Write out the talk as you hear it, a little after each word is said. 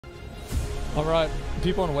All right,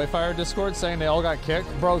 people in Wayfinder Discord saying they all got kicked.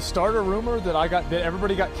 Bro, start a rumor that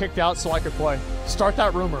everybody got kicked out so I could play. Start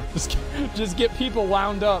that rumor. Just get people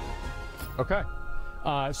wound up. Okay.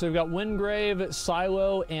 So we've got Wingrave,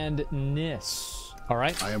 Silo, and Nis. All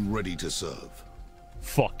right. I am ready to serve.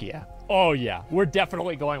 Fuck yeah. Oh yeah, we're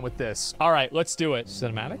definitely going with this. All right, let's do it.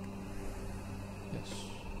 Cinematic? Yes.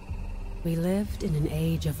 We lived in an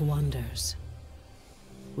age of wonders.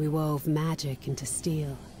 We wove magic into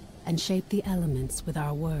steel and shaped the elements with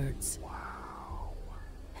our words. Wow.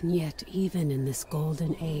 And yet, even in this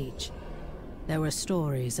golden age, there were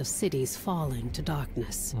stories of cities falling to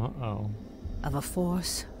darkness. Uh-oh. Of a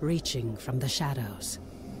force reaching from the shadows.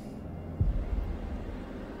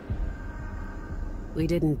 We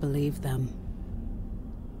didn't believe them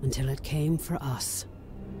until it came for us.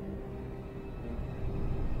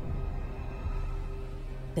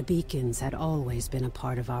 The beacons had always been a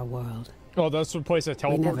part of our world. Oh, that's the place I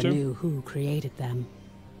teleport to? We never knew who created them,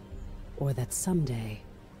 or that someday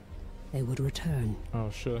they would return. Oh,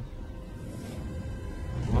 shit.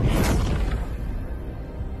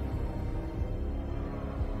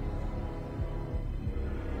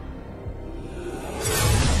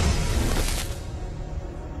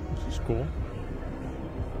 This is cool.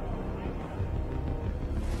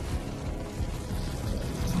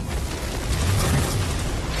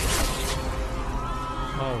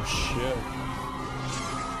 Oh shit.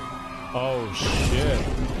 Oh shit.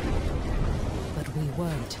 But we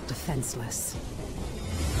weren't defenseless.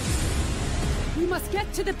 We must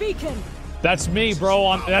get to the beacon! That's me,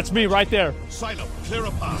 bro. That's me right there. Silo, clear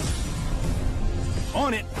a path.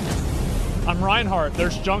 On it. I'm Reinhardt.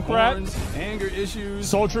 There's Junkrat. Horns, anger issues.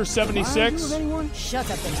 Soldier 76. Shut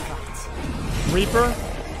up and fight. Reaper.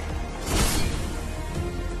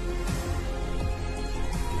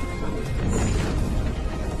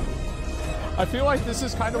 I feel like this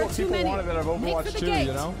is kind of what people wanted out of Overwatch 2,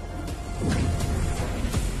 you know?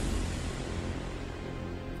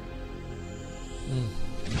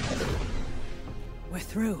 We're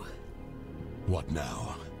through. What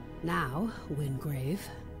now? Now, Wingrave.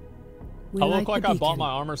 I look like I bought my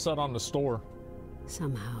armor set on the store.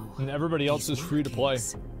 Somehow. And everybody else is free to play.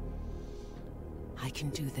 I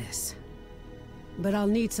can do this. But I'll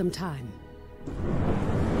need some time.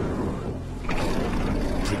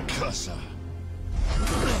 Precursor.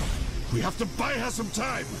 We have to buy her some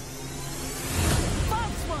time.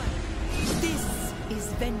 False one! This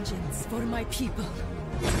is vengeance for my people.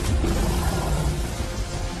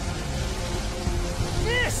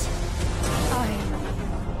 Yes! I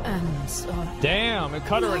am sorry. Damn, it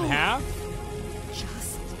cut her in half?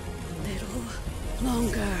 Just a little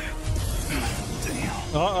longer.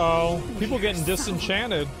 Damn. Uh-oh. People getting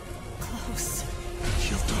disenchanted. Close.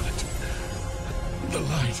 You've done it. The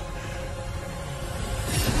light.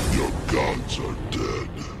 Your gods are dead.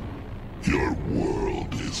 Your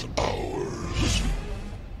world is ours.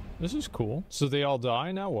 This is cool. So they all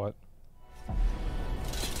die? Now what?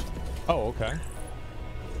 Oh, okay.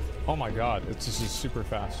 Oh my god, this is super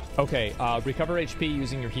fast. Okay, recover HP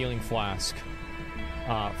using your healing flask.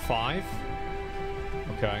 5.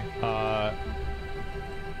 Okay.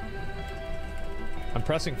 I'm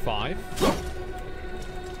pressing 5.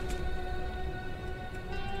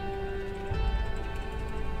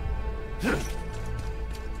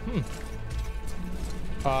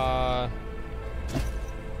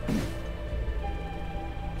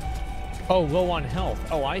 Oh, low on health.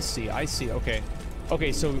 Oh, I see. I see. Okay.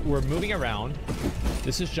 Okay, so we're moving around.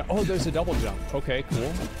 This is oh, there's a double jump. Okay,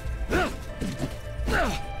 cool.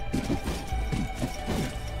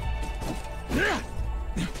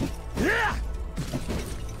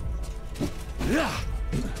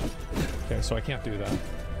 Okay, so I can't do that.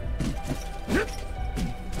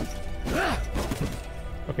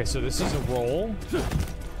 Okay, so this is a roll.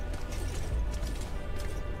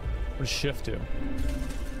 What does shift do?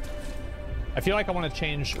 I feel like I want to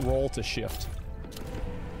change roll to shift.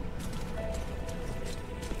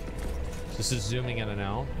 This is zooming in and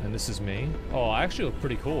out, and this is me. Oh, I actually look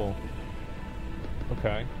pretty cool.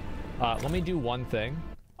 Okay. Let me do one thing.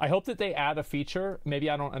 I hope that they add a feature. Maybe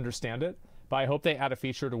I don't understand it, but I hope they add a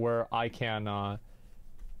feature to where I can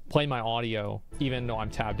play my audio even though I'm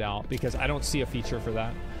tabbed out, because I don't see a feature for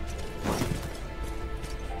that.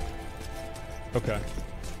 Okay.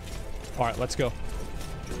 All right, let's go.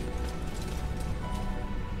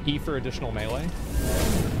 E for additional melee.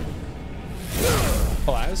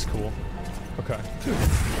 Oh, that is cool. Okay.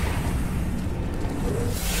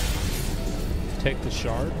 Take the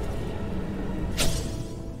shard.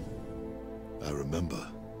 I remember.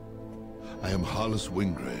 I am Harless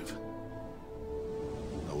Wingrave.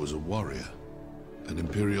 I was a warrior, an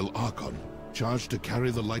Imperial Archon, charged to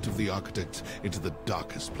carry the light of the architects into the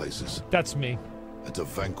darkest places. That's me. And to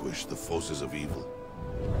vanquish the forces of evil.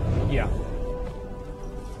 Yeah.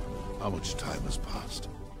 How much time has passed?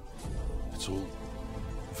 It's all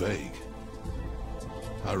vague.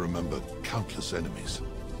 I remember countless enemies,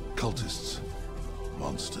 cultists,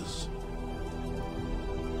 monsters.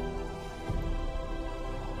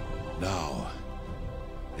 Now,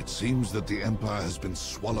 it seems that the Empire has been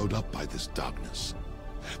swallowed up by this darkness.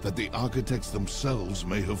 That the architects themselves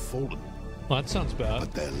may have fallen. Well, that sounds bad.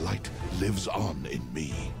 But their light lives on in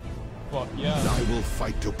me. Well, yeah. And I will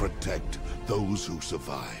fight to protect those who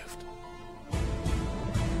survived.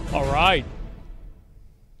 All right.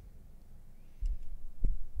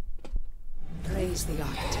 Praise the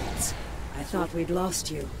architects. I thought we'd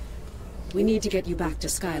lost you. We need to get you back to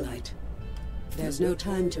Skylight. There's no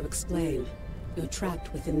time to explain. You're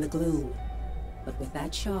trapped within the gloom. But with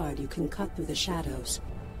that shard, you can cut through the shadows.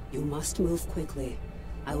 You must move quickly.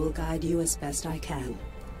 I will guide you as best I can.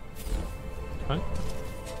 Okay.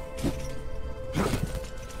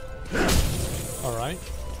 All right.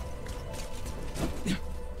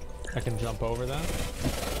 I can jump over that.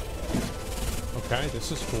 Okay,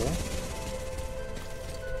 this is cool.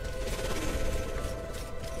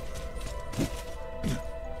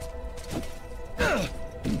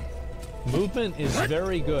 Movement is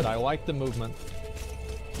very good. I like the movement.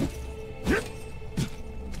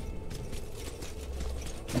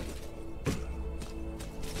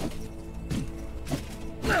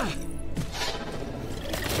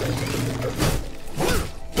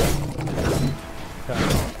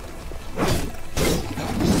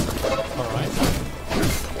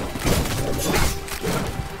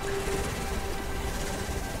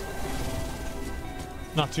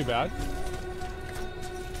 Not too bad.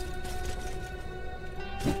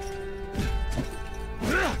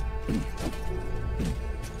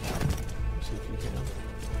 See if you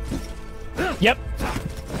can. Yep.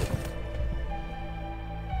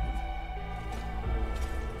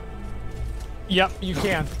 Yep, you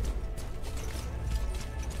can.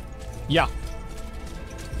 Yeah.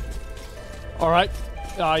 All right.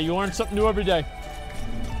 You learn something new every day.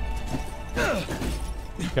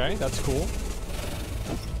 Okay, that's cool.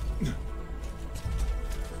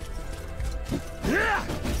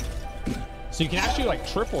 So you can actually like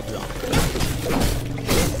triple jump.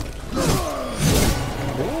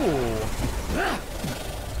 Ooh.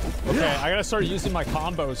 Okay, I gotta start using my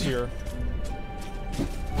combos here.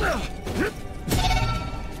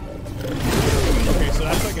 Okay, so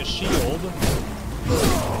that's like a shield.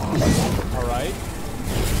 All right.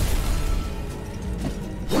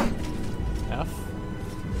 F.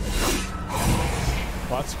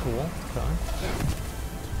 Well, that's cool. Okay.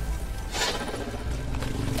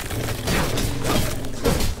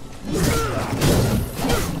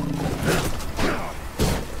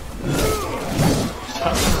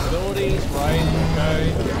 Abilities, right? Okay.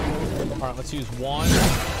 All right, let's use 1, 2.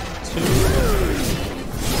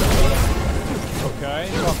 Okay,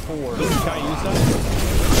 about 4. Can I use that?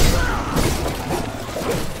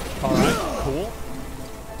 All right, cool.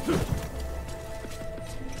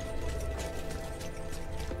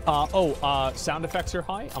 Sound effects are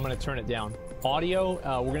high. I'm gonna turn it down. Audio,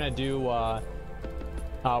 we're gonna do. We're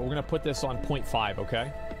gonna put this on 0.5.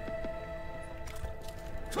 Okay.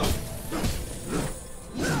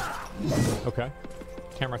 Okay.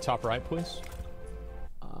 Camera top right, please.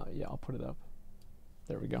 Yeah, I'll put it up.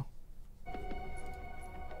 There we go.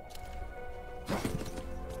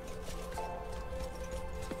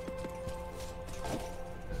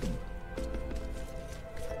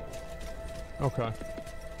 Okay.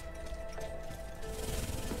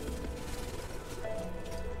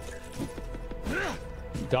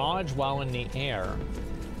 Dodge while in the air.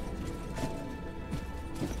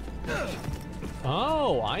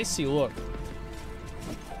 Oh, I see. Look.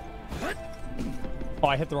 Oh,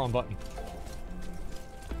 I hit the wrong button.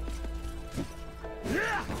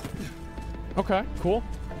 Okay, cool.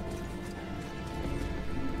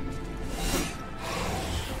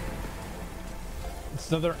 It's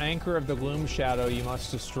another anchor of the gloom shadow. You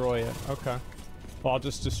must destroy it. Okay. Well, I'll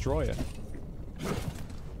just destroy it.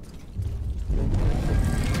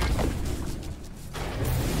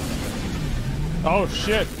 Oh,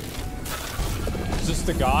 shit. Is this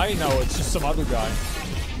the guy? No, it's just some other guy.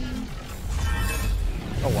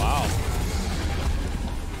 Oh, wow.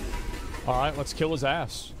 All right, let's kill his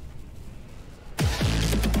ass.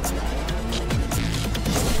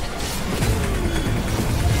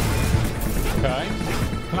 Okay.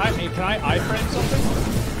 Can I iframe something?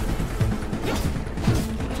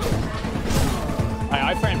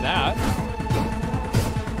 I iframe that.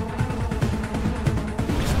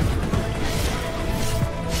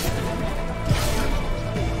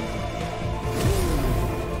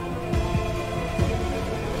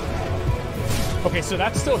 Okay, so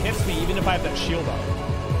that still hits me even if I have that shield up.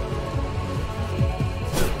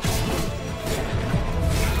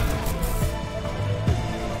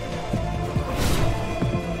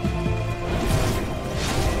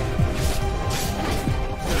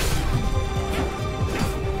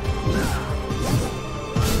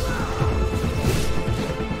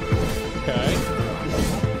 Okay.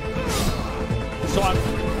 So I'm...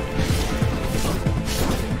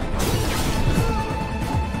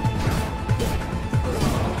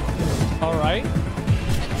 Alright.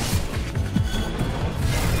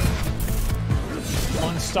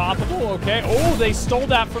 Unstoppable, okay. Oh, they stole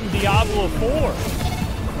that from Diablo 4.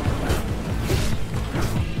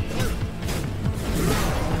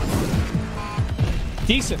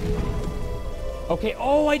 Decent. Okay,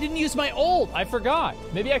 oh, I didn't use my ult. I forgot.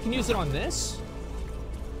 Maybe I can use it on this?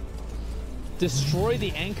 Destroy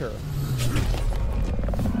the anchor.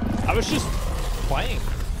 I was just playing.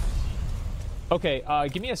 Okay,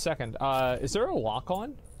 give me a second. Is there a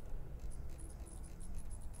lock-on?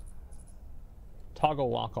 Toggle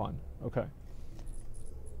lock-on. Okay.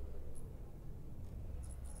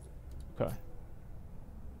 Okay.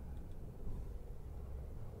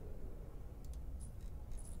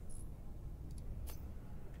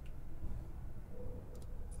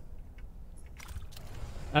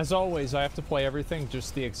 As always, I have to play everything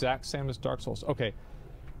just the exact same as Dark Souls. Okay.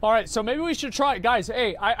 All right, so maybe we should try, guys,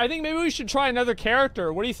 hey, I think maybe we should try another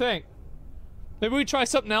character. What do you think? Maybe we try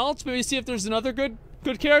something else? Maybe see if there's another good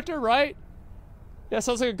character, right? Yeah,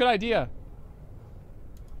 sounds like a good idea.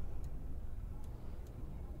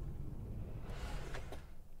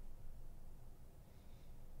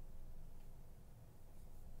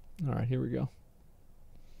 All right, here we go.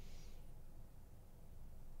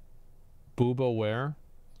 Booba where?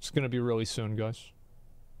 It's gonna be really soon, guys.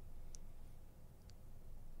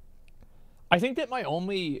 I think that my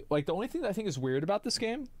only, like, the only thing that I think is weird about this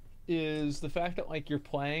game is the fact that, like, you're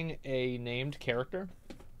playing a named character.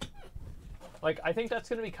 Like, I think that's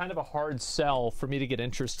going to be kind of a hard sell for me to get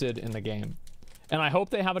interested in the game. And I hope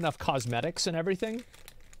they have enough cosmetics and everything.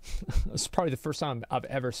 This is probably the first time I've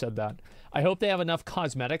ever said that. I hope they have enough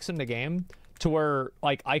cosmetics in the game to where,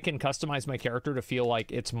 like, I can customize my character to feel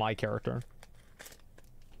like it's my character.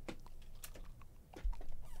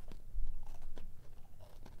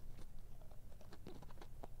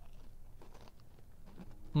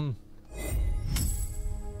 Hmm.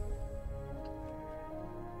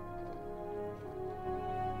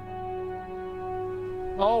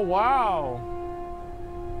 Oh, wow.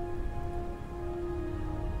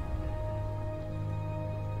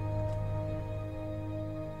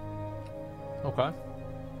 Okay.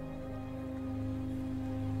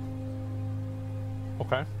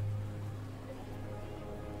 Okay.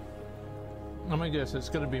 Let me guess, it's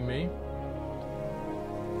gonna be me.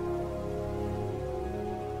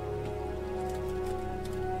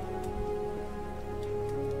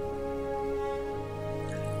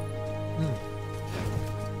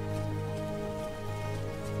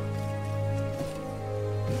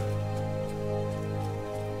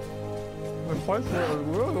 It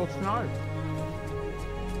really looks nice.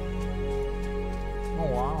 Oh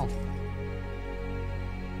wow.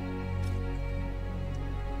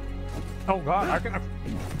 Oh god, I can.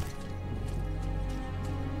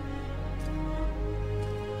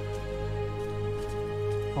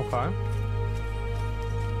 Okay.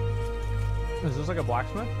 Is this like a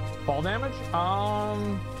blacksmith? Fall damage?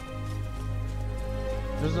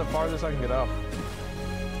 This is the farthest I can get up.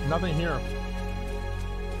 Nothing here.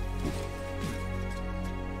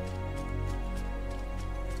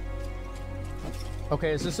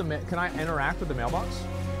 Okay, is this a... Can I interact with the mailbox?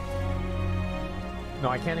 No,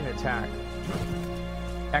 I can't even attack.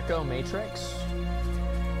 Echo Matrix?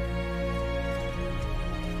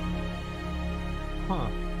 Huh.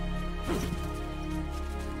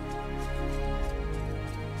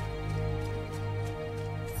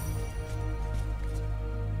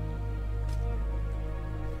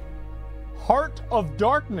 Heart of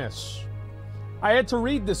Darkness. I had to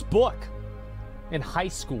read this book in high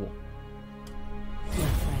school. Dear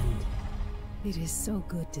friend, it is so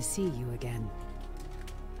good to see you again.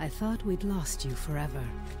 I thought we'd lost you forever.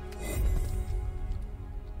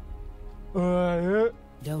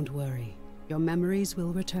 Don't worry. Your memories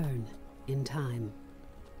will return, in time.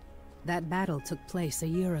 That battle took place a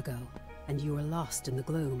year ago, and you were lost in the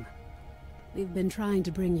gloom. We've been trying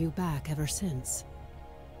to bring you back ever since.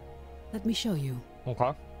 Let me show you.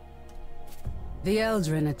 Okay. The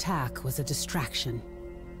Eldrin attack was a distraction.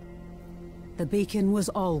 The beacon was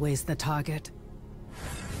always the target.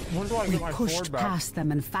 When do I We get my pushed sword back? past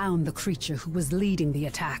them and found the creature who was leading the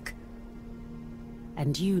attack.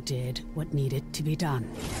 and you did what needed to be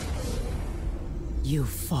done. You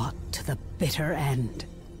fought to the bitter end,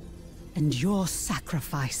 and your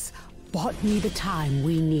sacrifice bought me the time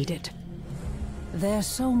we needed. There's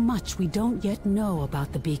so much we don't yet know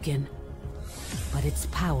about the beacon, but its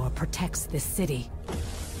power protects this city.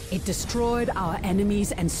 It destroyed our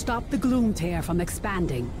enemies and stopped the Gloom Tear from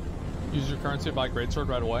expanding. Use your currency to buy greatsword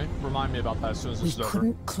right away. Remind me about that as soon as this is over. We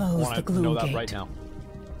couldn't close the Gloom know Gate. that right now.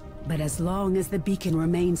 But as long as the beacon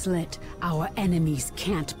remains lit, our enemies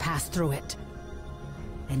can't pass through it.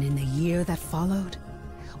 And in the year that followed,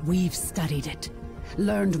 we've studied it,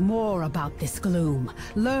 learned more about this gloom,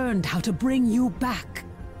 learned how to bring you back.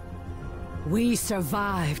 We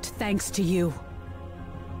survived thanks to you.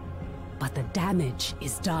 But the damage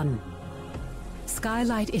is done.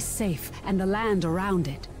 Skylight is safe and the land around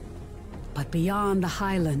it. But beyond the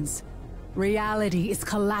highlands, reality is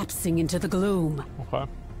collapsing into the gloom. Okay.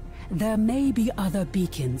 There may be other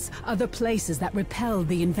beacons, other places that repel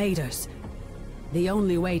the invaders. The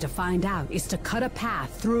only way to find out is to cut a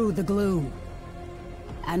path through the gloom.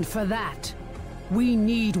 And for that, we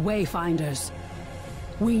need Wayfinders.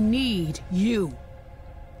 We need you.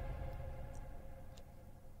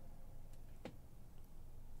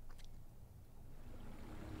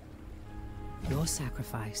 Your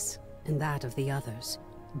sacrifice, and that of the others,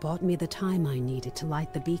 bought me the time I needed to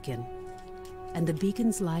light the beacon. And the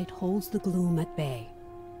beacon's light holds the gloom at bay.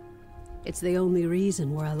 It's the only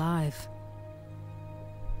reason we're alive.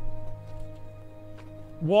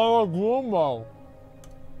 What a gloom though.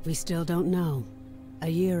 We still don't know. A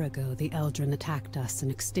year ago, the Eldrin attacked us and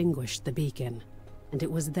extinguished the beacon. And it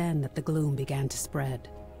was then that the gloom began to spread.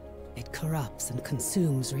 It corrupts and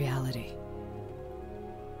consumes reality.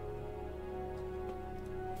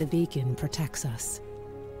 The beacon protects us.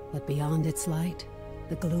 But beyond its light,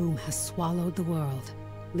 the gloom has swallowed the world,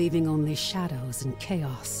 leaving only shadows and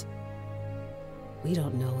chaos. We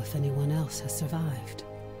don't know if anyone else has survived.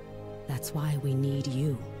 That's why we need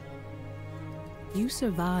you. You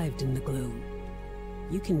survived in the gloom.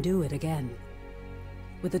 You can do it again.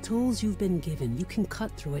 With the tools you've been given, you can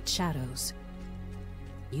cut through its shadows.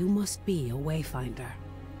 You must be a Wayfinder.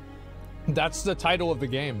 That's the title of the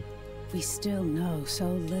game. We still know so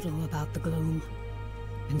little about the gloom,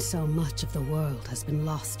 and so much of the world has been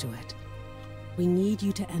lost to it. We need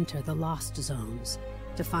you to enter the Lost Zones,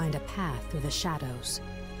 to find a path through the shadows.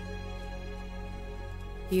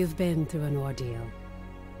 You've been through an ordeal.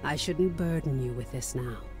 I shouldn't burden you with this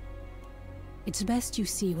now. It's best you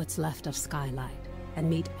see what's left of Skylight, and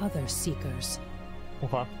meet other Seekers.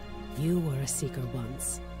 Okay. You were a Seeker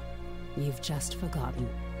once. You've just forgotten.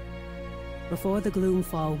 Before the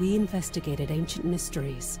Gloomfall, we investigated ancient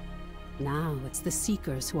mysteries. Now it's the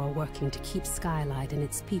Seekers who are working to keep Skylight and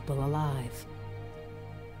its people alive.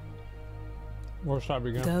 Where should I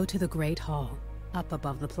begin? Go to the Great Hall, up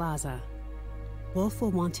above the plaza. Wolf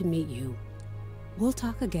will want to meet you. We'll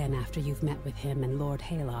talk again after you've met with him and Lord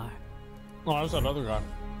Halar. Oh, that's that other guy.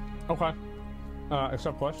 Okay.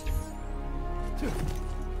 Accept quest.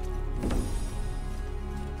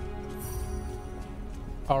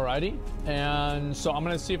 Alrighty. And so I'm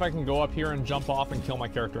gonna see if I can go up here and jump off and kill my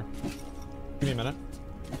character. Give me a minute.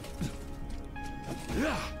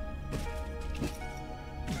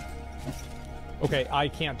 Okay, I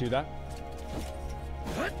can't do that.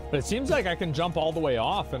 But it seems like I can jump all the way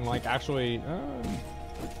off and like actually...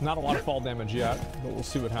 not a lot of fall damage yet, but we'll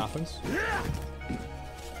see what happens.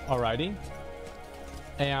 Alrighty.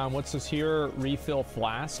 And what's this here? Refill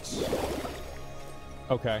flasks.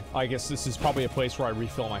 Okay, I guess this is probably a place where I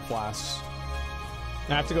refill my flasks.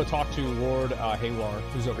 I have to go talk to Lord Halar,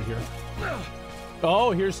 who's over here.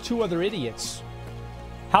 Oh, here's two other idiots.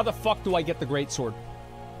 How the fuck do I get the greatsword?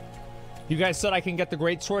 You guys said I can get the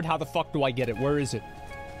greatsword. How the fuck do I get it? Where is it?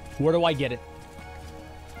 Where do I get it?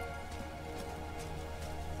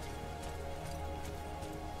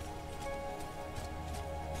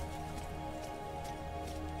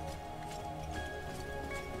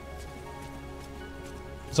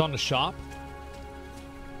 It's on the shop?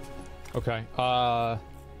 Okay, let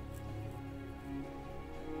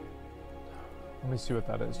me see what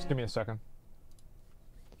that is. Just give me a second.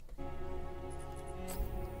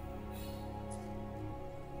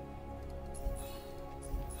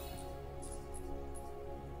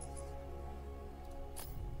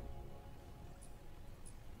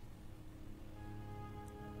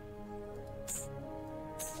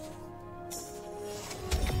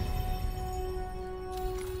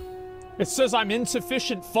 It says I'm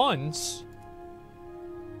insufficient funds.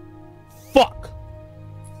 Fuck.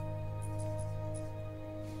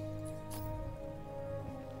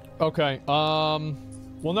 Okay,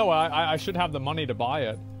 Well, no, I should have the money to buy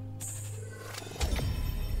it.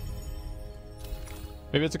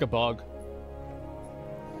 Maybe it's like a bug.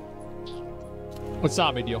 It's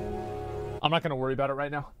not a big deal. I'm not gonna worry about it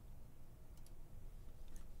right now.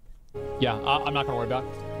 Yeah, I'm not gonna worry about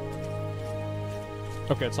it.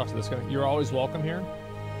 Okay, let's talk to this guy. You're always welcome here.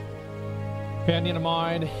 Companion of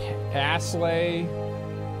mine, Aslay.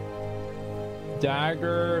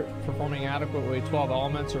 Dagger, performing adequately 12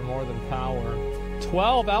 elements or more than power.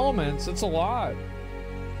 12 elements? That's a lot.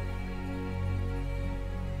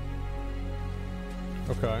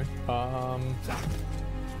 Okay.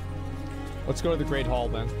 Let's go to the Great Hall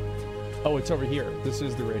then. Oh, it's over here. This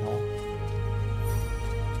is the Great Hall.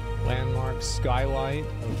 Landmark, skylight.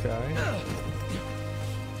 Okay.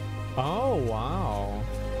 Oh, wow.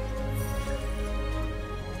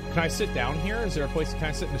 Can I sit down here? Is there a place? Can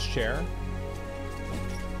I sit in this chair?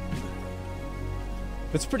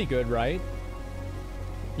 That's pretty good, right?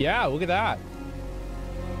 Yeah, look at that.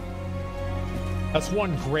 That's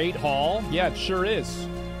one great hall. Yeah, it sure is.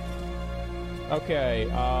 Okay,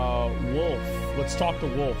 Wolf. Let's talk to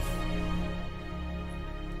Wolf.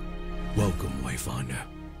 Welcome, Wayfinder.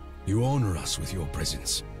 You honor us with your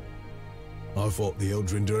presence. I fought the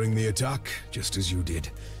Eldrin during the attack, just as you did.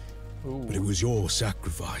 Ooh. But it was your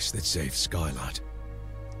sacrifice that saved Skylight.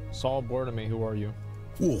 Saul Bortamy, who are you?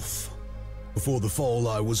 Wolf. Before the fall,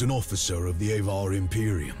 I was an officer of the Avar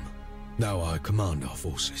Imperium. Now I command our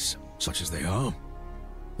forces, such as they are.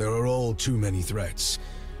 There are all too many threats.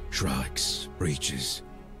 Shrikes, breaches.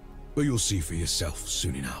 But you'll see for yourself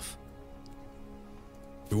soon enough.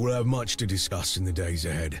 We will have much to discuss in the days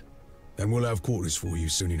ahead, and we'll have quarters for you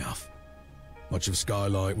soon enough. Much of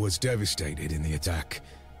Skylight was devastated in the attack.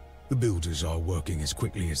 The builders are working as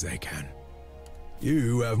quickly as they can.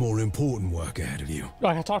 You have more important work ahead of you. Oh,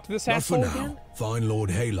 I gotta talk to this asshole But for now, again? find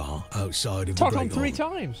Lord Halar outside of Talk the to him Great 3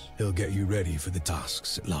 Hall. times. He'll get you ready for the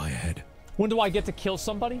tasks that lie ahead. When do I get to kill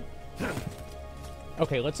somebody?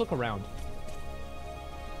 Okay, let's look around.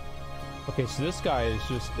 Okay, so this guy is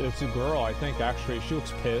just... It's a girl, I think, actually. She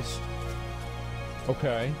looks pissed.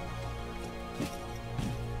 Okay.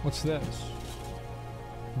 What's this?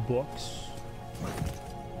 Books.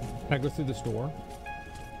 Can I go through this door?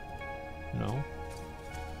 No.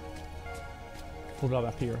 What about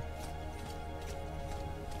up here?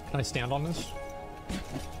 Can I stand on this?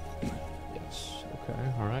 Yes. Okay.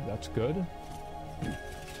 All right. That's good.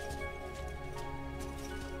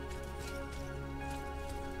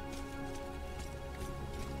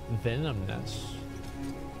 Venomness.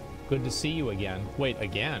 Good to see you again. Wait,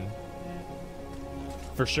 again?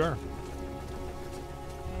 For sure.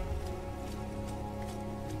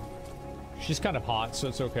 She's kind of hot, so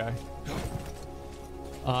it's okay.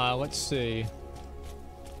 Let's see.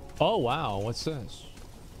 Oh, wow. What's this?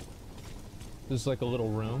 This is like a little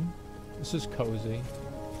room. This is cozy.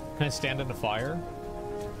 Can I stand in the fire?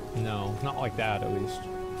 No, not like that, at least.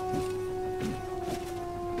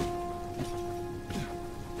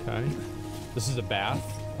 Okay. This is a bath.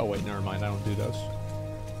 Oh, wait, never mind. I don't do those.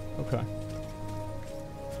 Okay.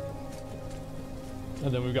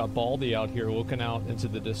 And then we've got Baldy out here looking out into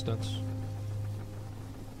the distance.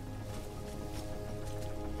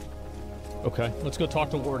 Okay, let's go talk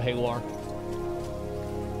to Lord Halar.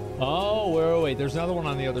 Oh, wait, there's another one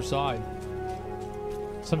on the other side.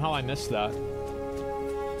 Somehow I missed that.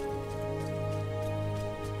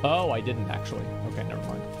 Oh, I didn't actually. Okay, never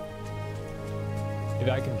mind. Maybe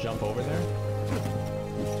I can jump over there?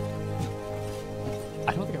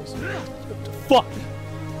 I don't think I was... Fuck!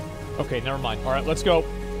 Okay, never mind. Alright, let's go.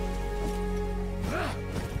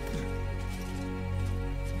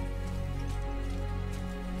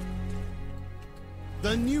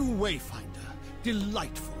 The new Wayfinder.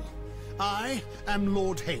 Delightful. I am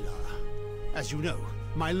Lord Halar. As you know,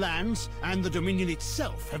 my lands and the Dominion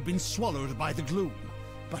itself have been swallowed by the gloom.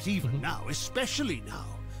 But even now, especially now,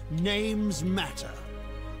 names matter.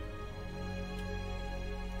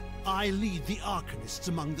 I lead the Arcanists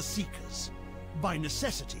among the Seekers. By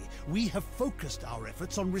necessity, we have focused our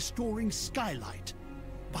efforts on restoring Skylight.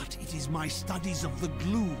 But it is my studies of the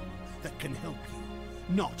gloom that can help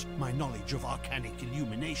you, not my knowledge of arcanic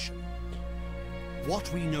illumination.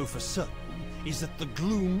 What we know for certain is that the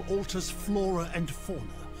gloom alters flora and fauna,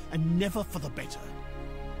 and never for the better.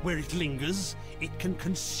 Where it lingers, it can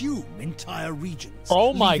consume entire regions.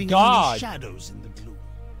 Oh my leaving God! only shadows in the gloom.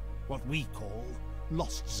 What we call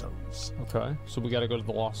lost zones. Okay, so we gotta go to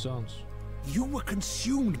the Lost Zones. You were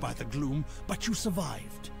consumed by the gloom, but you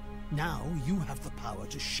survived. Now you have the power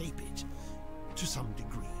to shape it, to some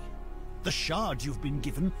degree. The shard you've been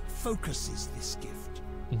given focuses this gift.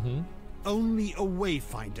 Only a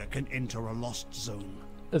Wayfinder can enter a lost zone.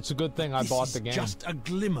 It's a good thing I bought the game. This is just a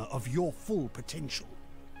glimmer of your full potential.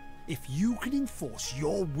 If you can enforce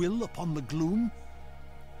your will upon the gloom,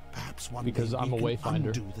 perhaps one because day I'm a we can Wayfinder.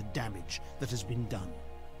 undo the damage that has been done.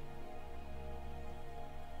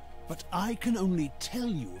 But I can only tell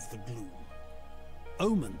you of the gloom.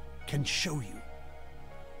 Omen can show you.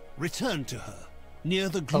 Return to her, near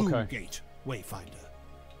the gloom gate, Wayfinder.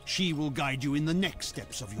 She will guide you in the next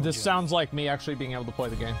steps of your This journey. sounds like me actually being able to play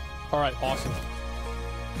the game. Alright, awesome.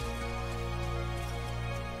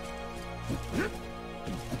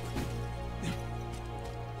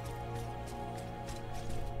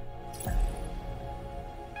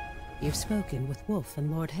 You've spoken with Wolf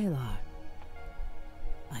and Lord Halar.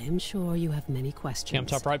 I am sure you have many questions. Cam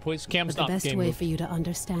top right, please. Cam's but not the best game way move. for you to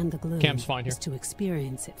understand the gloom Cam's fine here. is to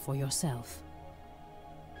experience it for yourself.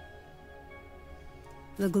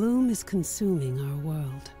 The gloom is consuming our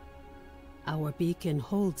world. Our beacon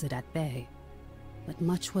holds it at bay, but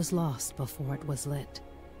much was lost before it was lit.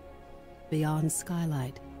 Beyond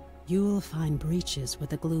Skylight, you will find breaches where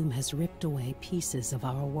the gloom has ripped away pieces of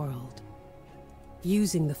our world.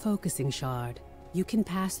 Using the focusing shard, you can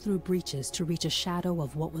pass through breaches to reach a shadow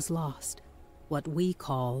of what was lost, what we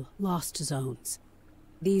call lost zones.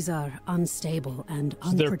 These are unstable and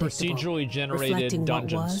They're unpredictable, procedurally generated reflecting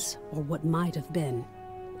dungeons. what was or what might have been.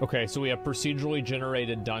 Okay, so we have procedurally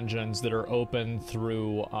generated dungeons that are open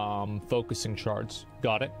through focusing shards.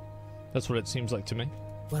 Got it. That's what it seems like to me.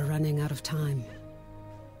 We're running out of time.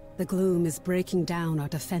 The gloom is breaking down our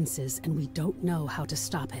defenses, and we don't know how to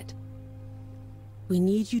stop it. We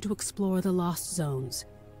need you to explore the lost zones,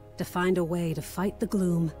 to find a way to fight the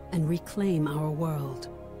gloom and reclaim our world.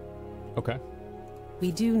 Okay.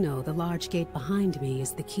 We do know the large gate behind me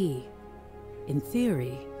is the key. In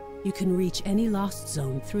theory, you can reach any lost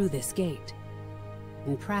zone through this gate.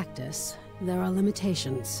 In practice, there are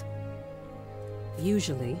limitations.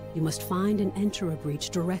 Usually, you must find and enter a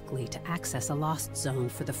breach directly to access a lost zone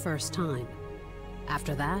for the first time.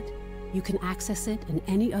 After that, you can access it and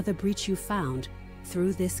any other breach you found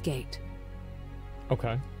through this gate.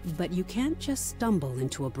 Okay. But you can't just stumble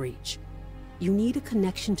into a breach. You need a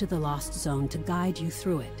connection to the lost zone to guide you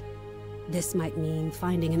through it. This might mean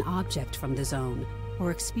finding an object from the zone,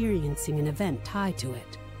 or experiencing an event tied to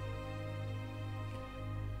it.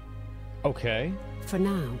 Okay. For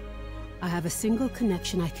now, I have a single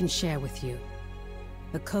connection I can share with you.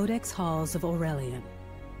 The Codex Halls of Aurelian.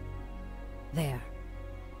 There.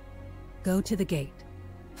 Go to the gate.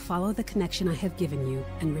 Follow the connection I have given you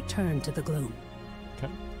and return to the gloom.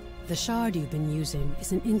 Okay. The shard you've been using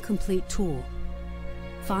is an incomplete tool.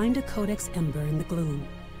 Find a Codex Ember in the gloom.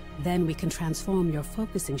 Then we can transform your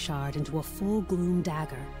focusing shard into a full gloom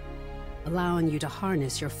dagger, allowing you to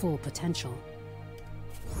harness your full potential.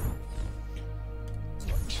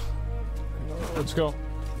 Let's go.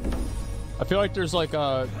 I feel like there's like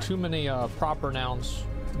too many proper nouns,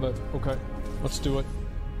 but okay. Let's do it.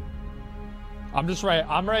 I'm just ready.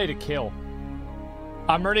 I'm ready to kill.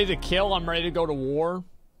 I'm ready to kill. I'm ready to go to war.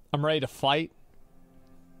 I'm ready to fight.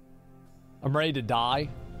 I'm ready to die.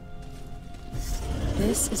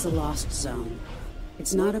 This is a lost zone.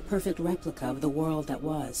 It's not a perfect replica of the world that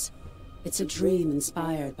was. It's a dream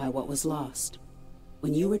inspired by what was lost.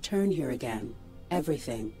 When you return here again,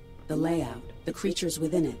 everything, the layout, the creatures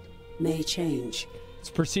within it, may change. It's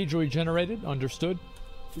procedurally generated. Understood.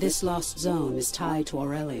 This lost zone is tied to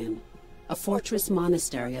Aurelian, a fortress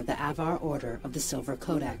monastery of the Avar Order of the Silver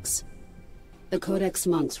Codex. The Codex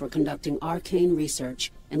monks were conducting arcane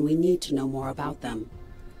research, and we need to know more about them.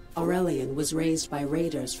 Aurelian was raised by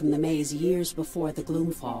raiders from the maze years before the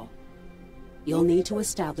Gloomfall. You'll need to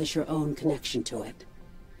establish your own connection to it.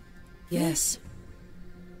 Yes,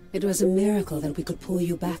 it was a miracle that we could pull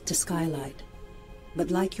you back to Skylight.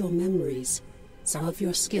 But like your memories, some of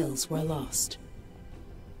your skills were lost.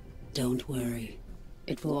 Don't worry.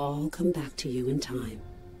 It will all come back to you in time.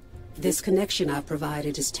 This connection I've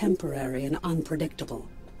provided is temporary and unpredictable.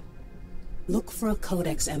 Look for a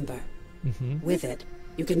Codex Ember. With it,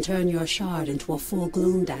 you can turn your shard into a full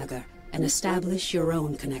gloom dagger and establish your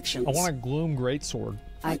own connections. I want a gloom greatsword.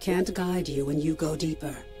 I can't guide you when you go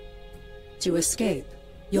deeper. To escape,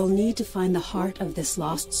 you'll need to find the heart of this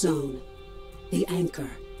lost zone, the anchor,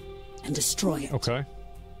 and destroy it. Okay.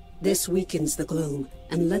 This weakens the gloom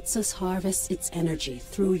and lets us harvest its energy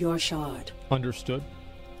through your shard. Understood.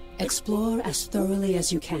 Explore as thoroughly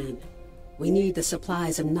as you can. We need the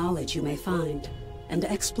supplies and knowledge you may find, and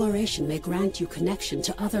exploration may grant you connection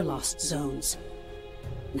to other lost zones.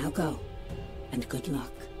 Now go, and good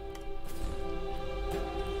luck.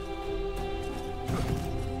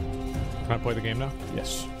 Can I play the game now?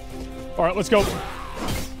 Yes. All right, let's go.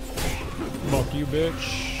 Fuck you,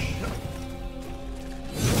 bitch.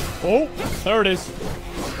 Oh, there it is.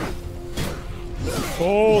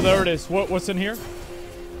 Oh, there it is. What's in here?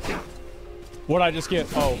 What'd I just get?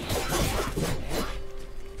 Oh.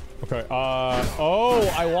 Okay,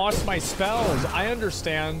 oh, I lost my spells. I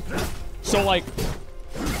understand. So, like,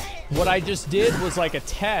 what I just did was, like, a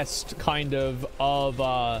test, kind of,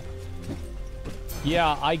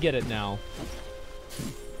 yeah, I get it now.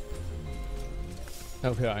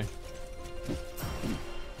 Okay.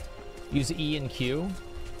 Use E and Q.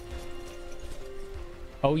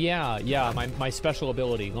 Oh, yeah, yeah, my special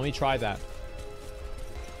ability. Let me try that.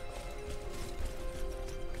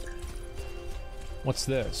 What's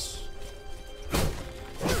this?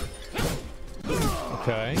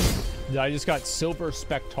 Okay. I just got Silver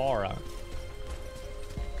Spectara.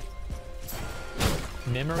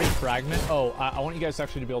 Memory Fragment. Oh, I want you guys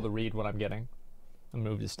actually to be able to read what I'm getting. I'll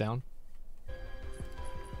move this down.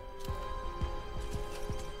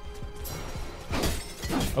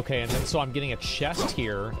 Okay, and then so I'm getting a chest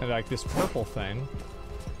here, and like this purple thing.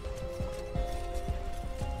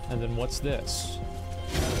 And then what's this?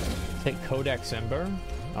 Take Codex Ember.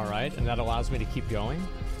 Alright, and that allows me to keep going.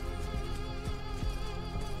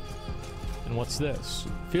 And what's this?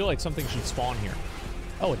 I feel like something should spawn here.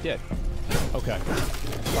 Oh, it did. Okay.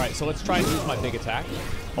 Alright, so let's try and use my big attack.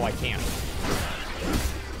 Oh, I can't.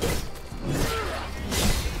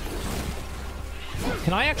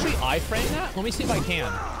 Can I actually iframe that? Let me see if I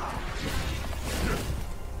can.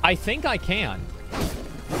 I think I can.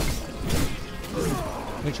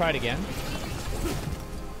 Let me try it again.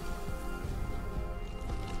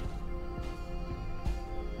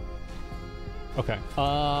 Okay.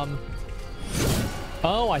 Oh,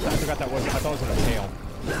 I forgot that was. I thought it was a tail.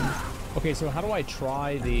 Okay, so how do I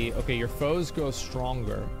try the? Okay, your foes grow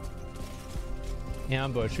stronger.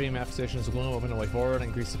 Ambush. Beam manifestations of gloom. Open the way forward.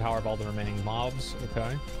 Increase the power of all the remaining mobs.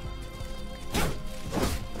 Okay.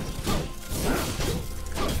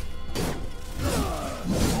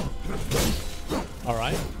 All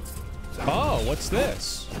right. Oh, what's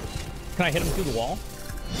this? Can I hit him through the wall?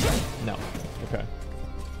 No. Okay.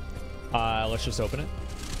 Let's just open it.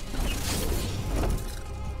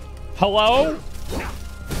 Hello?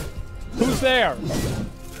 Who's there?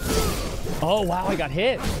 Oh, wow, I got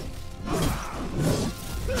hit.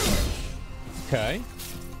 Okay.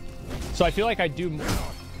 So I feel like I do...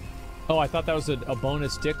 Oh, I thought that was a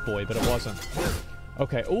bonus dick boy, but it wasn't.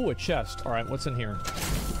 Okay. Oh, a chest. All right, what's in here?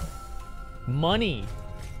 Money.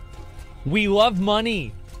 We love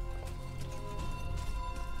money.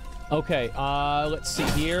 Okay, let's see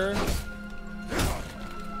here.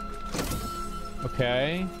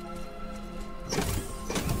 Okay.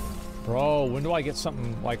 Bro, when do I get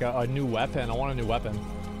something like a new weapon? I want a new weapon.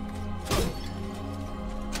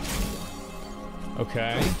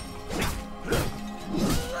 Okay.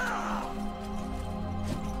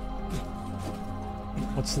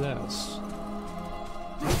 What's this?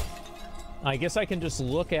 I guess I can just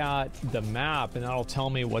look at the map and that'll tell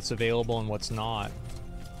me what's available and what's not.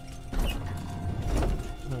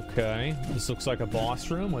 Okay, this looks like a boss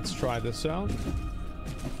room. Let's try this out.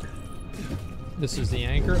 This is the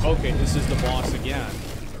anchor. Okay, this is the boss again.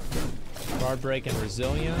 Guard break and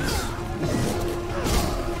resilience.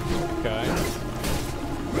 Okay.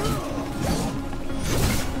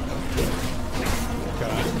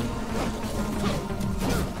 Okay.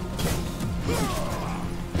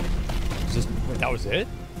 Is this, wait, that was it?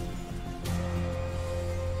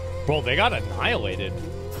 Bro, they got annihilated.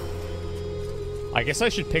 I guess I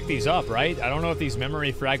should pick these up, right? I don't know if these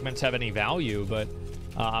memory fragments have any value, but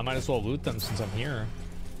I might as well loot them since I'm here.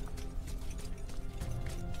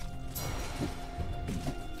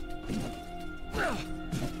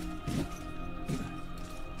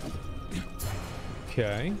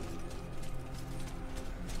 Okay.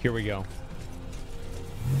 Here we go.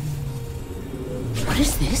 What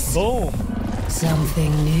is this? Boom!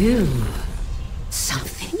 Something new.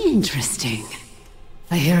 Something interesting.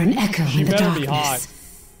 I hear an echo in the darkness. Be hot.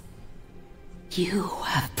 You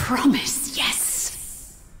have promise,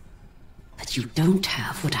 yes. But you don't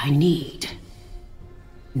have what I need.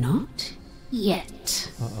 Not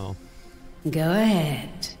yet. Uh-oh. Go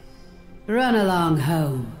ahead. Run along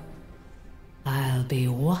home. I'll be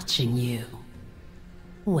watching you,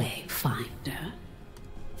 Wayfinder.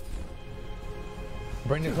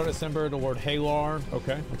 Bring the Codex Ember to Lord Halar.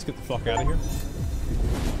 Okay, let's get the fuck out of here.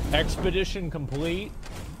 Expedition complete.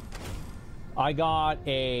 I got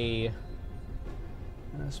a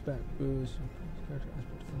aspect boost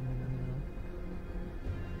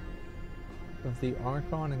of the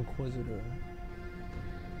Archon Inquisitor.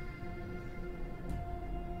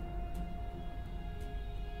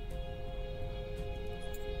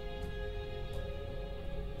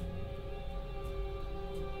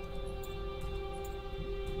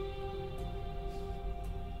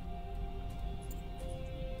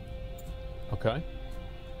 Okay.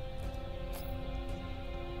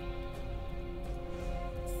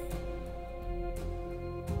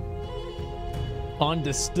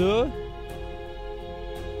 Understood.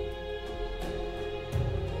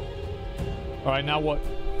 All right, now what?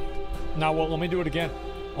 Now what? Let me do it again.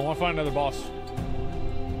 I want to find another boss.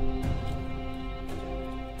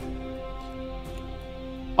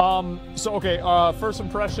 So okay, first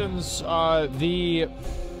impressions, I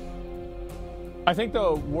think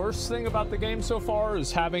the worst thing about the game so far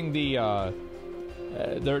is having the,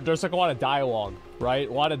 there's like a lot of dialogue, right?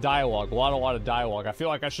 A lot of dialogue, a lot of dialogue. I feel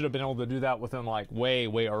like I should have been able to do that within like way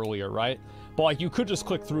earlier, right? But like you could just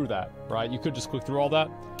click through that, right? You could just click through all that.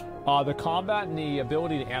 The combat and the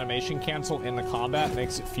ability to animation cancel in the combat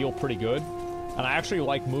makes it feel pretty good. And I actually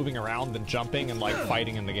like moving around and jumping and like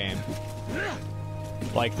fighting in the game.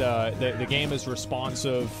 Like the game is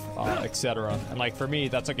responsive, etc. And like for me,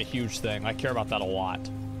 that's like a huge thing. I care about that a lot.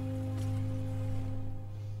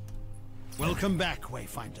 Welcome back,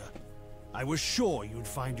 Wayfinder. I was sure you'd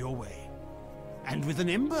find your way. And with an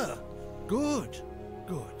ember? Good,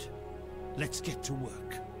 good. Let's get to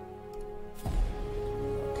work.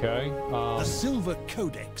 Okay. The Silver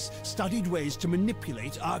Codex studied ways to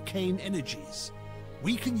manipulate arcane energies.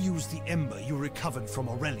 We can use the ember you recovered from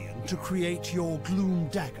Aurelian to create your Gloom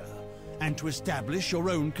Dagger, and to establish your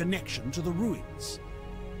own connection to the ruins.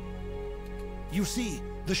 You see,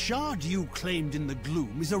 the shard you claimed in the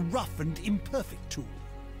Gloom is a rough and imperfect tool.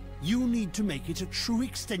 You need to make it a true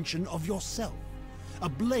extension of yourself, a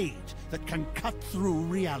blade that can cut through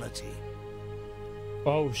reality.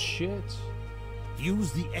 Oh shit.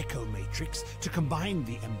 Use the Echo Matrix to combine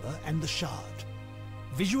the ember and the shard.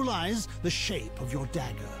 Visualize the shape of your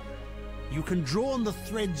dagger. You can draw on the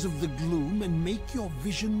threads of the gloom and make your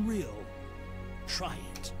vision real. Try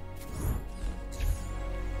it.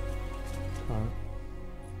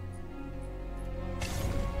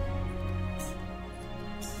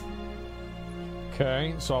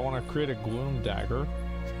 Okay, so I want to create a gloom dagger.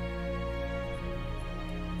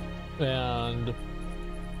 And...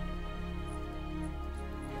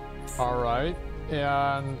 Alright.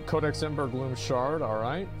 And Codex Ember Gloom Shard,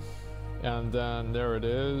 alright. And then there it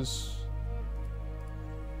is.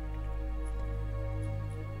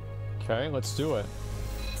 Okay, let's do it.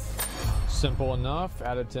 Simple enough,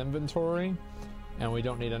 add it to inventory. And we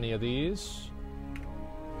don't need any of these.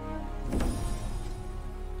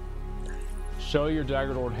 Show your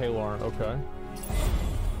dagger Lord Halar, okay.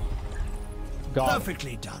 Got it.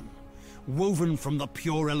 Perfectly done. Woven from the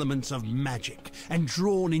pure elements of magic and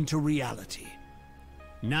drawn into reality.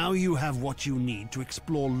 Now you have what you need to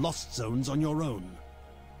explore lost zones on your own.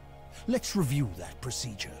 Let's review that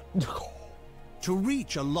procedure. To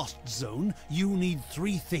reach a lost zone, you need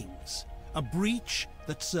 3 things. A breach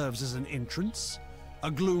that serves as an entrance,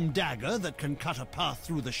 a gloom dagger that can cut a path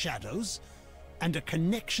through the shadows, and a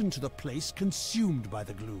connection to the place consumed by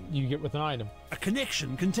the gloom. You get with an item. A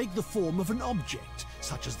connection can take the form of an object,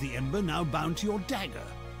 such as the ember now bound to your dagger,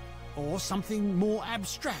 or something more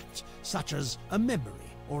abstract, such as a memory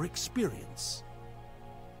or experience.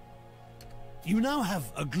 You now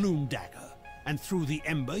have a gloom dagger, and through the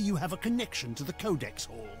ember you have a connection to the Codex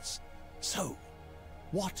halls. So,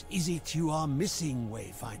 what is it you are missing,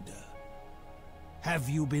 Wayfinder? Have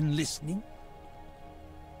you been listening?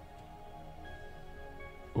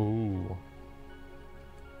 Ooh.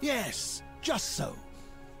 Yes, just so.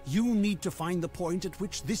 You need to find the point at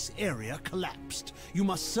which this area collapsed. You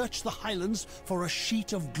must search the Highlands for a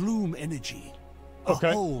sheet of gloom energy. A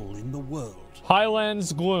hole in the world.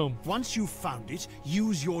 Highlands gloom. Once you've found it,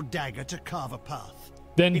 use your dagger to carve a path.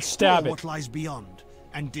 Then stab it. Explore what lies beyond,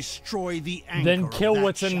 and destroy the anchor Then kill of that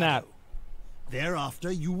what's in that. shadow.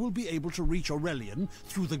 Thereafter, you will be able to reach Aurelian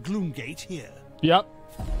through the Gloom Gate here. Yep.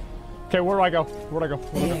 Okay, where do I go? Where do I go?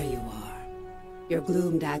 There you are. Your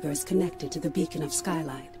gloom dagger is connected to the beacon of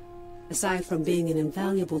Skylight. Aside from being an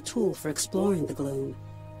invaluable tool for exploring the gloom,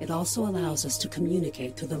 it also allows us to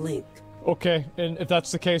communicate through the link. Okay, and if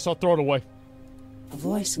that's the case, I'll throw it away. A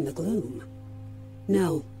voice in the gloom?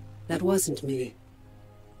 No, that wasn't me.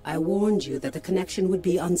 I warned you that the connection would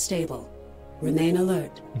be unstable. Remain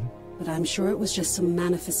alert. But I'm sure it was just some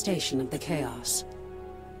manifestation of the chaos.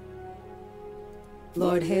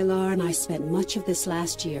 Lord Halar and I spent much of this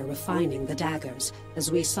last year refining the daggers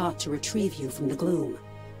as we sought to retrieve you from the gloom.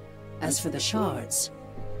 As for the shards,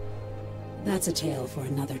 that's a tale for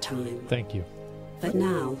another time. Thank you. But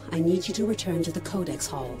now, I need you to return to the Codex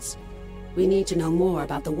halls. We need to know more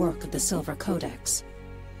about the work of the Silver Codex.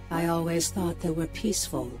 I always thought they were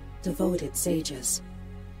peaceful, devoted sages.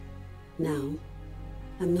 Now,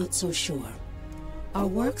 I'm not so sure. Our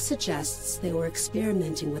work suggests they were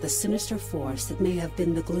experimenting with a sinister force that may have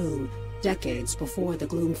been the Gloom, decades before the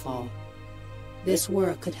Gloomfall. This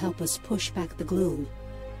work could help us push back the Gloom,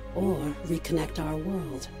 or reconnect our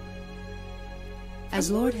world. As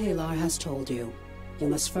Lord Halar has told you, you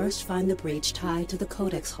must first find the breach tied to the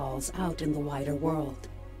Codex halls out in the wider world.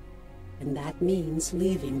 And that means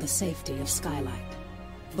leaving the safety of Skylight.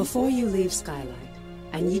 Before you leave Skylight,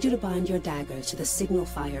 I need you to bind your dagger to the signal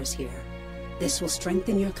fires here. This will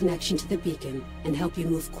strengthen your connection to the beacon and help you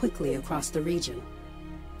move quickly across the region.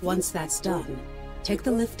 Once that's done, take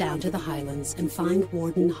the lift down to the Highlands and find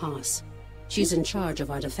Warden Haas. She's in charge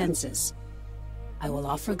of our defenses. I will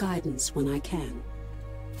offer guidance when I can.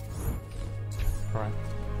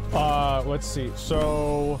 Alright. Let's see.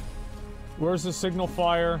 So, where's the signal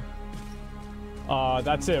fire?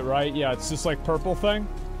 That's it, right? Yeah, it's this like purple thing.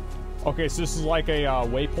 Okay, so this is like a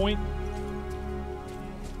waypoint.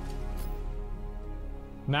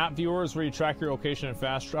 Map viewers where you track your location and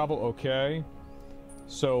fast travel. Okay.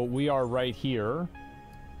 So we are right here.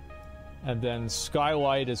 And then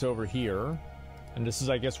Skylight is over here. And this is,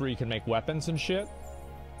 I guess, where you can make weapons and shit.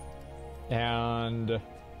 And...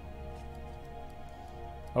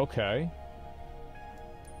 okay.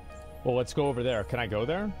 Well, let's go over there. Can I go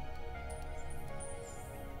there?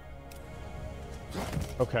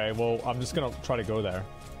 Okay, well, I'm just gonna try to go there.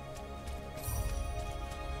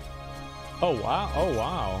 Oh, wow. Oh,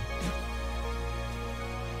 wow.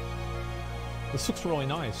 This looks really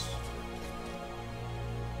nice.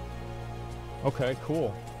 Okay,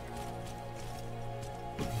 cool.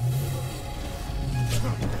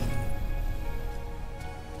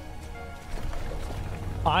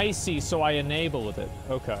 I see, so I enabled it.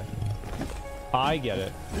 Okay. I get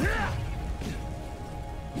it.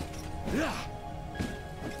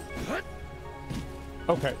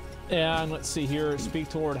 Okay. And let's see here. Speak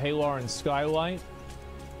toward Halar and Skylight.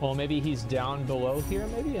 Well, maybe he's down below here,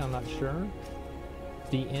 maybe? I'm not sure.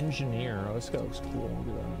 The engineer. Oh, this guy looks cool.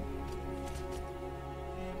 Look at that.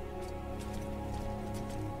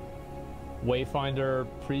 Wayfinder,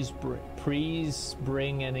 please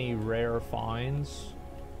bring any rare finds.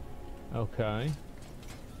 Okay.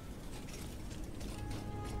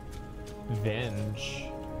 Venge.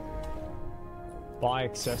 Buy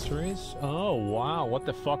accessories? Oh, wow. What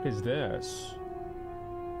the fuck is this?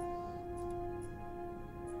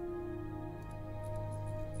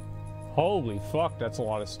 Holy fuck, that's a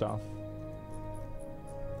lot of stuff.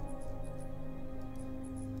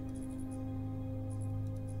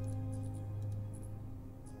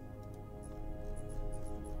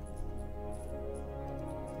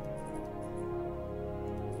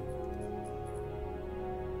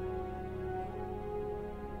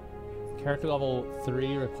 Character level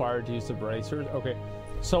 3 required to use the bracers. Okay,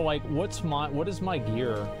 so like, what is my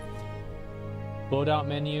gear? Loadout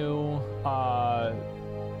menu.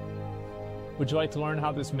 Would you like to learn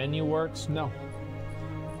how this menu works? No.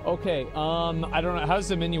 Okay. I don't know. How does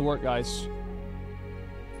the menu work, guys?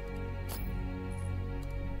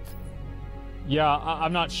 Yeah,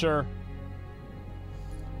 I'm not sure.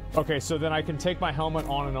 Okay, so then I can take my helmet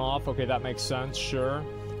on and off. Okay, that makes sense. Sure.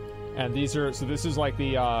 And these are, so this is like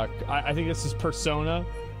the, I think this is Persona.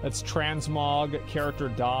 That's transmog, character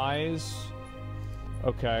dies.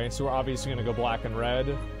 Okay, so we're obviously gonna go black and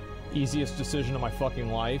red. Easiest decision of my fucking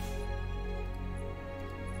life.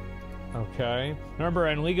 Okay. Remember,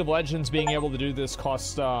 in League of Legends, being able to do this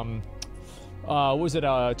costs, what was it,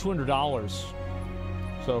 $200.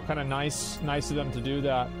 So kind of nice of them to do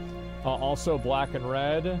that. Also black and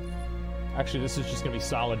red. Actually, this is just gonna be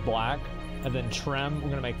solid black. And then trim, we're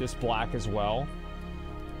gonna make this black as well.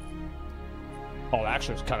 Oh,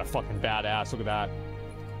 actually, it's kind of fucking badass. Look at that.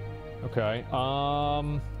 Okay.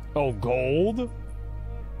 Oh, gold?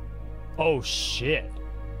 Oh, shit.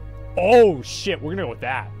 Oh, shit. We're gonna go with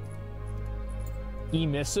that.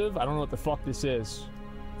 Emissive? I don't know what the fuck this is.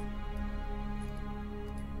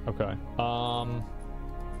 Okay.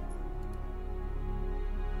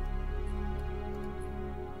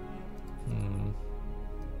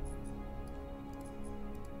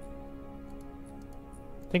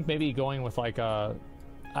 I think maybe going with like a...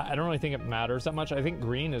 I don't really think it matters that much. I think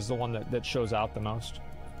green is the one that shows out the most.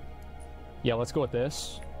 Yeah, let's go with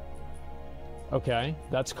this. Okay,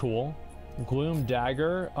 that's cool. Gloom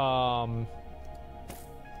dagger.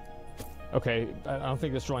 Okay, I don't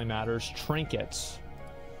think this really matters. Trinkets.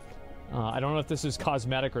 I don't know if this is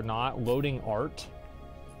cosmetic or not. Loading art.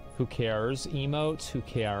 Who cares? Emotes. Who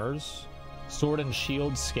cares? Sword and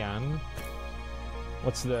shield skin.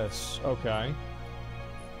 What's this? Okay.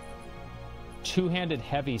 Two-handed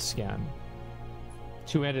heavy skin.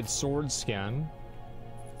 Two-handed sword skin.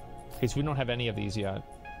 Okay, so we don't have any of these yet.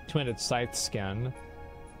 Two-handed scythe skin.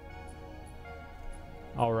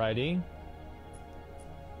 Alrighty.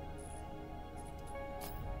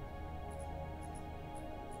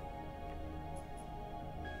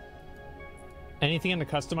 Anything in the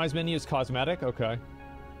customized menu is cosmetic? Okay.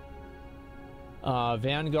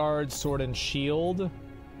 Vanguard, sword and shield.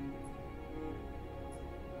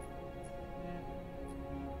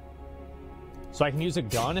 So I can use a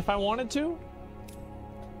gun if I wanted to?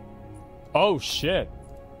 Oh, shit.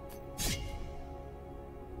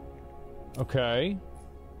 Okay.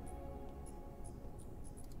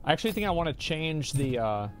 I actually think I want to change the,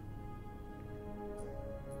 I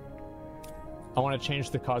want to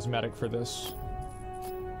change the cosmetic for this.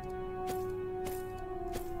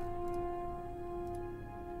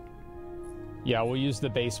 Yeah, we'll use the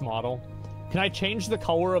base model. Can I change the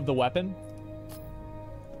color of the weapon?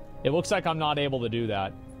 It looks like I'm not able to do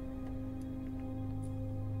that.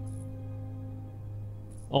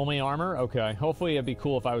 Only armor? Okay. Hopefully it'd be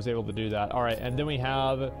cool if I was able to do that. Alright, and then we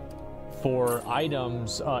have, for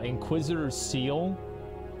items, Inquisitor's Seal.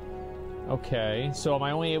 Okay, so am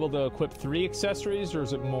I only able to equip 3 accessories, or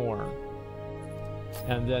is it more?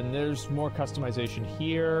 And then there's more customization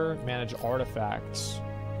here. Manage artifacts.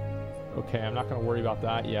 Okay, I'm not going to worry about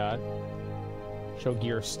that yet. Show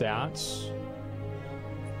gear stats.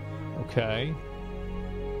 Okay.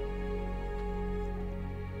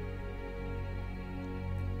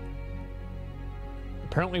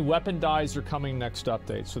 Apparently weapon dyes are coming next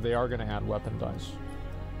update, so they are going to add weapon dyes.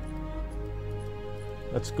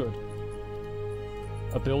 That's good.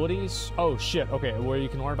 Abilities? Oh, shit. Okay, where you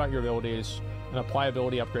can learn about your abilities and apply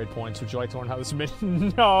ability upgrade points. Would you like to learn how this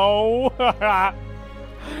mission? No!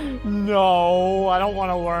 No, I don't want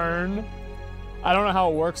to learn. I don't know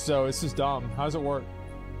how it works, though. This is dumb. How does it work?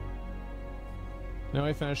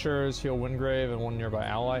 Melee finishers, heal Windgrave and one nearby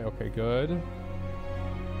ally. Okay, good.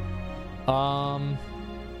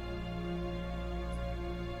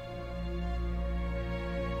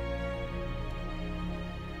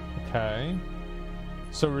 Okay.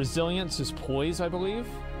 So resilience is poise, I believe.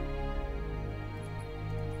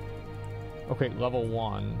 Okay, level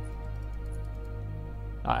 1.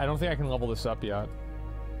 I don't think I can level this up yet.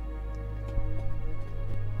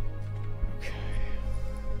 Okay.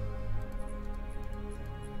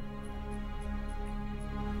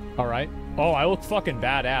 Alright. Oh, I look fucking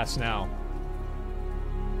badass now.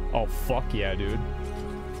 Oh, fuck yeah, dude.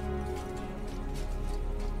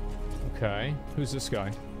 Okay. Who's this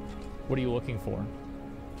guy? What are you looking for?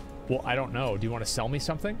 Well, I don't know. Do you want to sell me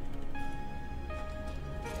something?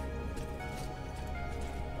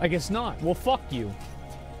 I guess not. Well, fuck you.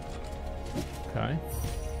 Okay.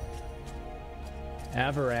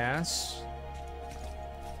 Averass.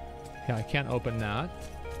 Yeah, I can't open that.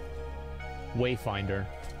 Wayfinder.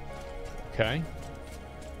 Okay.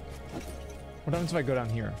 What happens if I go down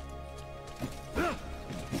here?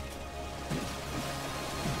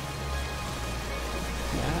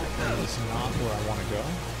 That is not where I want to go.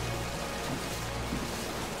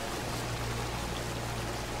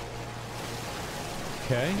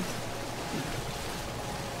 Okay.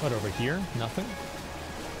 What, over here? Nothing?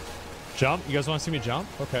 Jump? You guys want to see me jump?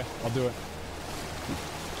 Okay, I'll do it.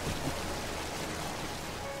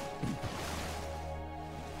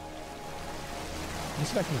 At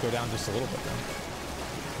least I can go down just a little bit then.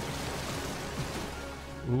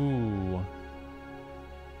 Ooh.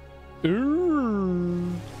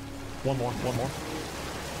 Ooh. One more, one more.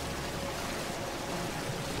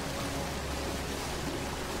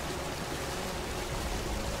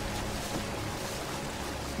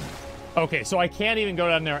 Okay, so I can't even go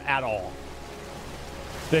down there at all.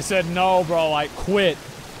 They said, no, bro, I quit.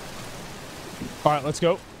 All right, let's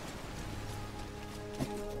go.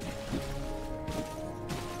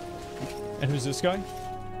 And who's this guy?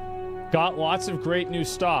 Got lots of great new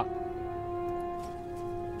stock.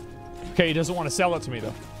 Okay, he doesn't want to sell it to me,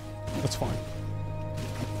 though. That's fine.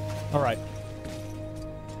 All right.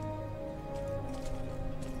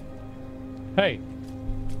 Hey.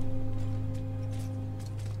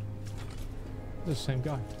 This is the same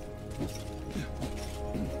guy.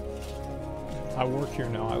 I work here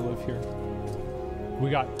now. I live here. We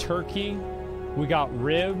got turkey. We got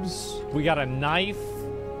ribs. We got a knife.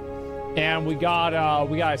 And we got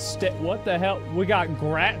a stick. What the hell? We got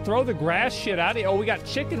grass. Throw the grass shit out of here. Oh, we got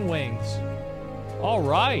chicken wings. All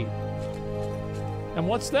right. And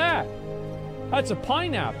what's that? That's a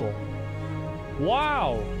pineapple.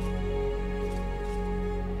 Wow.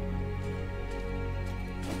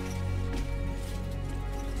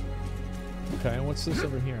 Okay, and what's this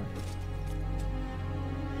over here?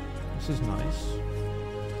 This is nice.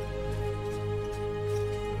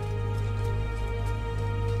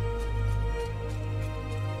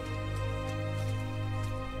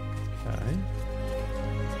 Okay.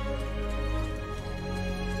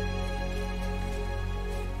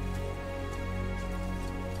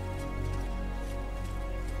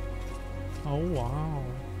 Oh, wow.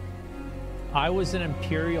 I was an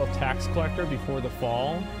Imperial tax collector before the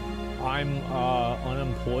fall. I'm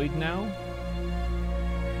unemployed now.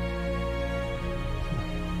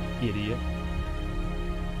 Idiot.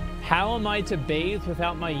 How am I to bathe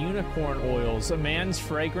without my unicorn oils? A man's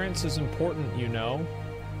fragrance is important, you know.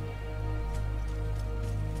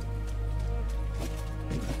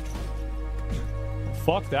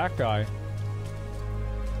 Fuck that guy.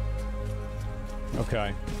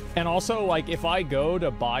 Okay. And also, like, if I go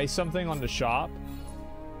to buy something on the shop,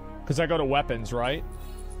 because I go to weapons, right?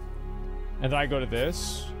 And then I go to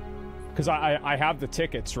this, because I have the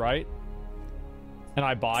tickets, right? And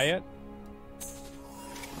I buy it.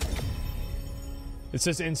 It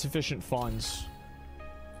says insufficient funds.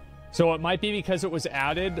 So it might be because it was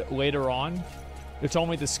added later on. It's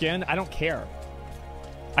only the skin. I don't care.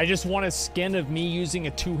 I just want a skin of me using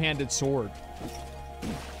a two-handed sword.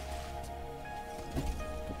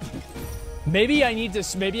 Maybe I need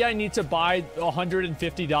to buy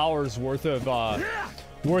 $150 worth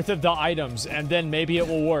of the items, and then maybe it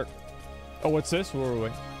will work. Oh, what's this? Where are we?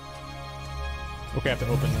 Okay, I have to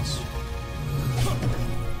open this.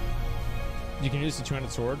 You can use the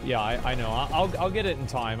two-handed sword? Yeah, I know. I'll get it in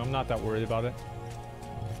time. I'm not that worried about it.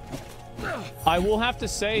 I will have to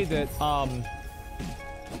say that,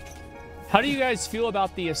 how do you guys feel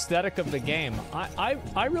about the aesthetic of the game?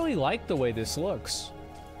 I really like the way this looks.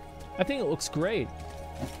 I think it looks great.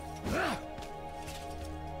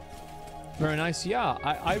 Very nice. Yeah,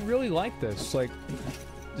 I really like this. Like,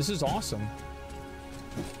 this is awesome.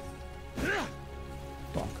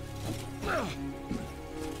 Fuck.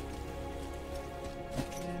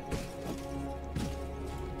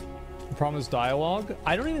 The problem is dialogue?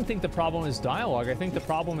 I don't even think the problem is dialogue. I think the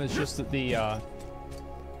problem is just that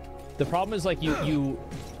the problem is, like,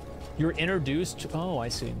 you're introduced. Oh, I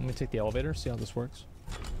see. Let me take the elevator, see how this works.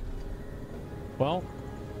 Well,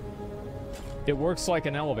 it works like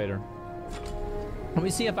an elevator. Let me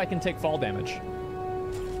see if I can take fall damage.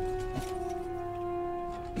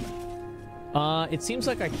 It seems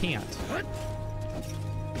like I can't.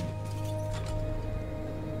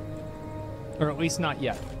 Or at least not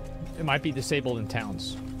yet. It might be disabled in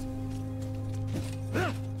towns.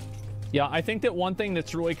 Yeah, I think that one thing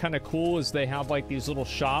that's really kind of cool is they have, like, these little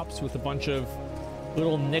shops with a bunch of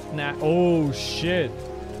little knick-knack. Oh, shit.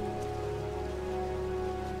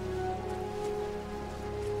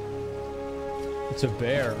 It's a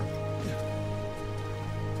bear.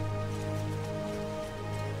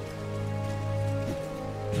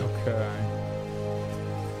 Okay.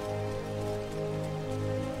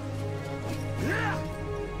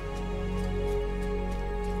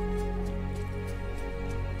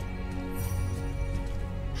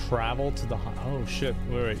 Travel to the... Oh, shit.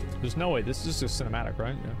 Wait. There's no way. This is just cinematic,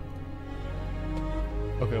 right? Yeah.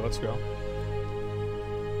 Okay, let's go.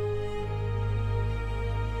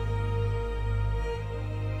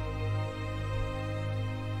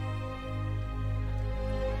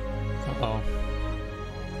 Uh-oh.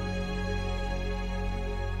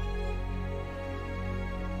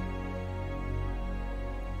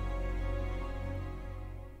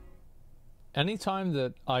 Anytime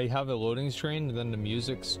that I have a loading screen and then the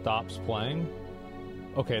music stops playing...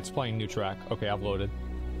 Okay, it's playing new track. Okay, I've loaded.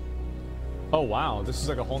 Oh, wow. This is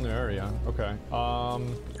like a whole new area. Okay.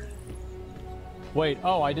 Wait.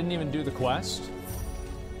 Oh, I didn't even do the quest?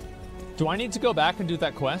 Do I need to go back and do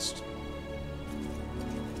that quest?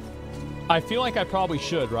 I feel like I probably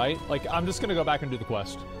should, right? Like, I'm just gonna go back and do the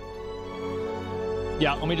quest.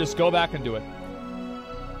 Yeah, let me just go back and do it.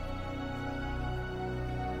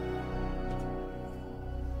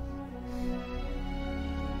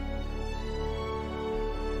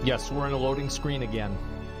 Yes, we're in a loading screen again.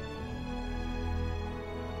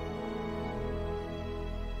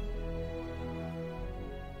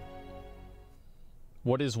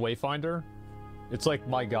 What is Wayfinder? It's like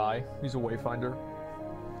my guy. He's a Wayfinder.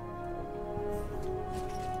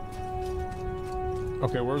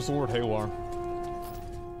 Okay, where's Lord Halar?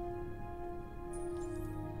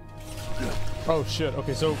 Oh shit,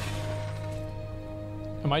 okay, so...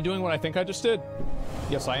 Am I doing what I think I just did?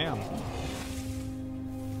 Yes, I am.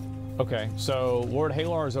 Okay, so Lord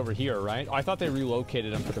Halar is over here, right? I thought they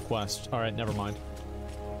relocated him for the quest. Alright, never mind.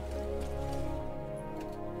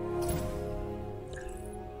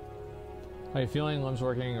 How you feeling? Limbs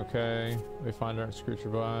working? Okay. Wayfinder, Scrooge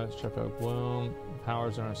revives, check out Gloom.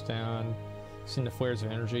 Powers don't understand. Seen the flares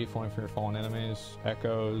of energy falling from your fallen enemies.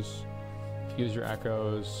 Echoes. Fuse your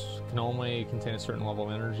echoes. can only contain a certain level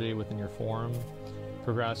of energy within your form.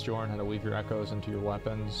 Progress, you learn how to weave your echoes into your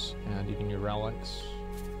weapons and even your relics.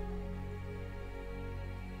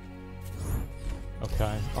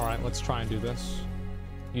 Okay, alright, let's try and do this.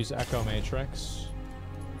 Use Echo Matrix.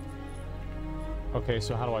 Okay,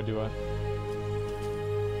 so how do I do it?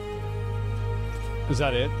 Is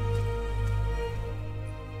that it?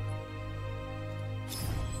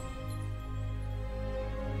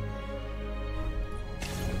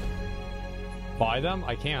 Buy them?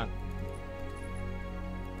 I can't.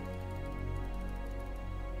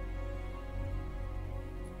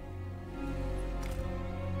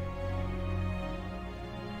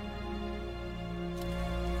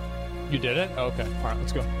 You did it? Okay. Alright,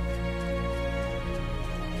 let's go.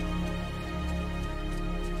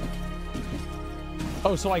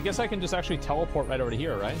 Oh, so I guess I can just actually teleport right over to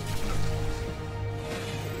here, right?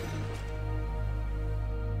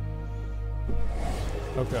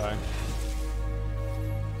 Okay.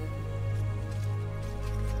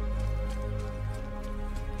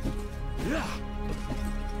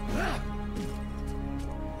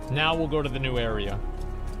 Now we'll go to the new area.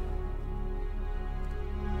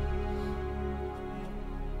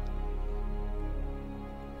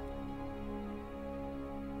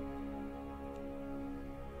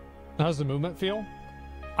 How's the movement feel?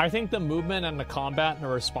 I think the movement and the combat and the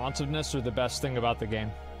responsiveness are the best thing about the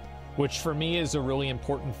game, which for me is a really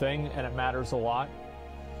important thing and it matters a lot.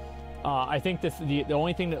 I think the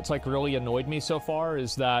only thing that's like really annoyed me so far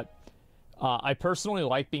is that I personally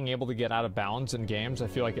like being able to get out of bounds in games. I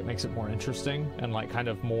feel like it makes it more interesting and like kind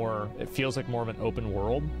of more, it feels like more of an open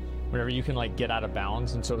world whenever you can like get out of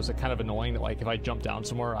bounds. And so it's like kind of annoying that like if I jump down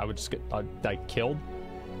somewhere, I would just get like killed.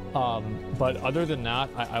 But other than that,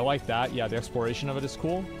 I like that. Yeah, the exploration of it is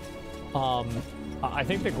cool. I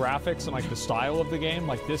think the graphics and like the style of the game,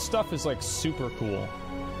 like this stuff is like super cool.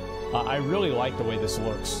 I really like the way this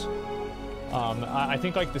looks. I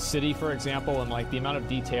think like the city, for example, and like the amount of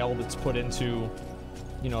detail that's put into,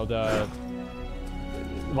 you know, the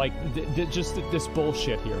like just this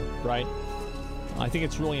bullshit here, right? I think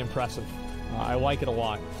it's really impressive. I like it a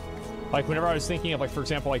lot. Like whenever I was thinking of like, for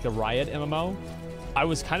example, like the Riot MMO, I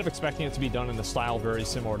was kind of expecting it to be done in the style very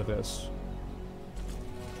similar to this.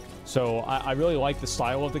 So I really like the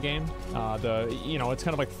style of the game. You know, it's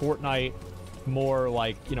kind of like Fortnite, more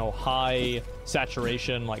like, you know, high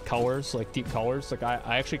saturation, like colors, like deep colors. Like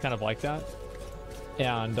I actually kind of like that.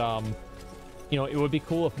 And, you know, it would be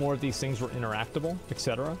cool if more of these things were interactable,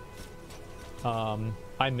 etc.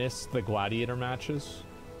 I miss the gladiator matches.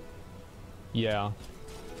 Yeah.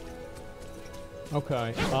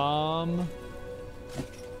 Okay.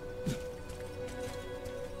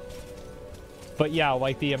 But yeah,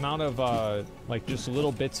 like the amount of like just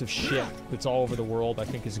little bits of shit that's all over the world, I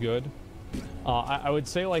think is good. I would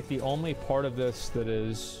say like the only part of this that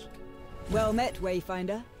is... Well met,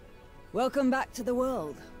 Wayfinder. Welcome back to the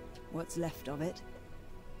world. What's left of it.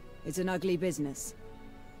 It's an ugly business.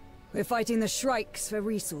 We're fighting the Shrikes for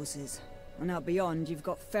resources. And out beyond, you've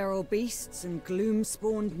got feral beasts and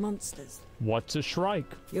gloom-spawned monsters. What's a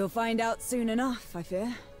Shrike? You'll find out soon enough, I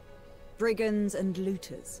fear. Brigands and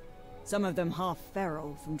looters. Some of them half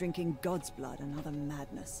feral from drinking God's blood and other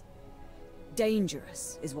madness.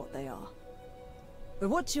 Dangerous is what they are. But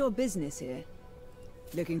what's your business here?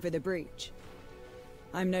 Looking for the breach?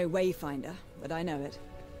 I'm no Wayfinder, but I know it.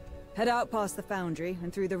 Head out past the foundry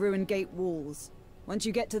and through the ruined gate walls. Once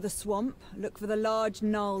you get to the swamp, look for the large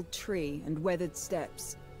gnarled tree and weathered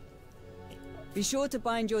steps. Be sure to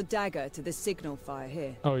bind your dagger to the signal fire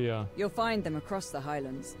here. Oh yeah. You'll find them across the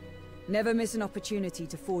highlands. Never miss an opportunity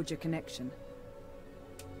to forge a connection.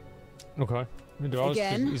 Okay.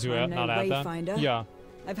 Again, I'm no Wayfinder. Yeah.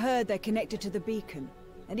 I've heard they're connected to the beacon,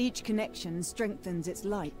 and each connection strengthens its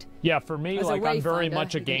light. Yeah, for me, As like I'm very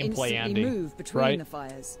much a you can gameplay instantly Andy, move between right? the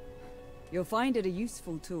fires. You'll find it a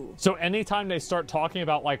useful tool. So anytime they start talking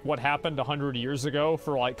about like what happened 100 years ago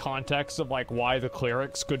for like context of like why the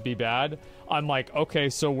clerics could be bad, I'm like, okay,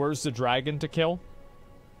 so where's the dragon to kill?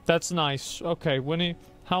 That's nice. Okay,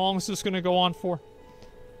 how long is this gonna go on for?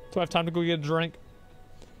 Do I have time to go get a drink?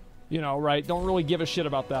 You know, right? Don't really give a shit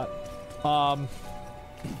about that.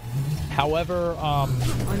 However,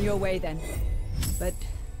 On your way then. But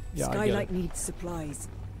yeah, Skylight needs supplies,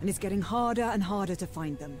 and it's getting harder and harder to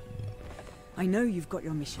find them. I know you've got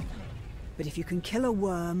your mission, but if you can kill a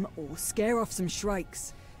worm or scare off some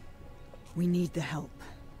Shrikes, we need the help.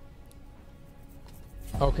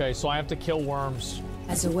 Okay, so I have to kill worms.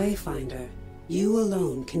 As a Wayfinder, you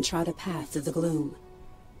alone can chart a path to the gloom.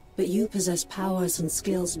 But you possess powers and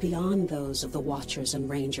skills beyond those of the Watchers and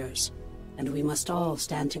Rangers. and we must all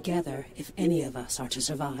stand together if any of us are to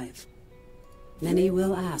survive. Many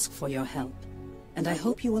will ask for your help, and I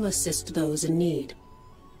hope you will assist those in need.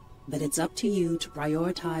 But it's up to you to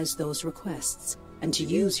prioritize those requests and to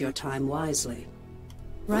use your time wisely.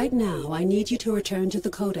 Right now, I need you to return to the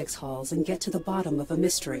Codex halls and get to the bottom of a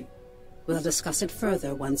mystery. We'll discuss it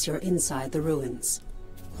further once you're inside the ruins.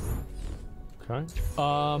 Okay.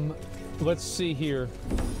 Let's see here.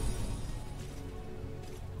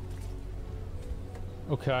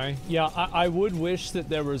 Okay. Yeah, I would wish that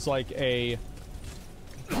there was like a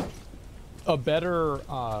better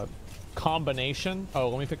combination. Oh,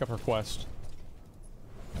 let me pick up her quest.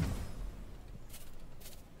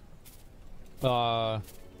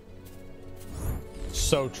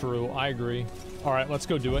 So true. I agree. All right, let's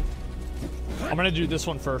go do it. I'm gonna do this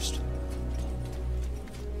one first.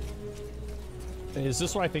 Is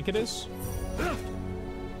this what I think it is?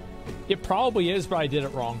 It probably is, but I did it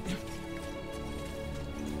wrong.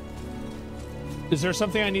 Is there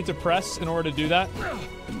something I need to press in order to do that?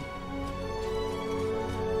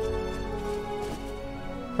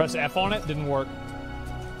 Press F on it? Didn't work.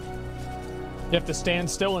 You have to stand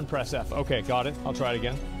still and press F. Okay, got it. I'll try it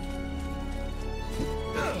again.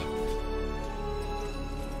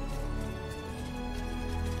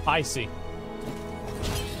 I see.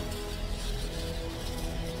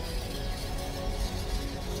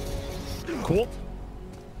 Cool.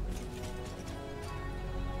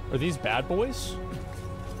 Are these bad boys?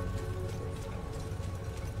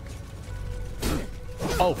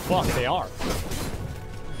 Oh, fuck, they are.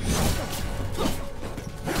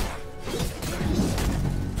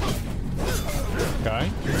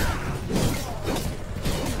 Okay.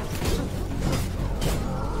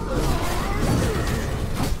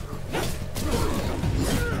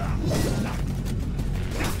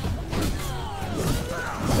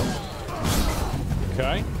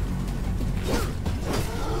 Okay.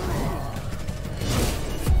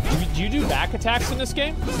 Do you do back attacks in this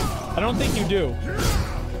game? I don't think you do.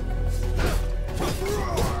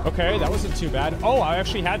 Okay, that wasn't too bad. Oh, I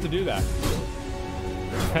actually had to do that.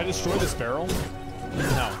 Can I destroy this barrel?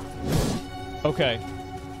 No. Okay.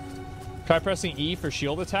 Try pressing E for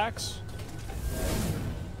shield attacks.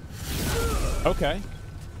 Okay.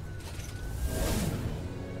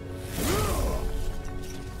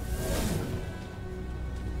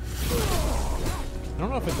 I don't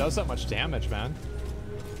know if it does that much damage, man.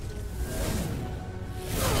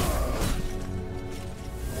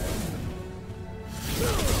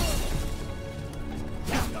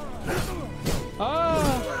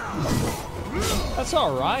 That's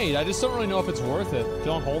alright. I just don't really know if it's worth it.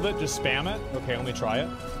 Don't hold it, just spam it. Okay, let me try it.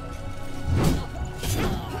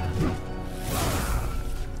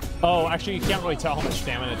 Oh, actually, you can't really tell how much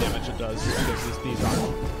stamina damage it does because these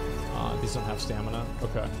aren't. These don't have stamina.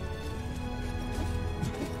 Okay.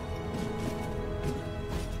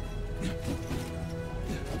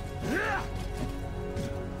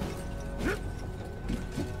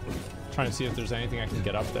 Trying to see if there's anything I can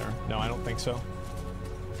get up there. No, I don't think so.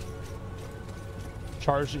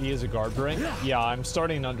 Charge E as a guard break? Yeah, I'm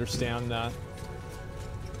starting to understand that.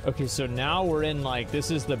 Okay, so now we're in, like, this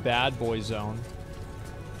is the bad boy zone.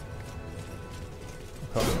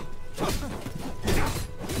 Okay.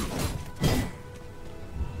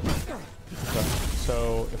 Okay,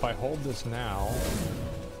 so if I hold this now...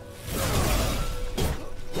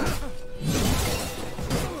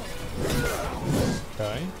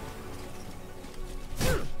 Okay.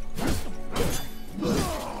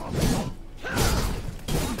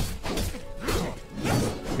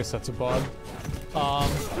 I guess that's a bug.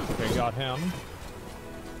 Okay, got him.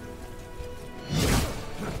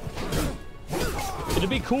 It'd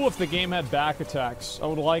be cool if the game had back attacks. I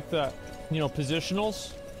would like that, you know,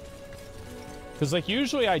 positionals. Because, like,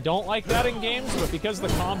 usually I don't like that in games, but because the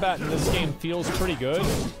combat in this game feels pretty good,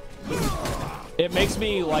 it makes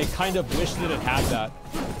me, like, kind of wish that it had that.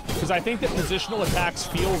 Because I think that positional attacks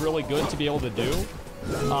feel really good to be able to do,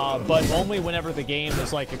 but only whenever the game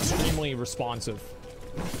is, like, extremely responsive.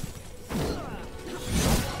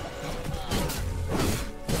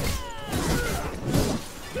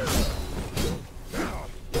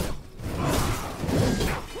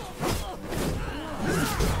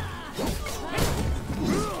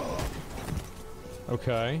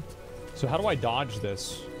 Okay, so how do I dodge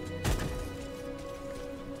this?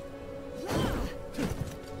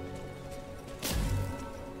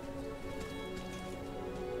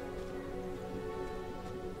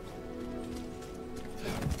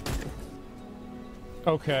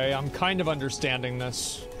 Okay, I'm kind of understanding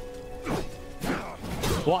this.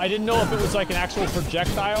 Well, I didn't know if it was like an actual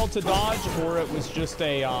projectile to dodge, or it was just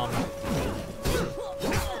a,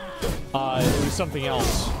 It was something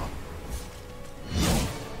else.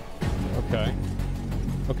 Okay.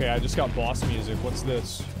 Okay, I just got boss music. What's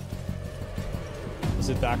this? Is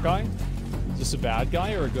it that guy? Is this a bad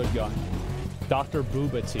guy or a good guy? Dr.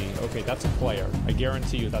 Boobity. Okay, that's a player. I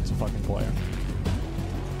guarantee you that's a fucking player.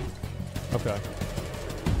 Okay.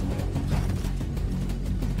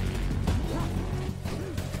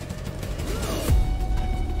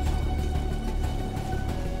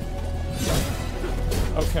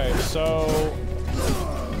 Okay, so...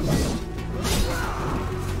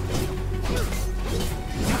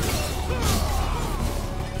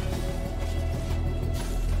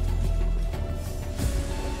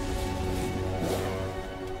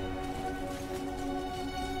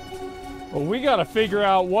 Well, we gotta figure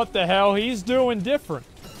out what the hell he's doing different.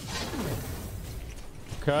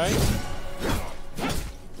 Okay.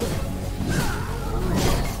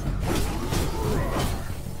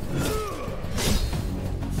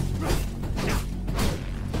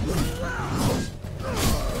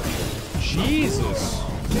 Jesus.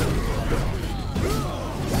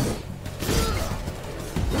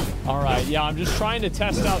 Alright, yeah, I'm just trying to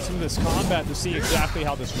test out some of this combat to see exactly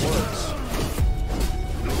how this works.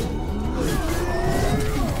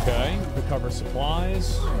 Okay, recover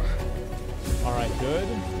supplies. Alright, good.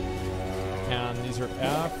 And these are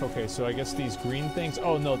F. Okay, so I guess these green things...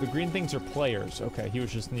 Oh, no, the green things are players. Okay, he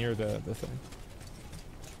was just near the thing.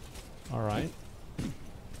 Alright.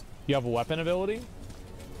 You have a weapon ability?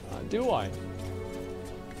 Do I?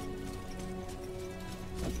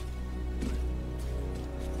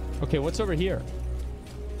 Okay, what's over here?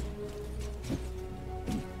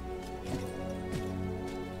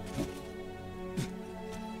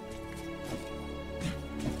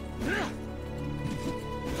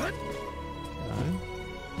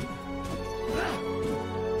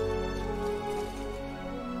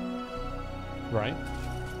 Right.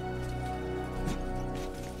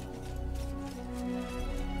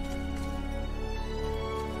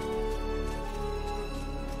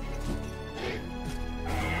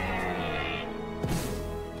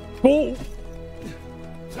 Oh!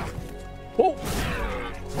 Oh!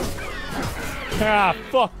 Ah,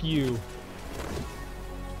 fuck you.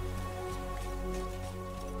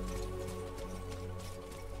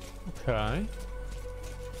 Okay.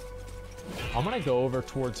 I'm gonna go over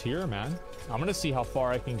towards here, man. I'm gonna see how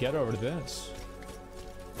far I can get over to this.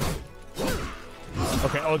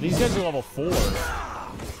 Okay, oh, these guys are level 4.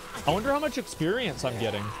 I wonder how much experience I'm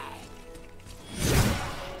getting.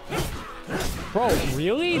 Bro,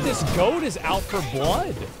 really? This goat is out for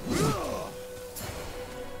blood.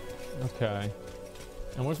 Okay.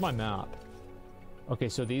 And where's my map? Okay,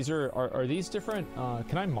 so these are these different,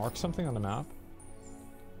 can I mark something on the map?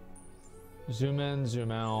 Zoom in,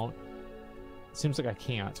 zoom out. Seems like I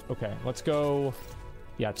can't. Okay, let's go.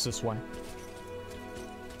 Yeah, it's this way.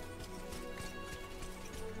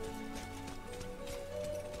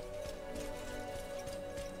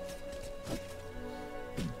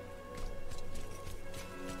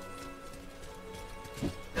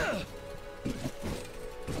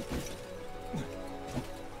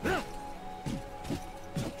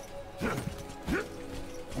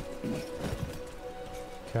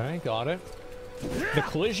 Okay, got it. The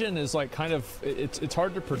collision is like kind of, it's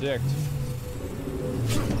hard to predict.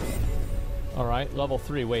 All right, level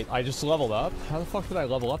 3. Wait, I just leveled up? How the fuck did I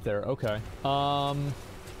level up there? Okay. All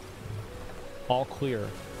clear.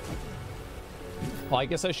 Well, I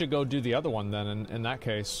guess I should go do the other one then in that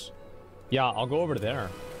case. Yeah, I'll go over to there.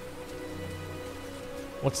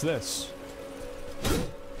 What's this?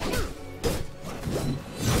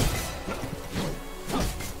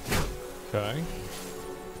 Okay.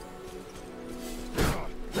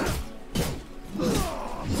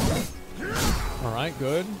 All right,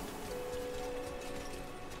 good.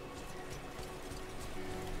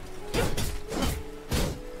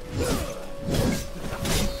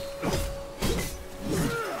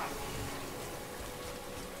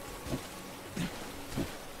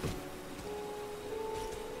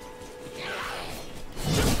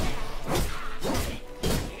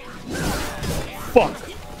 Fuck.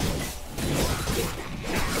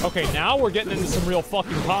 Okay, now we're getting into some real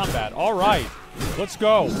fucking combat. All right, let's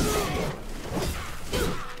go.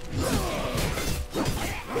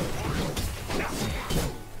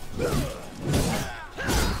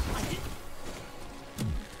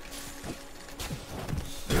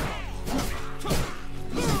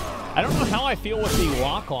 I don't know how I feel with the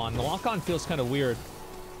lock-on. The lock-on feels kind of weird.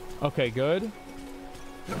 Okay, good.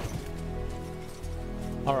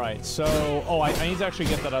 Alright, so... Oh, I need to actually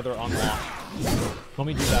get that other unlock. Let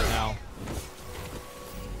me do that now.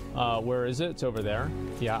 Where is it? It's over there.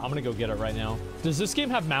 Yeah, I'm gonna go get it right now. Does this game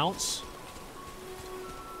have mounts?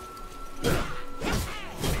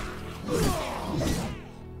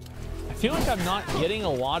 I feel like I'm not getting a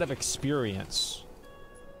lot of experience.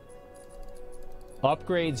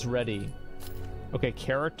 Upgrades ready. Okay,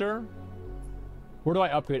 character. Where do I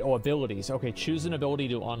upgrade? Oh, abilities. Okay, choose an ability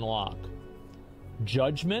to unlock.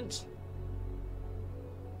 Judgment.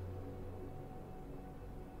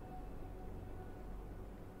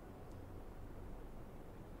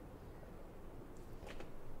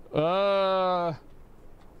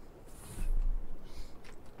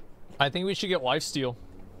 I think we should get lifesteal.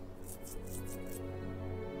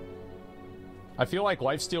 I feel like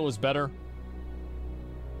lifesteal is better.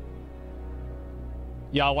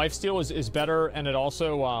 Yeah, lifesteal is better, and it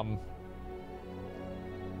also,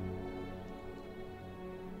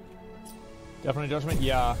 definitely judgment.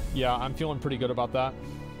 Yeah, I'm feeling pretty good about that.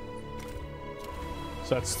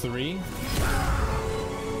 So that's 3.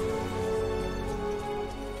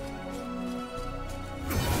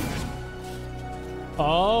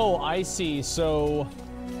 Oh, I see. So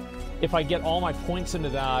if I get all my points into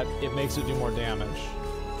that, it makes it do more damage.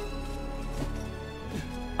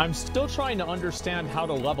 I'm still trying to understand how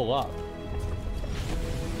to level up.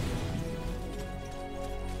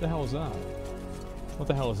 What the hell is that? What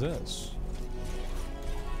the hell is this?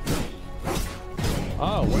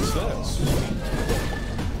 Oh, what's this?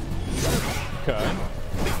 Okay.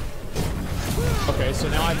 Okay, so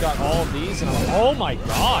now I've got all of these, and I'm... Oh my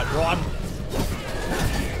god, bro, I'm...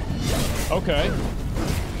 Okay.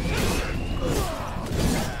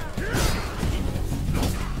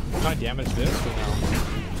 Can I damage this or no?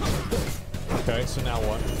 Okay, so now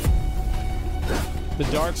what? The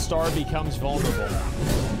Dark Star becomes vulnerable.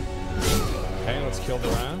 Okay, let's kill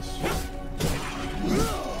their ass.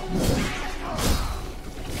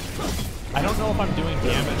 I don't know if I'm doing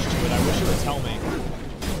damage to it. I wish it would tell me.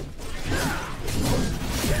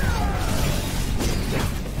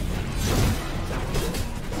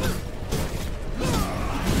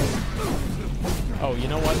 Oh, you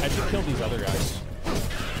know what? I should kill these other guys.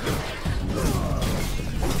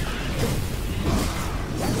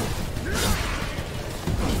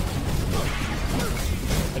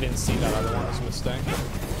 I didn't see that other one. It was a mistake.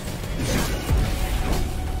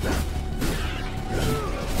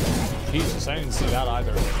 Jesus, I didn't see that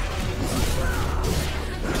either.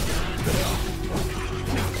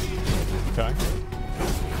 Okay.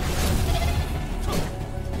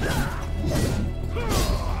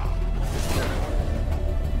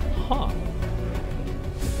 Huh.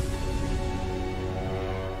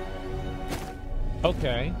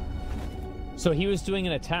 Okay. So he was doing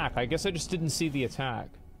an attack. I guess I just didn't see the attack.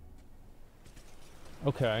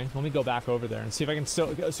 Okay, let me go back over there and see if I can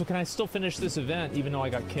still... So can I still finish this event even though I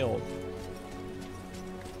got killed?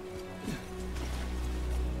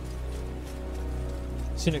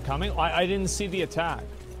 Seen it coming? I didn't see the attack.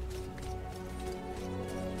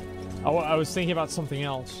 Oh, I was thinking about something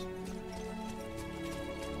else.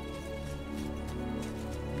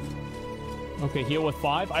 Okay, heal with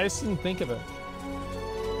 5? I just didn't think of it.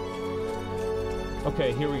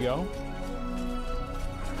 Okay, here we go.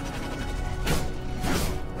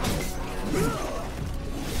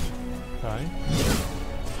 Okay.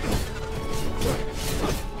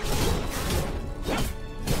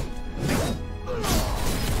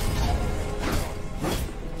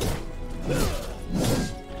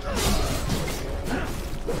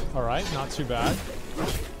 All right, not too bad.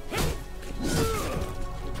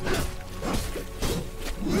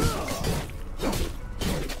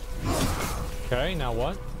 Okay, now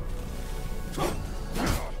what?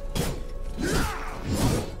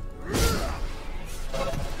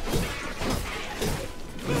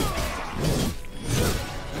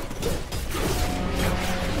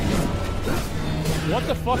 What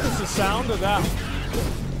the fuck is the sound of that?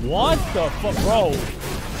 What the fuck, bro?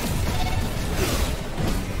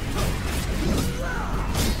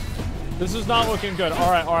 This is not looking good.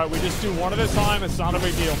 All right, we just do one at a time. It's not a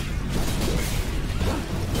big deal.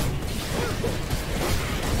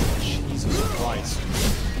 Jesus Christ.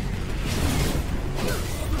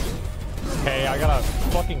 Okay, I gotta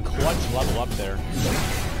fucking clutch level up there.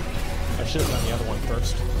 I should have done the other one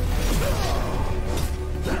first.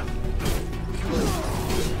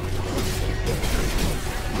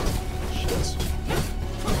 Shit.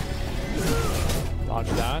 Dodge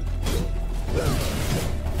that.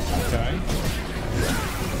 Okay.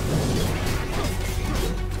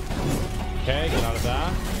 Okay, get out of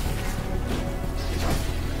that.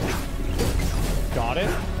 Got it.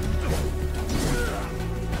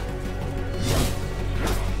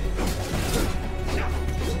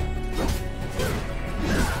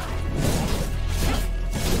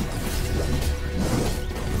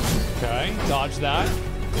 that.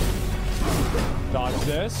 Dodge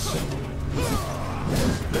this.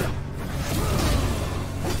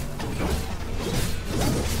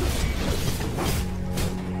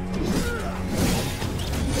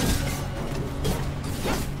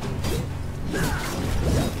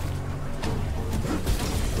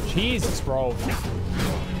 Jesus, bro.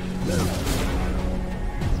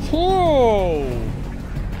 Whoa.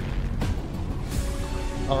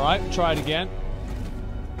 All right, try it again.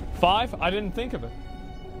 5? I didn't think of it.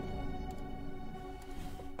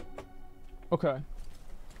 Okay.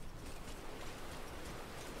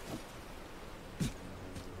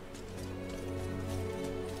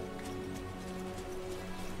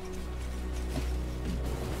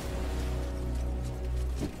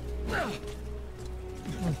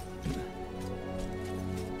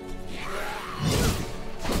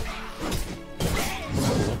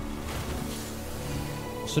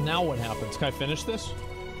 So now what happens? Can I finish this?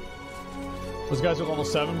 Those guys are level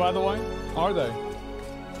 7, by the way? Are they?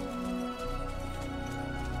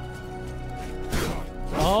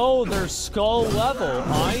 Oh, they're skull level.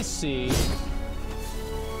 I see.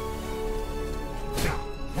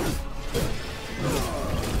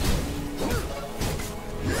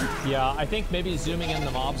 Yeah, I think maybe zooming in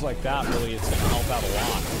the mobs like that really is going to help out a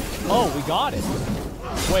lot. Oh, we got it.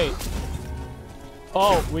 Wait.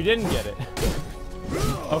 Oh, we didn't get it.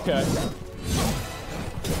 Okay.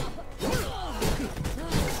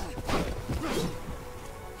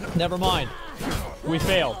 Never mind. We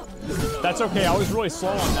failed. That's okay. I was really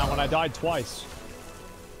slow on that one. I died twice.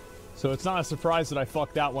 So it's not a surprise that I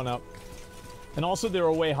fucked that one up. And also they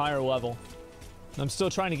were way higher level. I'm still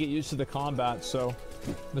trying to get used to the combat, so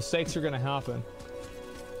mistakes are going to happen.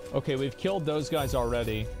 Okay, we've killed those guys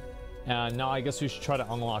already. And now I guess we should try to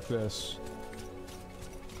unlock this.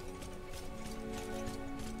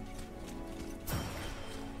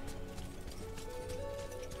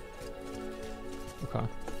 Okay.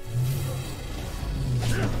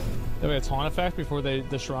 Then we have a taunt effect before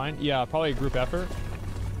the shrine. Yeah, probably a group effort.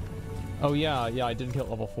 Oh yeah, I didn't get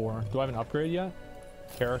level 4. Do I have an upgrade yet?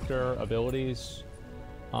 Character, abilities.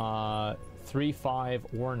 3, 5,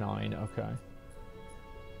 or 9. Okay.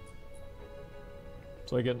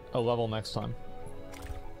 So I get a level next time.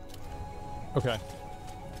 Okay.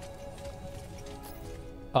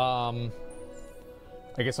 I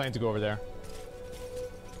guess I need to go over there.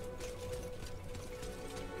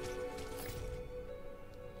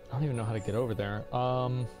 I don't even know how to get over there.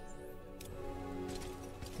 I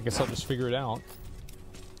guess I'll just figure it out.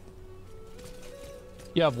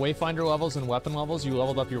 You have Wayfinder levels and weapon levels. You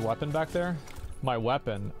leveled up your weapon back there? My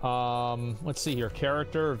weapon. Let's see here.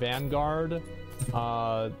 Character, Vanguard.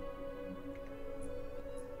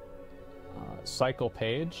 Cycle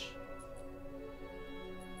page.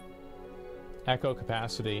 Echo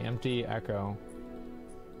capacity. Empty echo.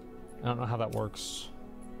 I don't know how that works.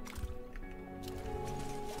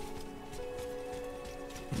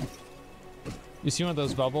 You see one of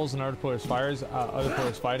those bubbles and other players fires, other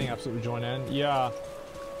players fighting, absolutely join in. Yeah,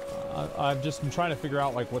 I've just been trying to figure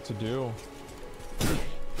out like what to do.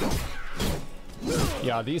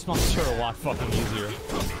 Yeah, these monsters are a lot fucking easier.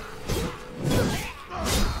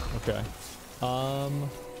 Okay.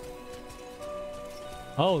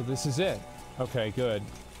 Oh, this is it. Okay, good.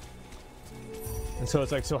 And so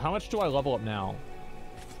it's like, so how much do I level up now?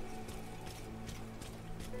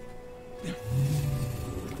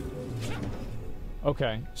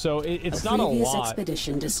 Okay, so it's not a lot. A previous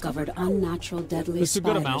expedition discovered unnatural deadly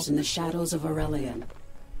spiders in the shadows of Aurelian.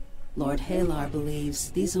 Lord Halar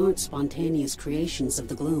believes these aren't spontaneous creations of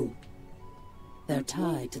the gloom. They're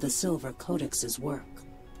tied to the Silver Codex's work.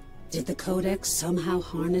 Did the Codex somehow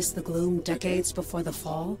harness the gloom decades before the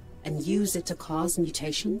fall and use it to cause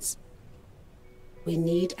mutations? We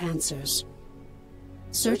need answers.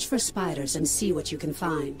 Search for spiders and see what you can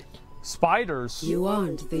find. Spiders? You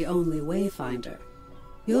aren't the only Wayfinder.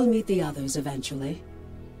 You'll meet the others eventually.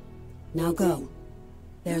 Now go.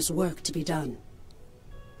 There's work to be done.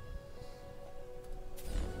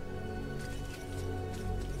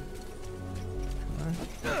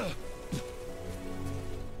 Okay,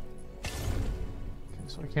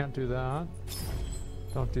 so I can't do that.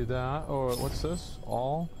 Don't do that. Oh, what's this?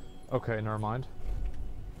 All? Okay, never mind.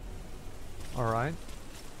 Alright.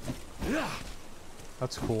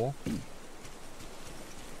 That's cool.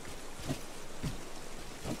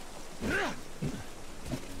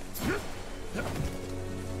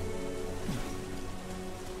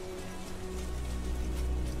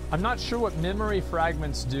 I'm not sure what memory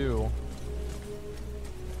fragments do.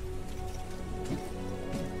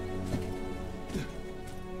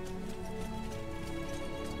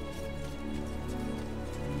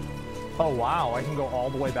 Oh, Oh, wow. I can go all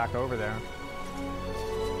the way back over there.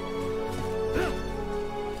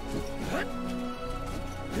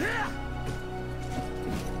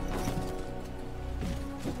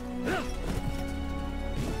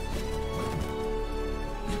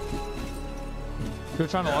 You're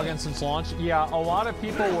trying to log in since launch? Yeah, a lot of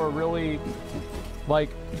people were really, like,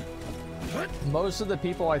 most of the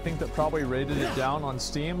people I think that probably rated it down on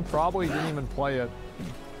Steam probably didn't even play it.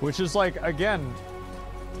 Which is like, again,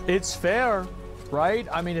 it's fair, right?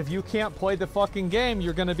 I mean, if you can't play the fucking game,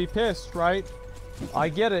 you're gonna be pissed, right? I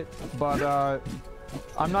get it, but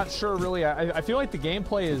I'm not sure really. I feel like the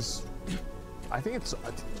gameplay is, I think it's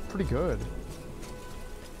pretty good.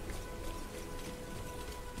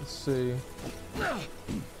 Let's see.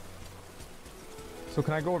 So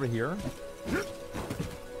can I go over here?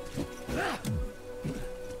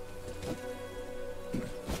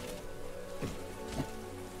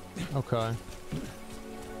 Okay.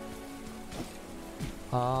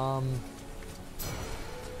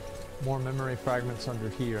 More memory fragments under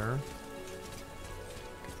here.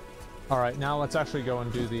 All right, now let's actually go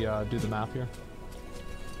and do the map here.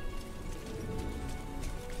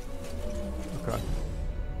 Okay.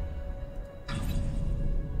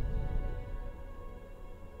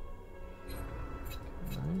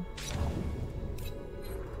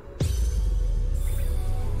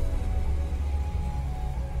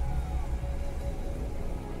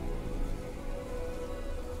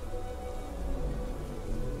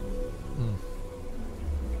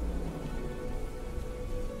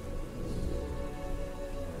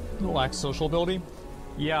 Lacks social ability.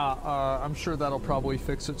 Yeah, I'm sure that'll probably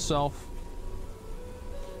fix itself.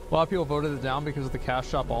 A lot of people voted it down because of the cash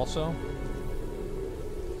shop also.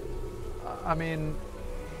 I mean,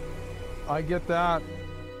 I get that.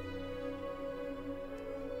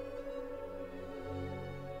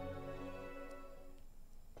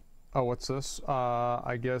 Oh, what's this?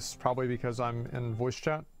 I guess probably because I'm in voice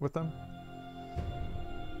chat with them.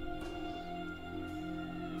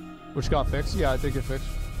 Which got fixed? Yeah, it did get fixed.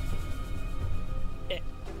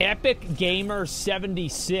 Epic Gamer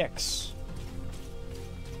 76.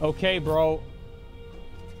 Okay, bro.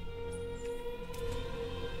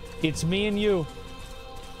 It's me and you.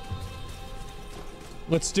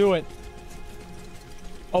 Let's do it.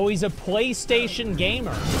 Oh, he's a PlayStation gamer.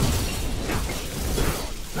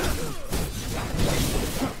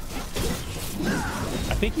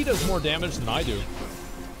 I think he does more damage than I do.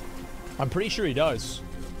 I'm pretty sure he does.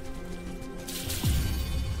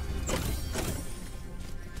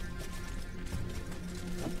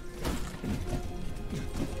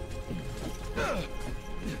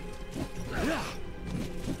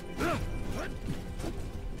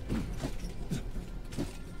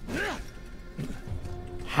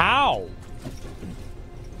 How?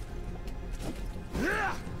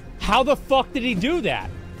 How the fuck did he do that?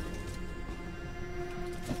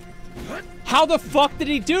 How the fuck did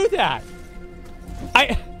he do that?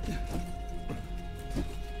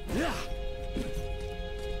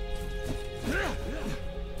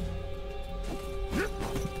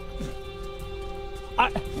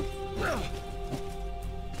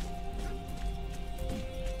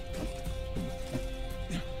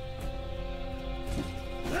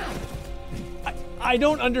 I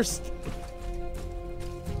don't understand.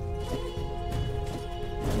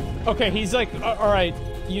 Okay, he's like, all right,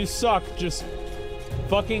 you suck. Just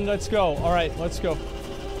fucking let's go. All right, let's go.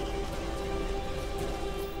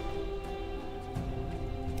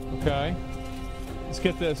 Okay, let's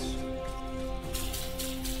get this.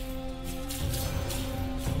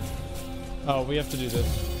 Oh, we have to do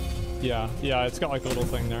this. Yeah, it's got like a little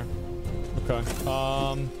thing there. Okay.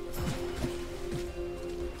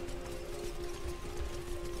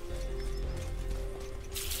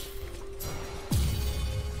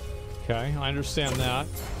 Okay, I understand that.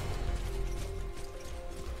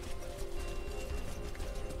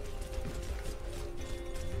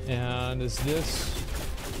 And is this...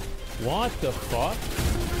 What the fuck?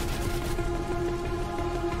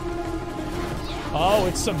 Oh,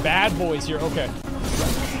 it's some bad boys here. Okay.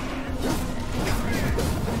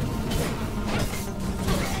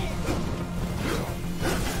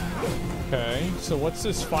 Okay, so what's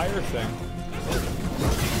this fire thing?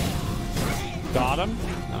 Got him.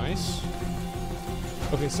 Nice.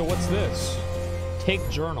 Okay, so what's this? Take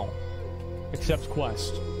journal. Accept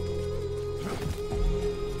quest.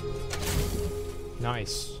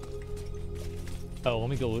 Nice. Oh, let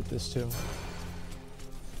me go loot this too.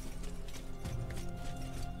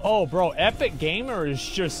 Oh, bro, Epic Gamer is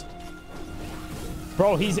just...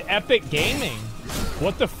 Bro, he's Epic Gaming.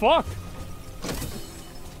 What the fuck?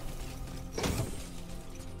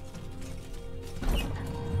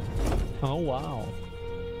 Oh, wow.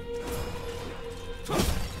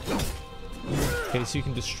 Okay, so you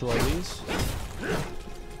can destroy these.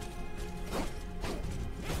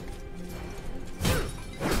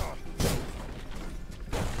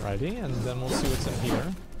 Righty, and then we'll see what's in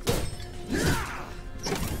here.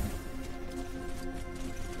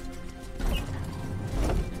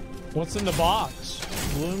 What's in the box?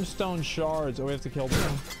 Gloomstone shards. Oh, we have to kill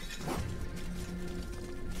them.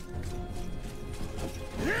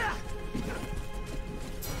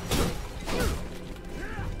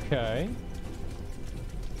 Okay.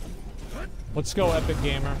 Let's go, Epic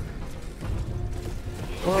Gamer.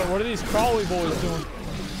 What are these crawly boys doing?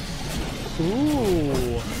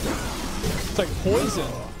 Ooh. It's like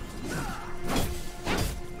poison.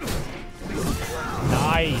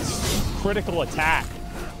 Nice. Critical attack.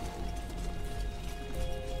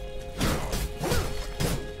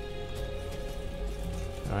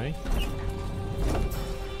 Alright.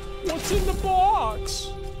 What's in the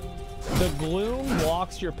box? The gloom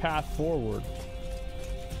blocks your path forward.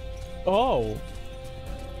 Oh.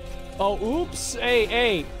 Oh, oops.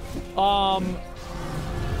 Hey.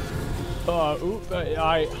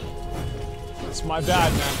 It's my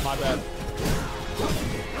bad, man. My bad.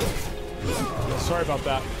 Yeah, sorry about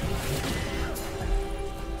that.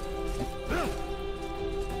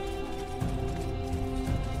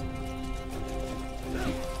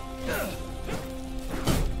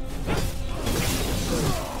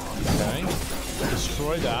 Okay.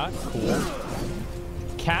 Destroy that. Cool.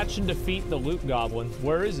 Catch and defeat the loot goblin.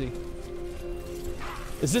 Where is he?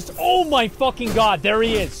 Is this? Oh my fucking god! There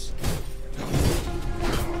he is.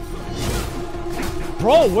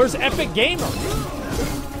 Bro, where's Epic Gamer?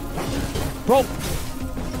 Bro,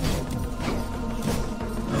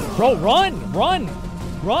 run!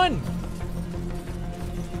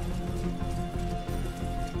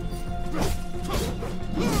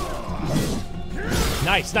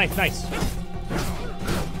 Nice.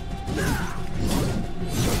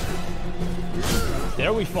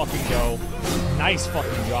 There we fucking go. Nice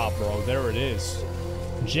fucking job, bro. There it is.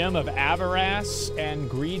 Gem of Avarice and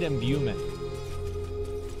Greed Imbuement.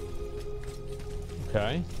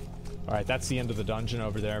 Okay. Alright, that's the end of the dungeon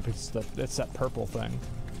over there. It's that purple thing.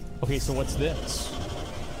 Okay, so what's this?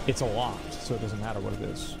 It's a locked, so it doesn't matter what it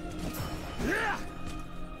is.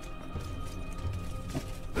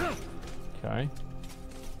 Okay.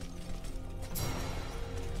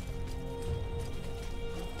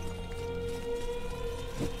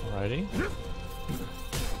 Alrighty.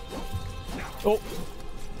 Oh!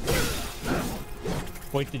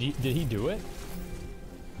 Wait, did he do it?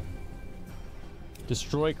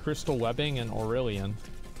 Destroy crystal webbing and Aurelian.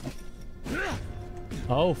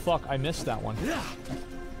 Oh fuck, I missed that one.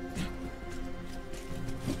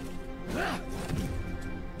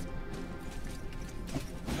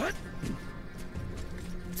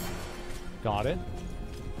 Got it.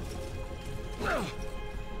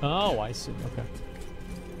 Oh, I see. Okay.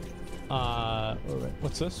 Wait,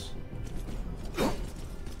 what's this?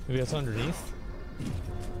 Maybe that's underneath?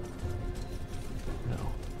 No.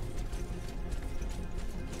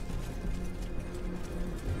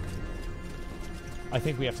 I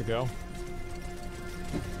think we have to go.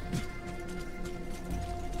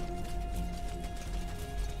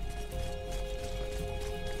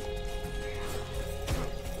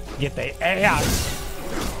 Get the ass!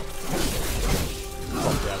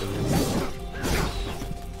 Fuck out of here.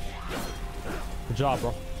 Good job,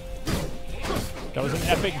 bro. That was an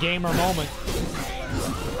Epic Gamer moment.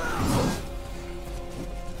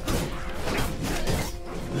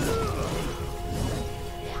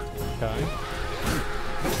 Okay.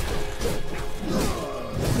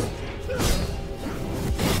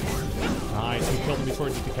 Nice, we killed him before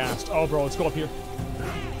he did the cast. Oh, bro, let's go up here.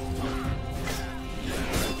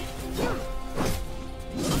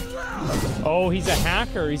 Oh, he's a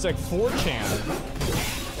hacker. He's like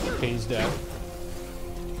 4chan. Okay, he's dead.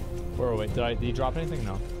 Where, wait, did he drop anything?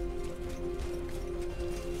 No.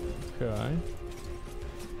 Okay.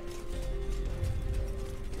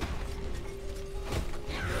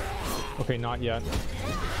 Okay, not yet.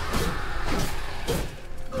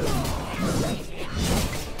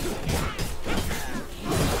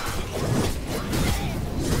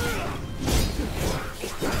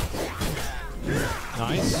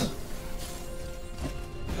 Nice.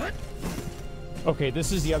 Okay,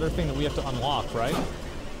 this is the other thing that we have to unlock, right?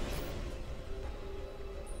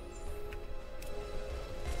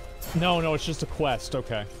 No, it's just a quest.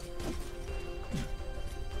 Okay.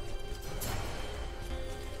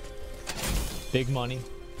 Big money.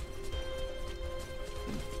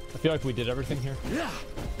 I feel like we did everything here.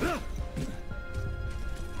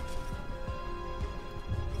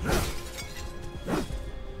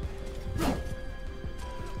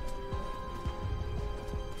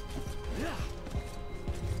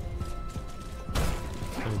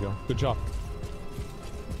 Good job.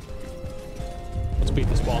 Let's beat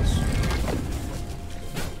this boss.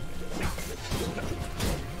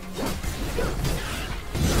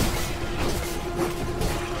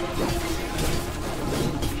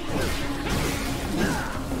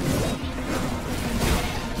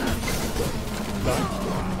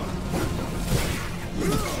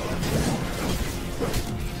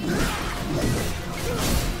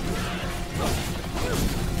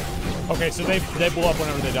 Okay, so they blow up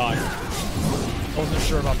whenever they die. I wasn't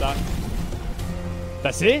sure about that.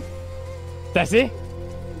 That's it? That's it?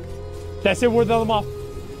 That's it? Where'd them off?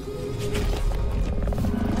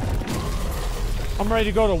 I'm ready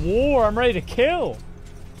to go to war. I'm ready to kill.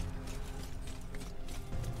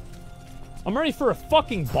 I'm ready for a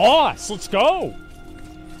fucking boss. Let's go.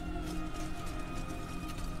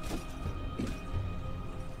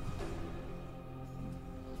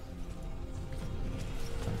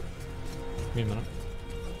 Give me a minute.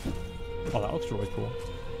 Oh, that looks really cool.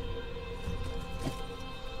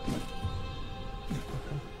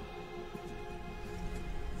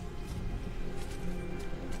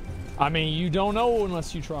 I mean, you don't know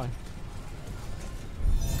unless you try.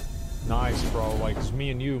 Nice, bro. Like, it's me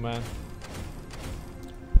and you, man.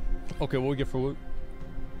 Okay, what do we get for loot?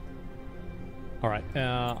 Alright,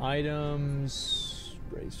 items...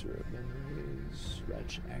 Bracer of memories...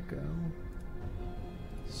 Wretch Echo...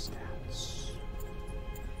 Stats...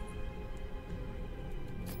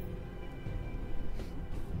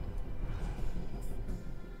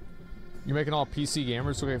 You're making all PC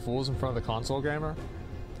gamers look like fools in front of the console gamer?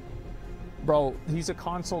 Bro, he's a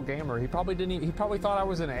console gamer. He probably didn't even, he probably thought I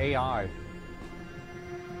was an AI.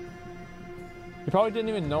 He probably didn't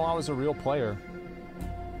even know I was a real player.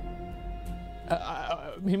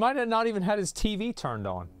 He might have not even had his TV turned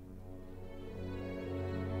on.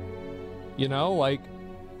 You know, like,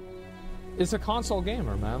 it's a console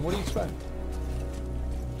gamer, man. What do you expect?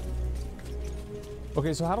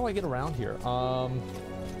 Okay, so how do I get around here?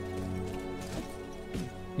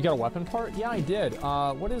 You got a weapon part? Yeah, I did.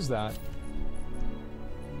 What is that?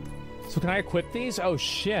 So can I equip these? Oh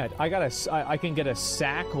shit! I can get a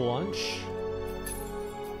sack lunch.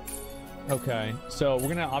 Okay, so we're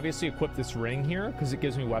gonna obviously equip this ring here because it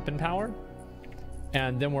gives me weapon power,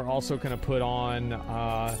 and then we're also gonna put on.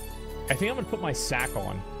 I think I'm gonna put my sack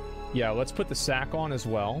on. Yeah, let's put the sack on as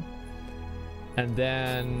well, and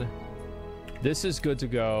then this is good to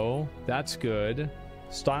go. That's good.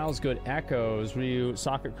 Style's good. Echoes. Will you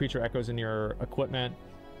socket creature echoes in your equipment?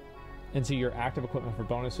 Into your active equipment for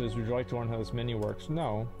bonuses. Would you like to learn how this menu works?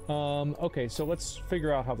 No. Okay, so let's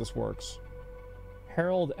figure out how this works.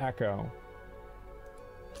 Herald Echo.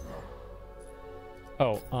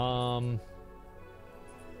 Oh,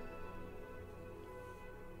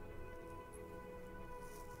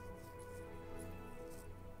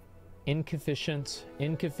 Incufficient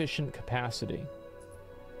capacity.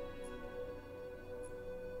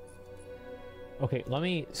 Okay, let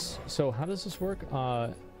me... So, how does this work?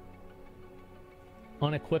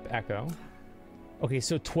 Unequip Echo. Okay,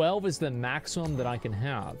 so 12 is the maximum that I can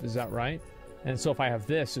have. Is that right? And so if I have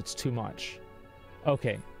this, it's too much.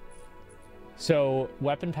 Okay. So,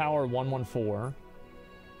 weapon power 114.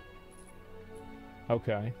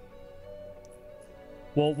 Okay.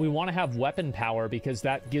 Well, we want to have weapon power because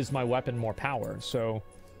that gives my weapon more power. So,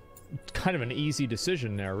 kind of an easy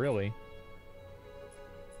decision there, really.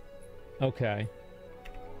 Okay.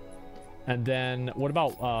 And then, what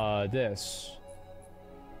about this?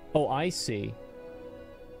 Oh, I see.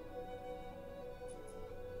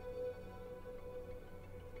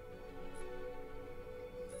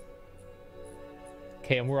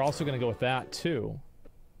 Okay, and we're also going to go with that, too.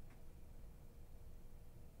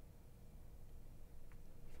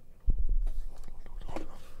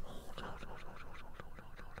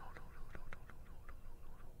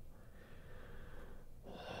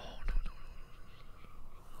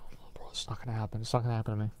 It's not gonna happen. It's not gonna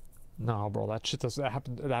happen to me. No, bro, that shit doesn't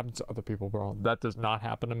happen. It happens to other people, bro. That does not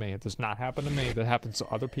happen to me. It does not happen to me. That happens to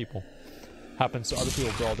other people. Happens to other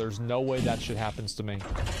people, bro. There's no way that shit happens to me.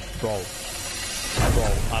 Bro,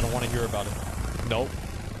 I don't want to hear about it. Nope.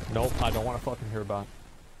 Nope, I don't want to fucking hear about it.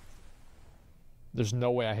 There's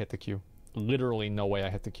no way I hit the Q. Literally no way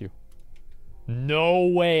I hit the Q. No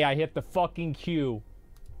way I hit the fucking Q.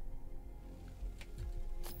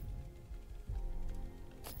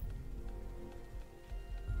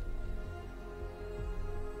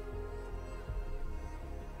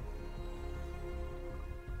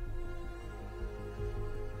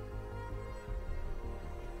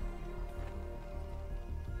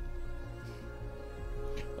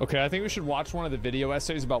 Okay, I think we should watch one of the video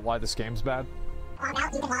essays about why this game's bad.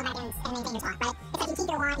 About you can log back and maintain your spot, right?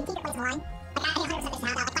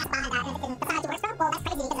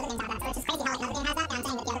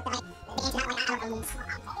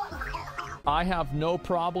 I have no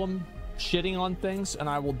problem shitting on things, and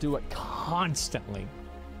I will do it constantly.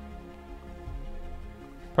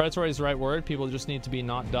 Predatory is the right word. People just need to be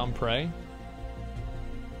not dumb prey.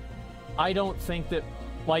 I don't think that,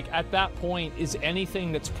 like, at that point, is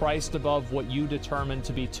anything that's priced above what you determine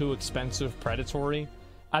to be too expensive predatory.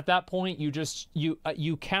 At that point,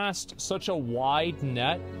 you cast such a wide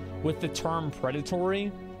net with the term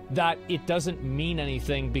predatory that it doesn't mean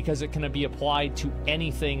anything because it can be applied to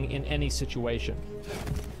anything in any situation.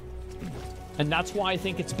 And that's why I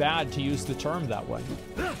think it's bad to use the term that way.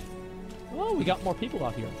 Oh, we got more people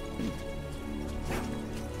out here.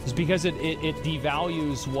 It's because it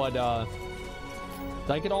devalues what,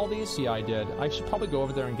 did I get all these? Yeah, I did. I should probably go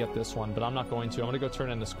over there and get this one, but I'm not going to. I'm going to go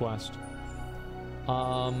turn in this quest.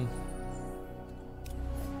 I'm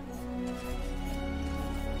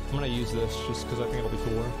going to use this just because I think it'll be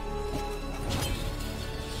cooler.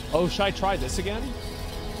 Oh, should I try this again?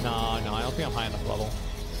 No, I don't think I'm high enough level.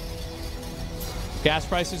 Gas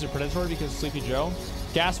prices are predatory because of Sleepy Joe.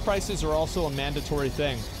 Gas prices are also a mandatory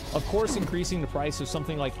thing. Of course, increasing the price of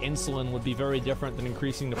something like insulin would be very different than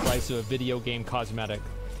increasing the price of a video game cosmetic.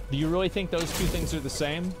 Do you really think those two things are the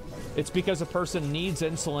same? It's because a person needs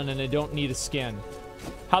insulin and they don't need a skin.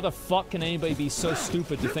 How the fuck can anybody be so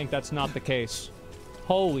stupid to think that's not the case?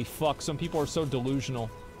 Holy fuck, some people are so delusional.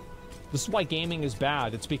 This is why gaming is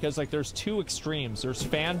bad. It's because, like, there's two extremes. There's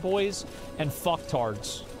fanboys and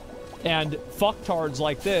fucktards. And fucktards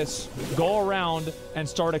like this go around and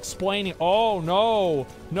start explaining, oh, no,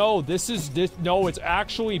 no, it's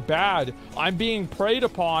actually bad. I'm being preyed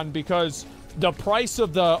upon because the price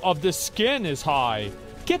of the skin is high.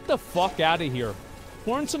 Get the fuck out of here.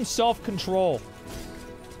 Learn some self-control.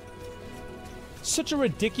 Such a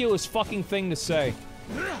ridiculous fucking thing to say.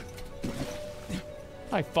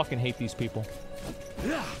 I fucking hate these people.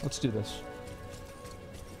 Let's do this.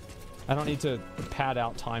 I don't need to pad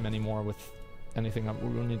out time anymore with anything.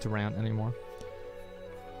 We don't need to rant anymore.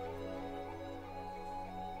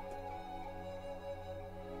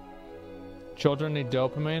 Children need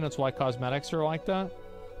dopamine. That's why cosmetics are like that.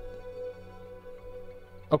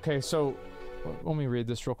 Okay, so let me read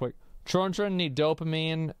this real quick. Children need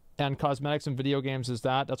dopamine, and cosmetics in video games is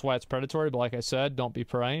that. That's why it's predatory. But like I said, don't be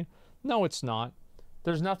prey. No, it's not.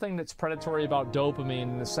 There's nothing that's predatory about dopamine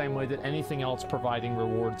in the same way that anything else providing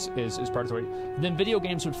rewards is predatory. Then video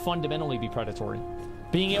games would fundamentally be predatory.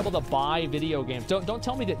 Being able to buy video games. Don't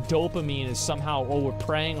tell me that dopamine is somehow, oh, we're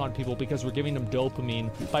preying on people because we're giving them dopamine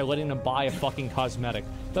by letting them buy a fucking cosmetic.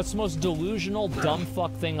 That's the most delusional, dumb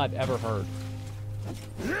fuck thing I've ever heard.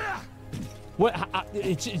 What?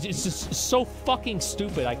 It's just so fucking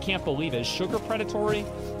stupid. I can't believe it. Is sugar predatory?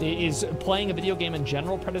 Is playing a video game in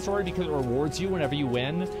general predatory because it rewards you whenever you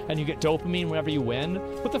win and you get dopamine whenever you win?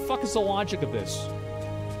 What the fuck is the logic of this?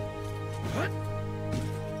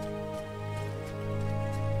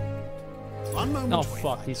 One moment. Oh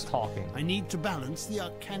fuck, he's talking. I need to balance the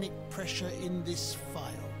arcanic pressure in this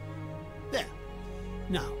file. There.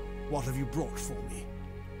 Now, what have you brought for me?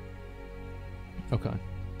 Okay.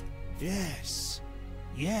 Yes,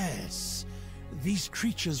 yes. These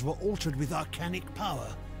creatures were altered with arcanic power.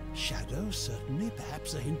 Shadow, certainly,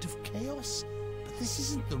 perhaps a hint of chaos. But this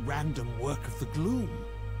isn't the random work of the gloom.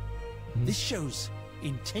 This shows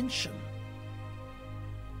intention.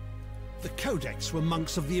 The Codex were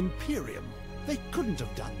monks of the Imperium. They couldn't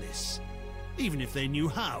have done this. Even if they knew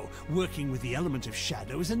how, working with the element of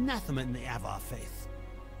shadow is anathema in the Avar faith.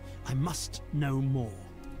 I must know more.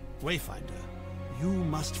 Wayfinder, you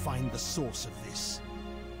must find the source of this.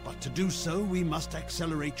 But to do so, we must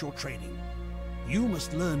accelerate your training. You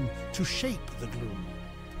must learn to shape the gloom.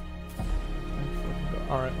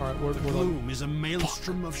 Alright, the gloom is a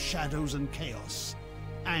maelstrom of shadows and chaos.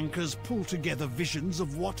 Anchors pull together visions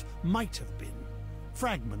of what might have been,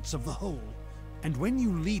 fragments of the whole. And when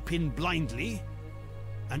you leap in blindly,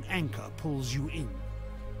 an anchor pulls you in.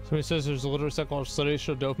 So he says there's a literary psychological study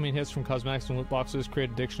show dopamine hits from cosmetics and loot boxes create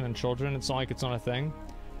addiction in children. It's not like it's not a thing.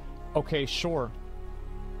 Okay, sure.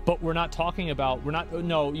 But we're not talking about,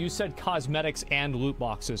 no, you said cosmetics and loot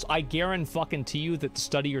boxes. I guarantee you that the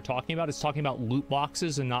study you're talking about is talking about loot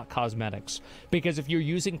boxes and not cosmetics. Because if you're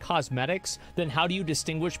using cosmetics, then how do you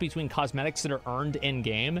distinguish between cosmetics that are earned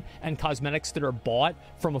in-game and cosmetics that are bought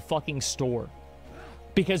from a fucking store?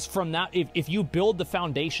 Because from that, if you build the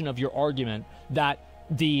foundation of your argument that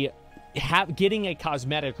the getting a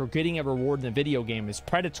cosmetic or getting a reward in a video game is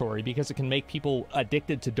predatory because it can make people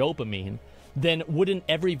addicted to dopamine, then wouldn't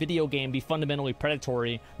every video game be fundamentally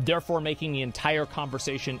predatory, therefore making the entire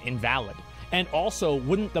conversation invalid? And also,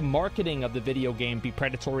 wouldn't the marketing of the video game be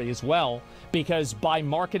predatory as well? Because by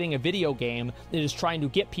marketing a video game, it is trying to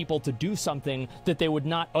get people to do something that they would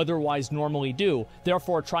not otherwise normally do,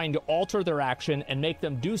 therefore trying to alter their action and make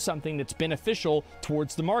them do something that's beneficial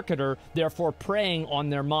towards the marketer, therefore preying on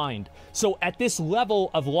their mind. So at this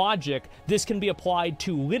level of logic, this can be applied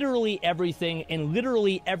to literally everything in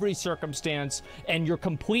literally every circumstance, and your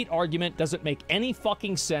complete argument doesn't make any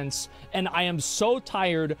fucking sense, and I am so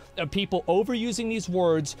tired of people overusing these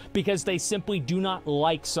words because they simply do not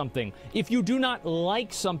like something. If you do not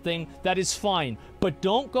like something, that is fine, but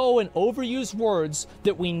don't go and overuse words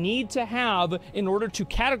that we need to have in order to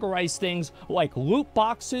categorize things like loot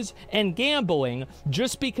boxes and gambling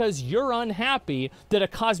just because you're unhappy that a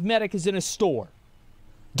cosmetic is in a store.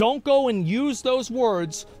 Don't go and use those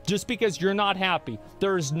words just because you're not happy.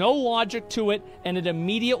 There is no logic to it, and it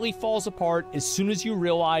immediately falls apart as soon as you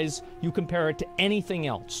realize you compare it to anything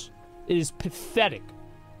else. It is pathetic.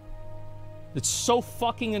 It's so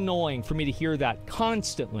fucking annoying for me to hear that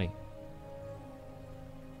constantly.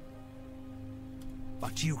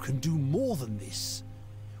 But you can do more than this.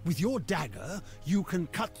 With your dagger, you can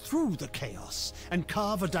cut through the chaos and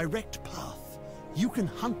carve a direct path. You can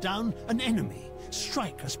hunt down an enemy,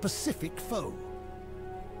 strike a specific foe.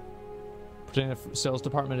 Pretending the sales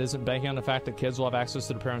department isn't banking on the fact that kids will have access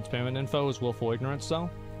to the parents' payment info is willful ignorance, though?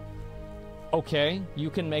 Okay, you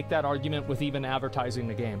can make that argument with even advertising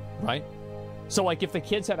the game, right? So, like, if the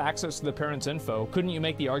kids have access to the parents' info, couldn't you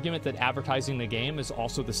make the argument that advertising the game is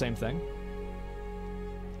also the same thing?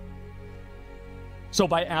 So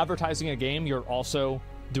by advertising a game, you're also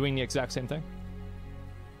doing the exact same thing?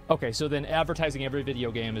 Okay, so then advertising every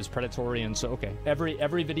video game is predatory, and so, okay,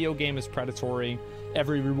 every video game is predatory,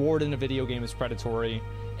 every reward in a video game is predatory,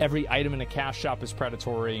 every item in a cash shop is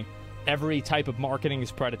predatory, every type of marketing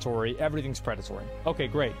is predatory, everything's predatory. Okay,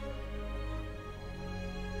 great.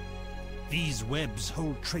 These webs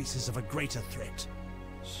hold traces of a greater threat.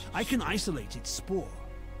 I can isolate its spore.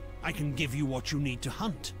 I can give you what you need to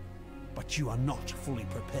hunt, but you are not fully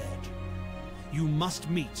prepared. You must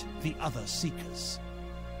meet the other Seekers.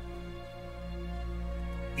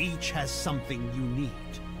 Each has something you need,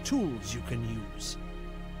 tools you can use.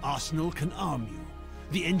 Arsenal can arm you.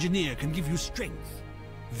 The Engineer can give you strength.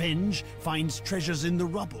 Venge finds treasures in the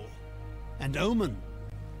rubble. And Omen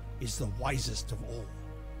is the wisest of all.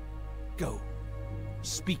 Go.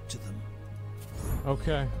 Speak to them.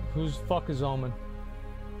 Okay, whose fuck is Omen?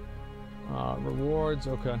 Rewards,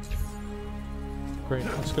 okay. Great,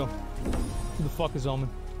 let's go. Who the fuck is Omen?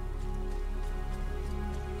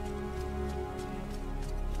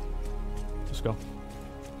 Let's go.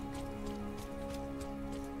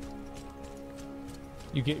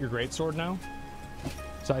 You get your greatsword now?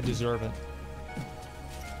 So I deserve it.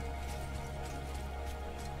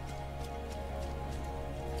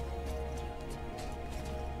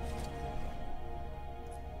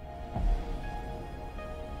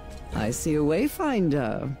 I see a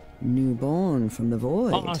Wayfinder, newborn from the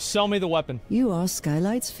void. Sell me the weapon. You are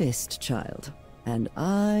Skylight's fist, child, and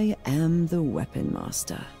I am the weapon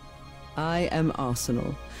master. I am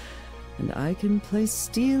Arsenal, and I can place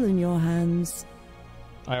steel in your hands.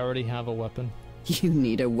 I already have a weapon. You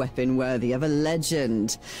need a weapon worthy of a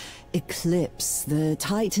legend. Eclipse, the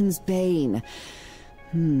Titan's Bane.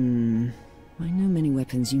 I know many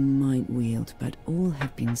weapons you might wield, but all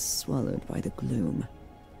have been swallowed by the gloom.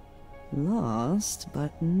 Lost,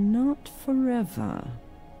 but not forever.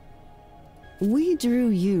 We drew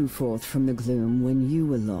you forth from the gloom when you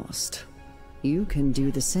were lost. You can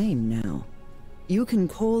do the same now. You can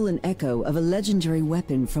call an echo of a legendary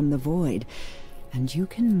weapon from the void, and you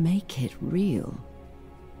can make it real.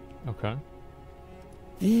 Okay.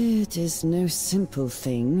 It is no simple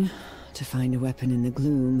thing to find a weapon in the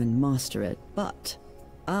gloom and master it, but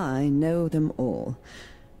I know them all.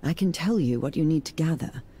 I can tell you what you need to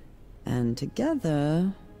gather. And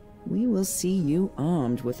together, we will see you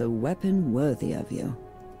armed with a weapon worthy of you.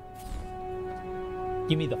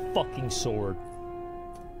 Give me the fucking sword.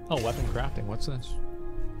 Oh, weapon crafting. What's this?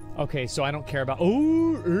 Okay, so I don't care about...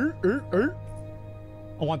 Oh,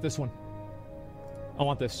 I want this one. I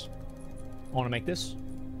want this. I want to make this.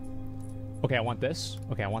 Okay, I want this.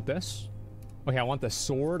 Okay, I want this. Okay, I want the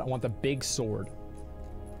sword. I want the big sword.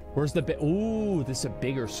 Where's the big... Ooh, this is a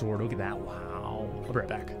bigger sword. Look at that. Wow. I'll be right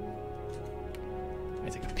back. I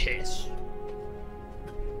take a piss.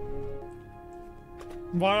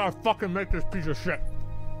 Why did I fucking make this piece of shit?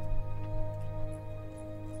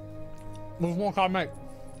 Which one can I make?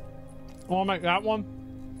 I want to make that one.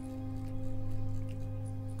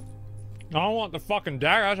 I don't want the fucking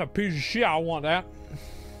dagger. That's a piece of shit. I want that.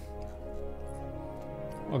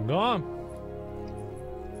 A gun.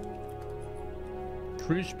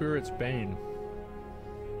 Tree Spirit's Bane.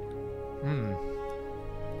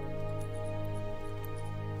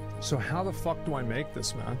 So how the fuck do I make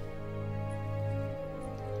this, man?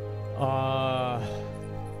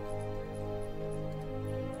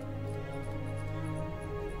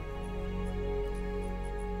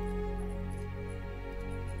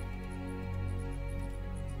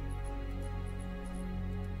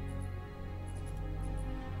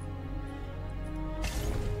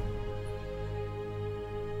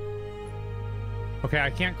 Okay, I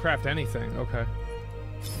can't craft anything. Okay.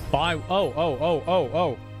 Buy.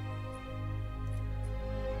 Oh.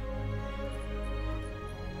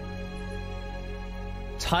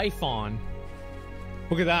 Typhon.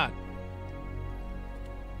 Look at that.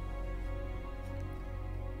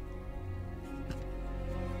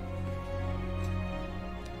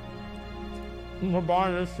 I'm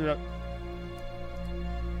buying this shit.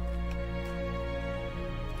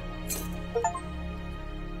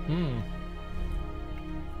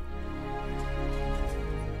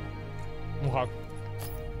 Okay.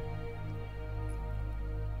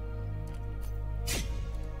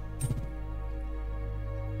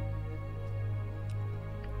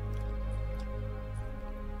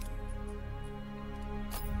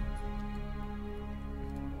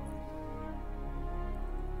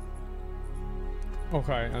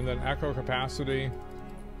 Okay, and then echo capacity.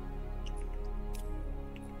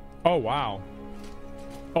 Oh, wow.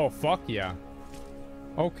 Oh, fuck yeah.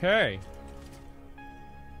 Okay.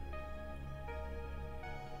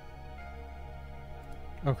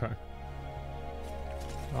 Okay.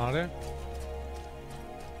 Got it.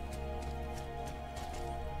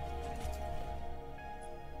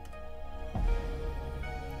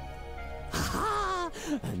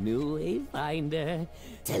 A new Wayfinder.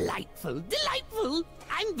 Delightful, delightful.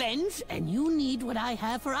 I'm Benj, and you need what I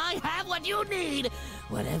have, for I have what you need.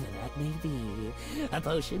 Whatever that may be. A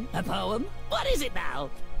potion, a poem. What is it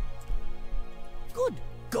now? Good.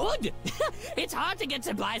 Good! It's hard to get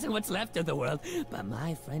supplies in what's left of the world, but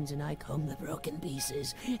my friends and I comb the broken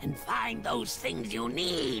pieces and find those things you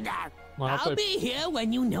need. I'll be here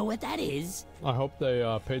when you know what that is. I hope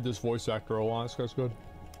they paid this voice actor a lot. This guy's good.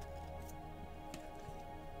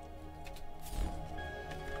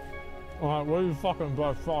 Alright, where you fucking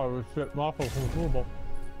by far with shit? My fucking consumable.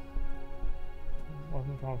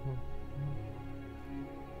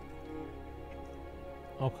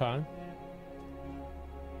 Okay.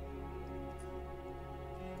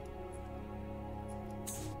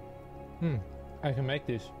 I can make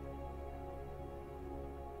these.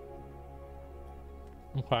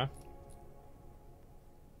 Okay.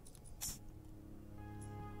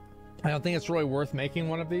 I don't think it's really worth making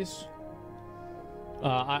one of these.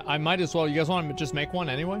 I might as well. You guys want to just make one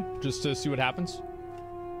anyway? Just to see what happens?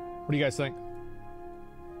 What do you guys think?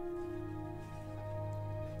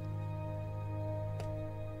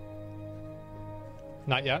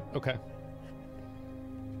 Not yet? Okay.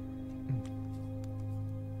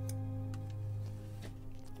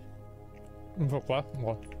 Pourquoi?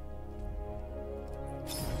 What?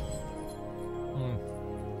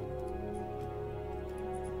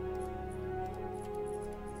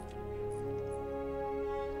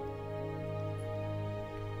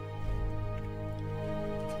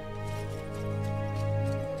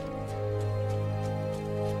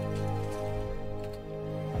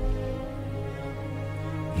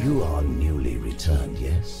 You are newly returned,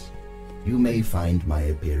 yes? You may find my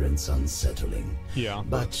appearance unsettling. Yeah.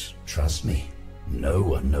 But trust me, no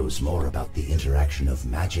one knows more about the interaction of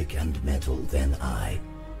magic and metal than I.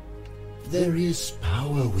 There is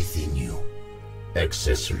power within you.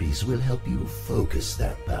 Accessories will help you focus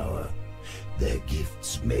that power. Their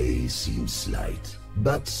gifts may seem slight,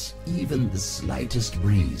 but even the slightest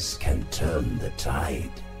breeze can turn the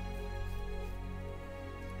tide.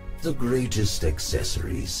 The greatest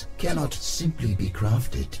accessories cannot simply be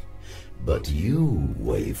crafted. But you,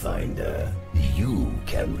 Wayfinder, you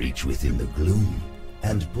can reach within the gloom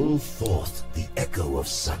and pull forth the echo of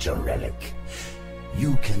such a relic.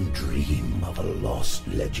 You can dream of a lost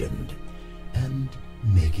legend and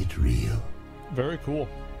make it real. Very cool.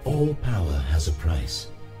 All power has a price.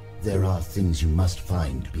 There are things you must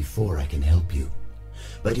find before I can help you.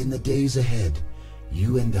 But in the days ahead,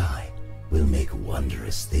 you and I will make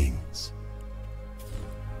wondrous things.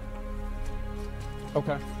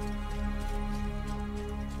 Okay.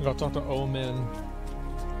 I gotta talk to Omen.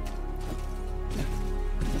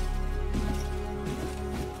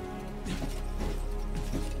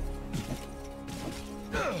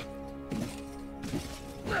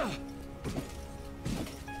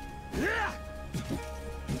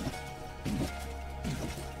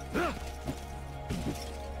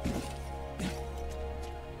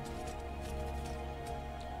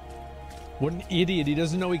 What an idiot. He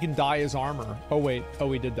doesn't know he can dye his armor. Oh, wait.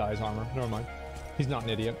 Oh, he did dye his armor. Never mind. He's not an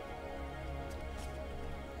idiot.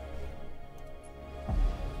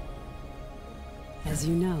 As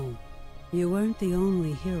you know, you weren't the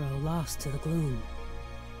only hero lost to the gloom.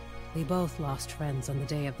 We both lost friends on the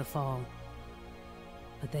day of the fall.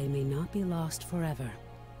 But they may not be lost forever.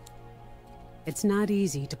 It's not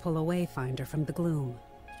easy to pull a Wayfinder from the gloom.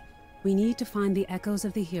 We need to find the echoes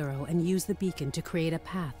of the hero and use the beacon to create a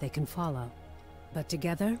path they can follow. But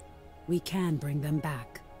together, we can bring them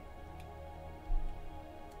back.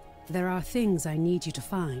 There are things I need you to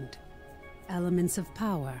find. Elements of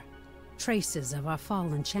power. Traces of our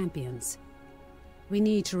fallen champions. We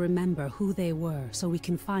need to remember who they were so we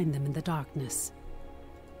can find them in the darkness.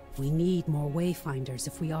 We need more Wayfinders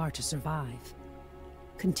if we are to survive.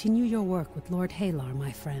 Continue your work with Lord Halar,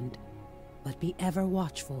 my friend, but be ever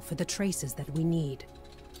watchful for the traces that we need.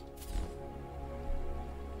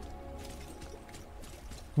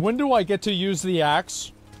 When do I get to use the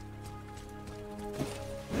axe?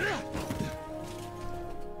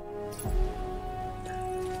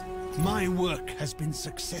 My work has been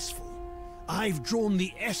successful. I've drawn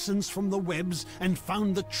the essence from the webs and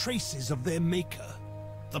found the traces of their maker.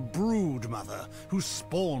 The brood mother who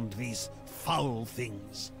spawned these foul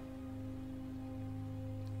things.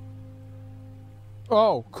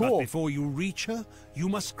 Oh, cool. But before you reach her, you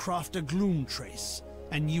must craft a gloom trace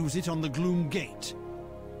and use it on the gloom gate.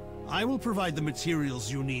 I will provide the materials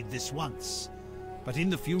you need this once, but in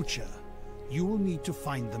the future, you will need to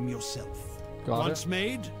find them yourself. Once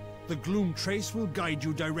made, the gloom trace will guide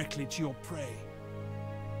you directly to your prey.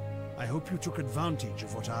 I hope you took advantage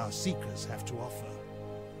of what our seekers have to offer.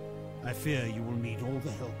 I fear you will need all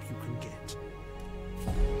the help you can get.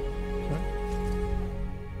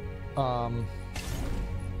 Okay.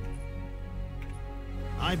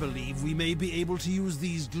 I believe we may be able to use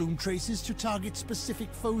these gloom traces to target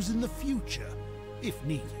specific foes in the future, if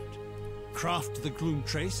needed. Craft the gloom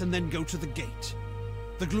trace and then go to the gate.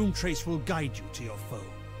 The gloom trace will guide you to your foe.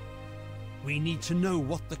 We need to know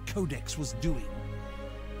what the Codex was doing.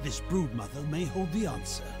 This broodmother may hold the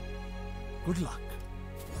answer. Good luck.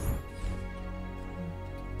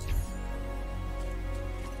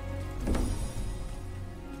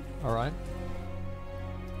 All right.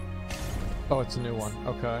 Oh, it's a new one.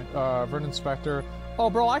 Okay. Vern Inspector. Oh,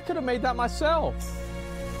 bro, I could have made that myself.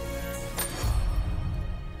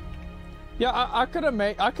 Yeah, I could have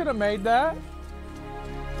made that.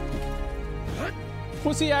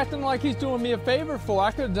 What's he acting like he's doing me a favor for?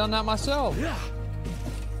 I could have done that myself.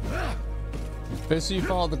 Basically, you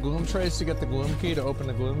follow the gloom trace to get the gloom key to open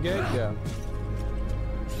the gloom gate? Yeah.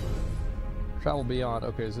 Travel beyond.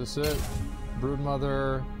 Okay, is this it?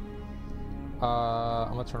 Broodmother.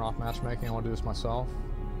 I'm gonna turn off matchmaking. I want to do this myself.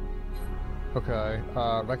 Okay.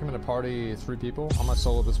 Recommend a party 3 people. I'm gonna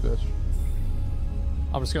solo this bitch.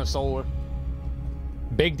 I'm just gonna solo her.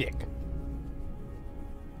 Big dick.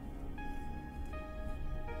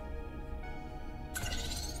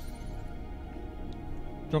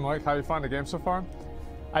 John Mike, how you find the game so far?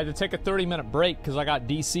 I had to take a 30-minute break because I got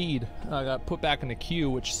DC'd. I got put back in the queue,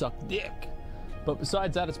 which sucked dick. But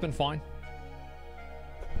besides that, it's been fine.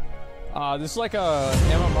 This is like a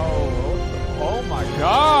MMO. Oh my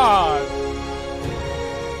god!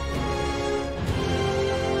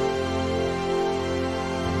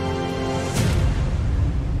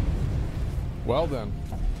 Well then.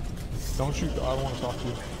 Don't shoot. I don't want to talk to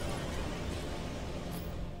you.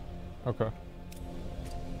 Okay.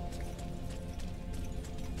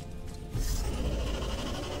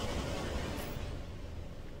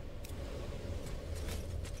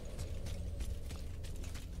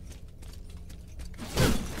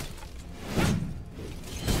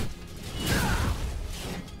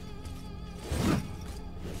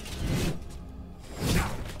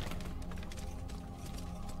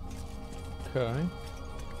 Okay.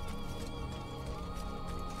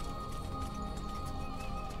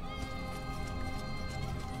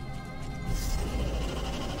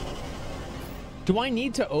 Do I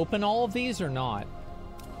need to open all of these or not?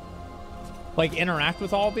 Like, interact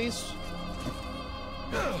with all of these?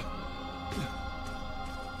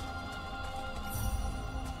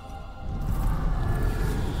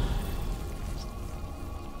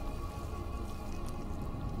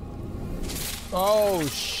 Oh,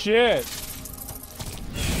 shit.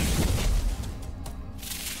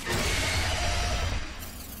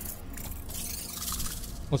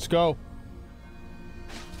 Let's go.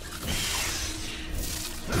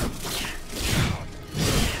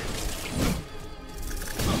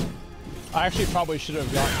 I actually probably should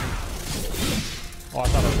have gotten... Oh, I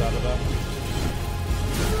thought I was out of that.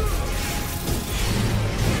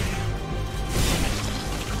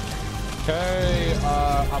 Okay,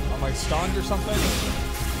 am I stunned or something?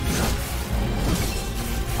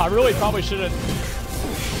 I really probably shouldn't.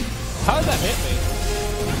 How did that hit me?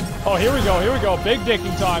 Oh, here we go, big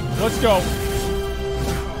dicking time. Let's go.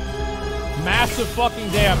 Massive fucking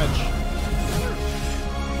damage.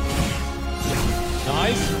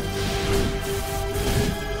 Nice.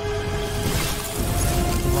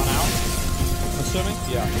 Run out, I'm assuming?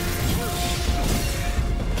 Yeah.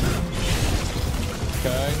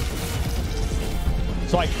 Okay.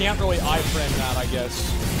 So I can't really iframe that, I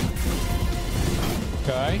guess.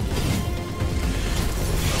 Okay.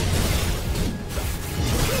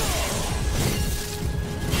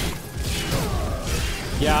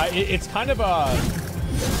 Yeah, it's kind of a...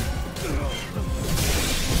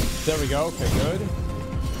 There we go. Okay, good.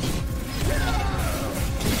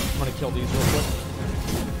 I'm gonna kill these real quick.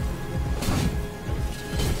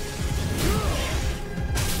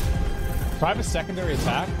 Do I have a secondary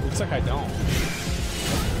attack? Looks like I don't.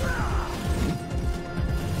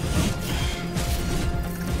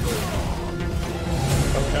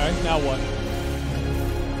 Okay, now what?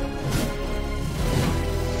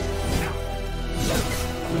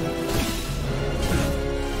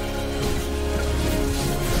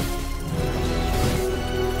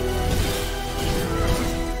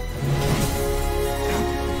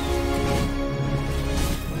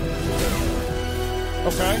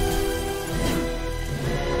 Okay.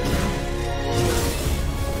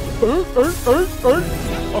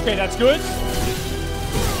 Okay, that's good.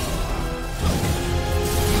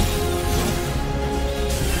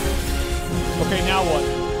 Okay, now what?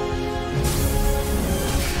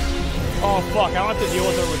 Oh, fuck. I don't have to deal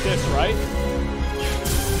with it with this, right?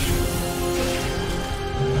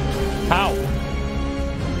 How?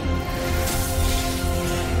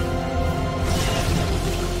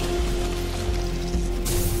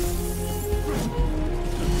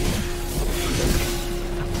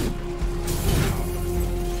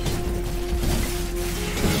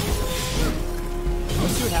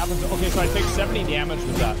 Let's see what happens. Okay, so I take 70 damage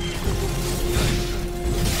with that.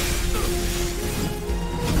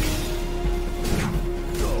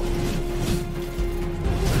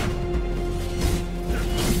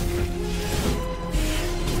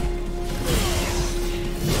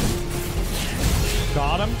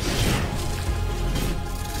 Got him.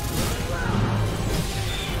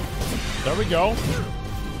 There we go.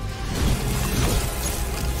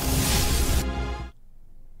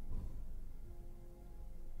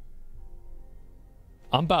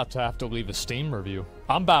 I'm about to have to leave a Steam review.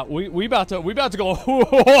 We about to go.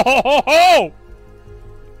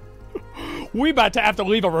 We about to have to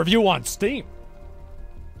leave a review on Steam.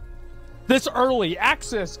 This early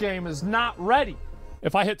access game is not ready.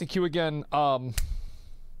 If I hit the queue again,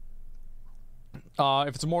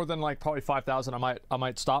 if it's more than like probably 5,000, I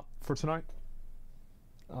might stop for tonight.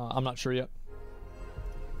 I'm not sure yet.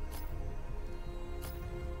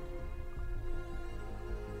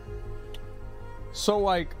 So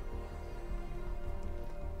like,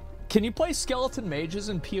 can you play skeleton mages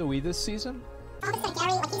in PoE this season? Gary,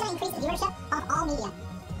 like he's gonna increase the viewership of all media.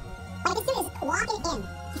 Like this dude is walking in.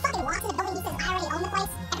 He fucking walks in the building, he says, I already own the place.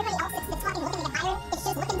 Everybody else that's fucking looking to get hired, it's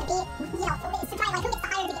just looking to be, you know, it's to try like who gets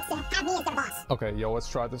hired to have me as their boss. Okay, yo, let's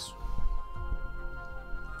try this.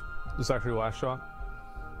 This is actually the last shot.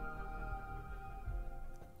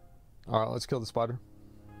 Alright, let's kill the spider.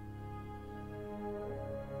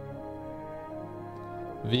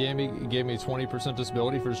 VA gave me 20%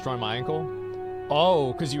 disability for destroying my ankle.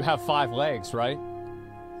 Oh, because you have 5 legs, right?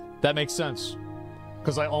 That makes sense.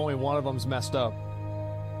 Because like only one of them's messed up.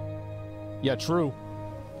 Yeah, true.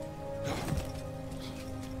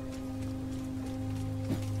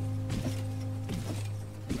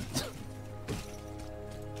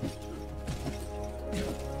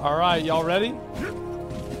 All right, y'all ready?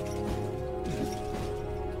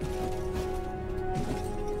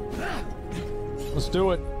 Let's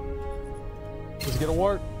do it. Let's get to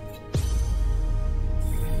work.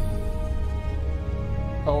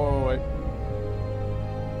 Oh, wait.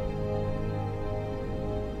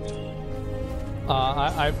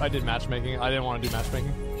 I did matchmaking. I didn't want to do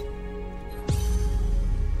matchmaking.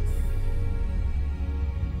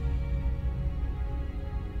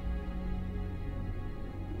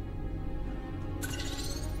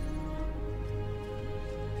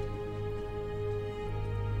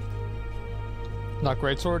 Not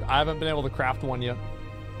greatsword. I haven't been able to craft one yet.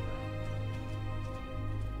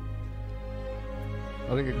 I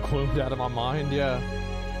think it gloomed out of my mind, yeah.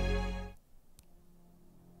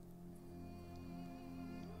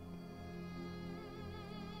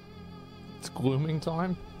 It's glooming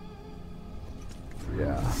time?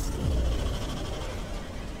 Yeah.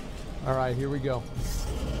 All right, here we go.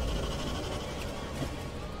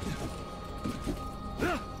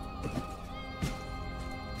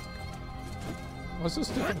 What's this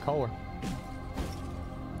different color?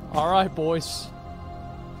 All right, boys.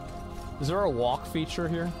 Is there a walk feature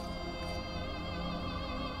here?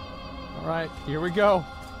 All right, here we go.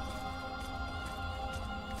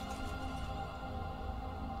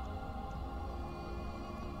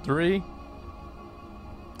 Three,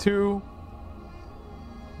 2,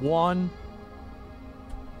 1.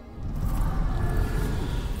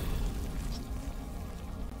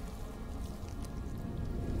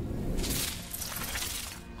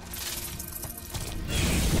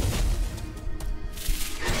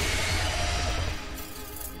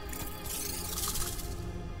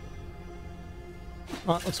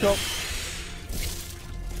 All right, let's go.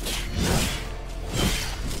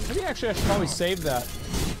 Maybe actually I should probably save that.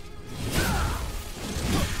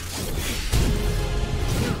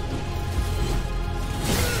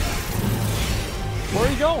 Where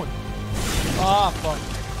are you going? Ah, fuck.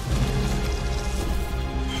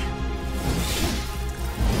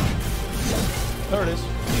 There it is.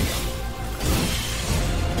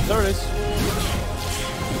 There it is.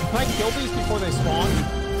 Can I kill these before they spawn?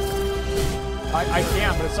 I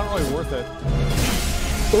can, but it's not really worth it.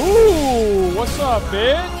 Ooh, what's up,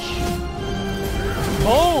 bitch?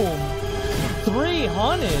 Boom.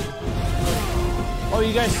 300. Oh,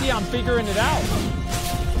 you guys see I'm figuring it out.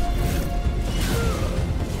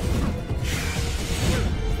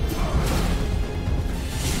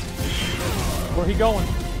 Where he going?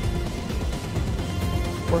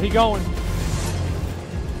 Where he going?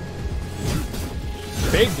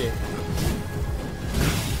 Big dick.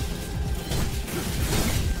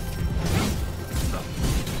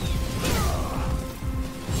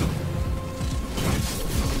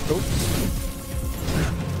 Oops.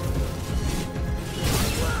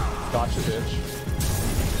 Gotcha, bitch.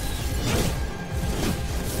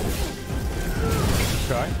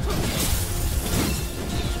 Okay.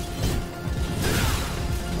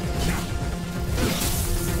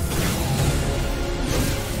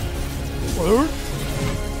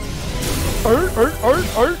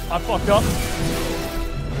 I fucked up.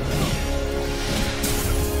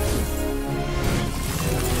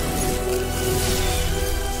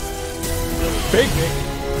 Big dick.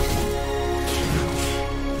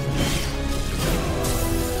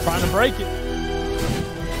 Trying to break it.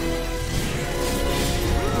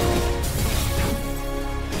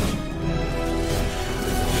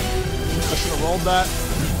 I should have rolled that.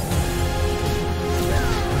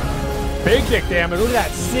 Big dick damage. Look at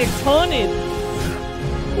that. 600.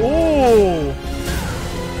 Ooh.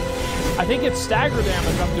 I think it's stagger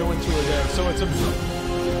damage I'm doing to it there. So it's a...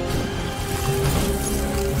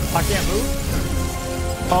 I can't move?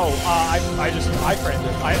 Oh, I framed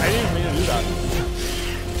it. I didn't mean to do that.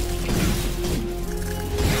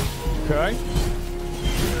 Okay.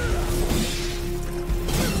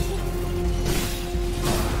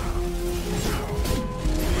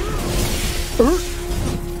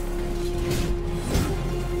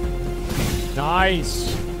 Nice.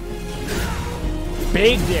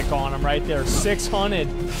 Big dick on him right there. 600.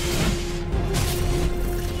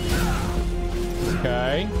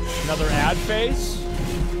 Okay. Another ad face.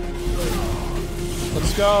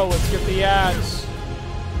 Let's go. Let's get the ads.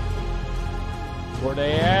 Where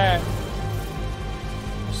they at?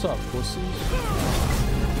 What's up, pussies?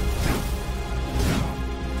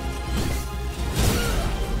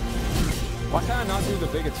 Why can't I not do the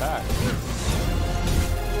big attack?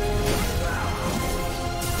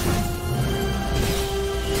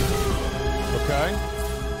 Okay.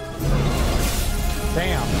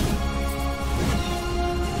 Damn.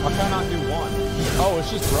 Why can't I not do one? Oh, it's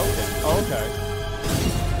just broken. Oh, okay.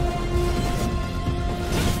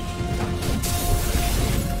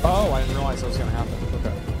 Oh, I didn't realize that was gonna happen.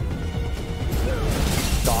 Okay.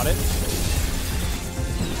 Got it.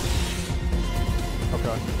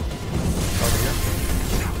 Okay. Over here.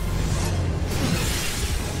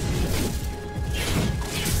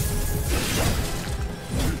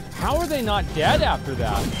 How are they not dead after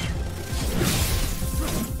that?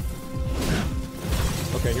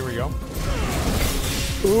 Okay, here we go.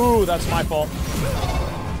 Ooh, that's my fault.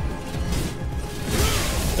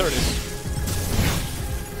 There it is.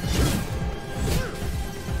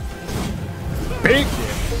 Big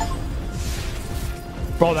dick.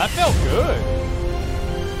 Bro, that felt good.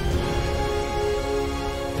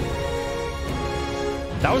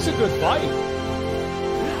 That was a good fight.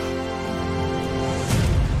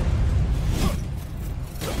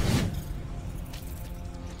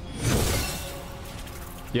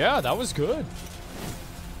 Yeah, that was good.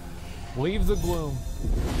 Leave the gloom.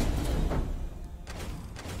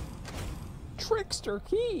 trickster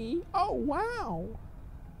key. Oh, wow.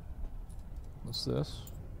 What's this?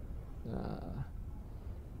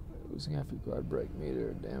 Losing half your guard break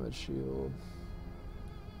meter, damage shield.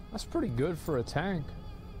 That's pretty good for a tank.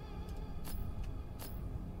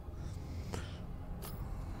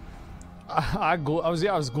 I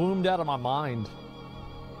was gloomed out of my mind.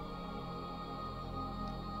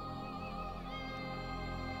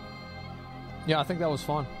 Yeah, I think that was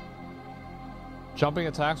fun. Jumping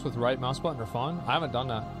attacks with right mouse button are fun. I haven't done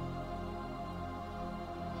that.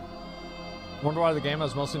 Wonder why the game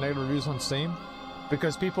has mostly negative reviews on Steam?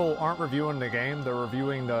 Because people aren't reviewing the game, they're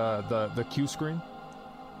reviewing the queue screen.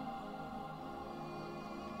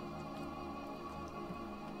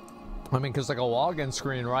 I mean, because like a login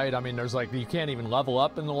screen, right? I mean, there's like, you can't even level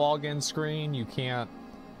up in the login screen. You can't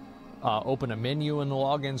open a menu in the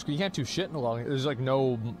login screen. You can't do shit in the login. There's like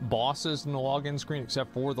no bosses in the login screen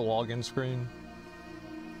except for the login screen.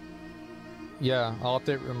 Yeah, I'll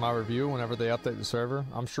update my review whenever they update the server.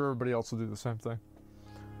 I'm sure everybody else will do the same thing.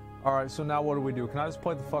 Alright, so now what do we do? Can I just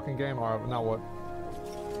play the fucking game? Alright, now what?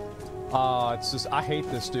 It's just, I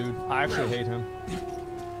hate this dude. I actually hate him.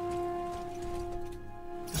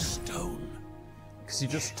 The stone. Because he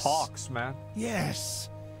just talks, man. Yes.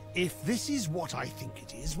 If this is what I think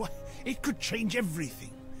it is, why, it could change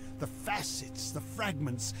everything. The facets, the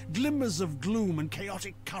fragments, glimmers of gloom and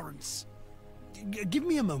chaotic currents. Give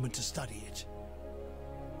me a moment to study it.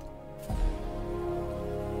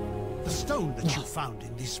 The stone that you found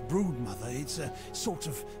in this brood, Mother, it's a sort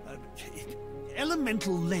of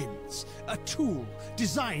elemental lens, a tool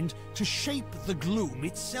designed to shape the gloom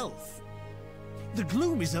itself. The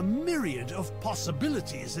gloom is a myriad of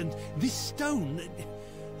possibilities, and this stone...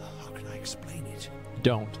 How can I explain it?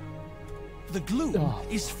 Don't. The gloom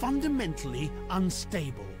is fundamentally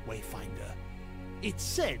unstable, Wayfinder. It's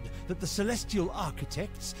said that the celestial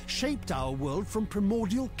architects shaped our world from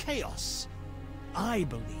primordial chaos. I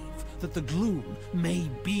believe that the gloom may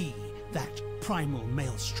be that primal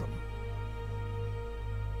maelstrom.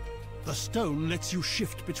 The stone lets you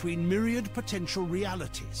shift between myriad potential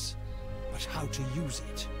realities. But how to use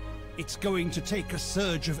it? It's going to take a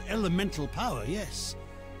surge of elemental power, yes.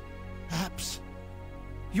 Perhaps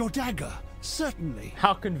your dagger, certainly.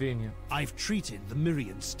 How convenient. I've treated the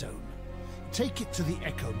Myriad Stone. Take it to the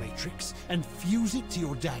Echo Matrix and fuse it to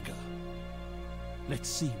your dagger. Let's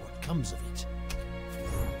see what comes of it.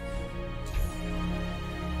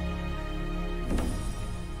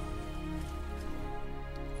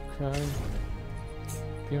 Okay.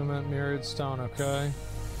 Human Myriad Stone, okay.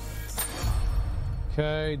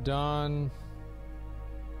 Okay, done.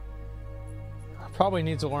 I probably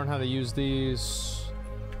need to learn how to use these.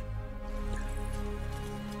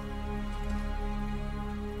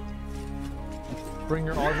 Bring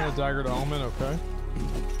your Arsenal dagger to Omen, okay.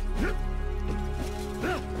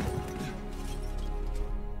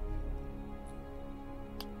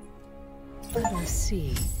 Let us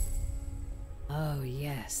see. Oh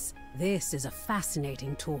yes, this is a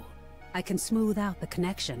fascinating tool. I can smooth out the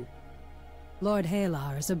connection. Lord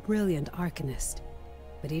Halar is a brilliant arcanist,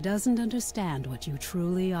 but he doesn't understand what you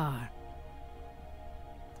truly are.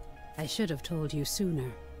 I should have told you sooner,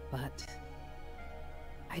 but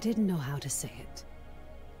I didn't know how to say it.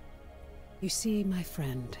 You see, my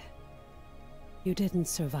friend, you didn't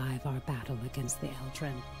survive our battle against the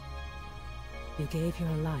Eldrin. You gave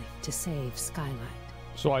your life to save Skylight.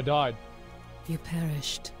 So I died. You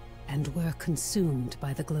perished and were consumed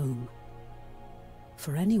by the gloom.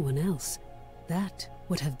 For anyone else, that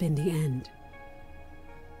would have been the end.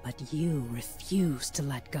 But you refused to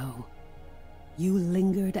let go. You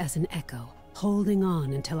lingered as an echo, holding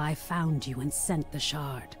on until I found you and sent the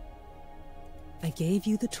shard. I gave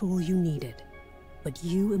you the tool you needed, but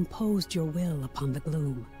you imposed your will upon the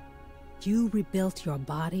gloom. You rebuilt your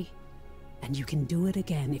body, and you can do it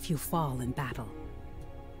again if you fall in battle.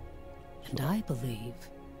 And I believe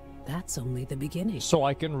that's only the beginning. So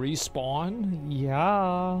I can respawn?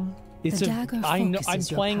 Yeah. It's the dagger I know I'm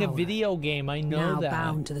focuses your playing a power. video game. I know Now that.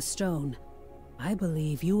 bound to the stone, I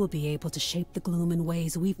believe you will be able to shape the gloom in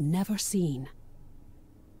ways we've never seen.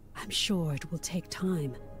 I'm sure it will take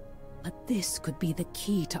time, but this could be the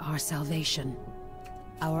key to our salvation.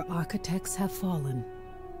 Our architects have fallen.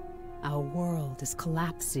 Our world is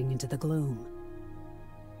collapsing into the gloom.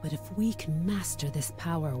 But if we can master this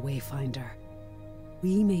power, Wayfinder,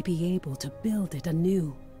 we may be able to build it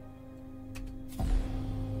anew.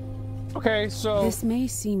 Okay, so... This may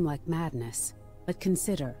seem like madness, but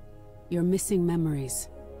consider, you're missing memories.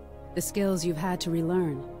 The skills you've had to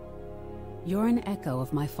relearn. You're an echo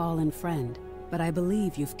of my fallen friend, but I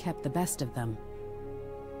believe you've kept the best of them.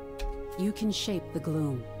 You can shape the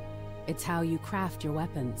gloom, It's how you craft your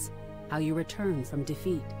weapons, how you return from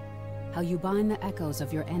defeat, how you bind the echoes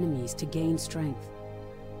of your enemies to gain strength.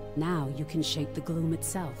 Now you can shape the gloom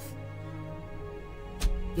itself.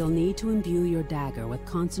 You'll need to imbue your dagger with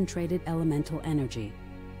concentrated elemental energy.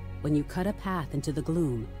 When you cut a path into the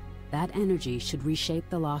gloom, that energy should reshape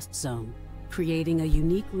the Lost Zone, creating a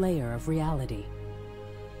unique layer of reality.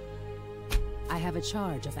 I have a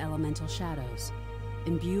charge of elemental shadows.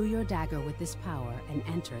 Imbue your dagger with this power and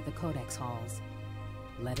enter the Codex halls.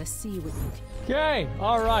 Let us see what you can. Okay,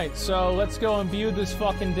 alright, so let's go imbue this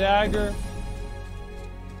fucking dagger.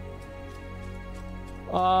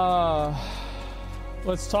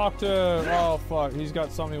 Let's talk to... Oh, fuck. He's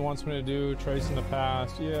got something he wants me to do. Tracing the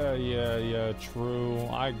past. Yeah, true.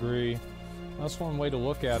 I agree. That's one way to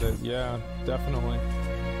look at it. Yeah, definitely.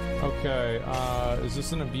 Okay, is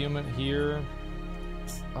this an imbuement here?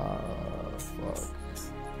 Fuck.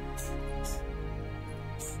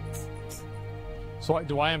 So,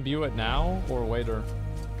 do I imbue it now, or later?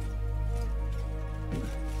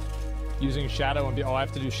 Using shadow imbue... Oh, I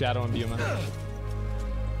have to do shadow imbuement.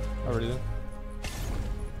 Already did.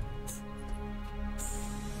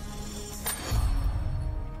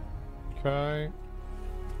 Okay.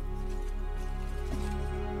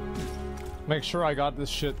 Make sure I got this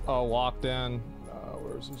shit locked in.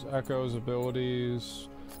 Where's his echoes, abilities?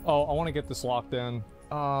 Oh, I want to get this locked in.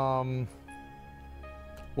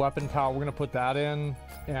 Weapon power, we're gonna put that in,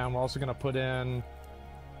 and we're also gonna put in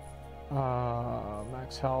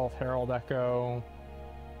max health, Herald Echo.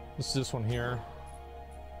 This is this one here.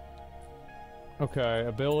 Okay,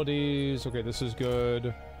 abilities. Okay, this is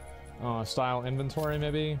good. Style inventory,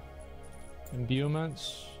 maybe.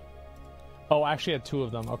 Imbuements. Oh, I actually had 2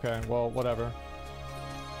 of them. Okay, well, whatever.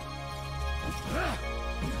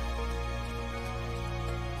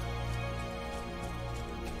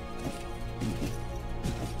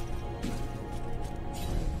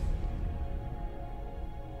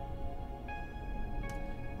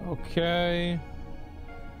 Okay.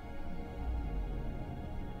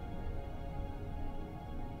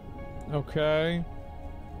 Okay.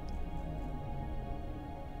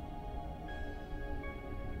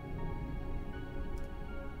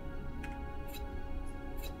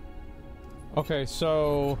 Okay,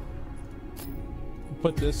 so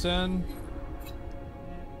put this in.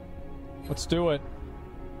 Let's do it.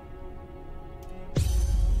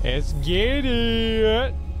 Let's get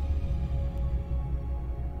it.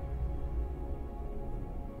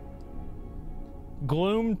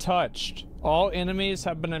 Gloom touched. All enemies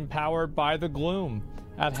have been empowered by the gloom.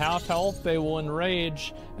 At half health, they will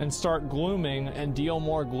enrage and start glooming and deal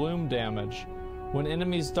more gloom damage. When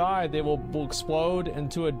enemies die, they will explode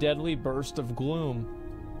into a deadly burst of gloom.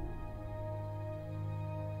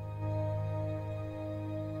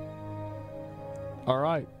 All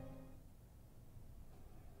right.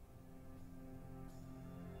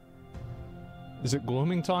 Is it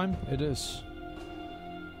glooming time? It is.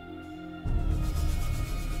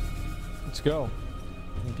 Let's go.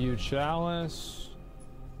 Imbued chalice.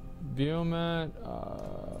 Imbuement.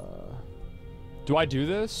 Do I do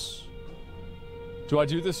this? Do I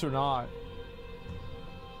do this or not?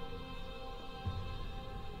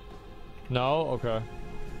 No? Okay.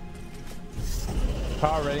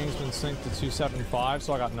 Power rating's been synced to 275,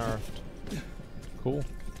 so I got nerfed. Cool.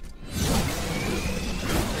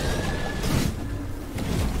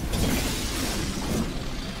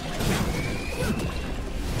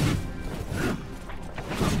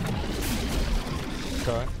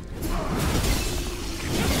 Okay.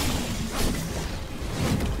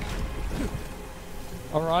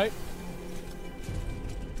 All right.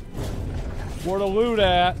 Where the loot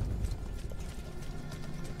at?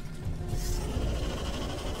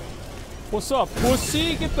 What's up,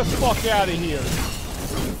 pussy? Get the fuck out of here.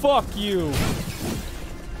 Fuck you.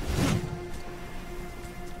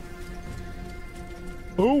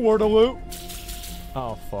 Ooh, where the loot?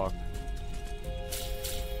 Oh, fuck.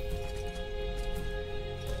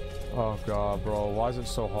 Oh, God, bro. Why is it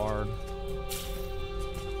so hard?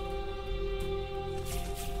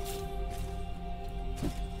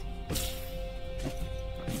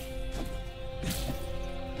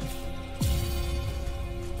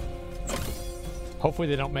 Hopefully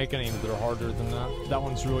they don't make any that are harder than that. That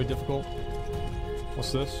one's really difficult.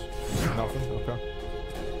 What's this? Nothing? Okay.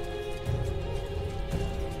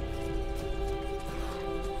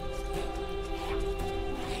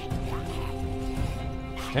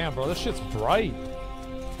 Damn, bro, this shit's bright.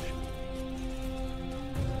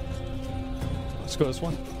 Let's go this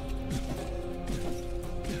one.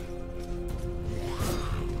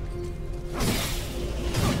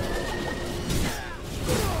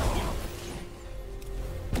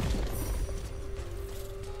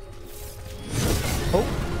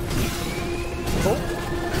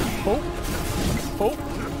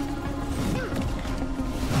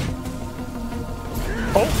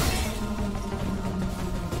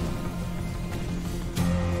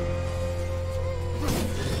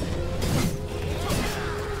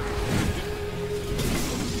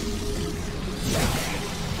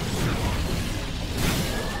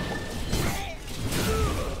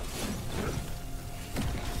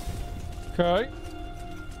 Okay.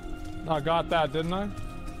 I got that, didn't I?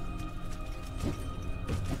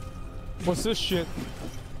 What's this shit?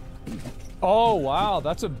 Oh, wow.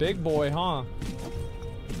 That's a big boy, huh?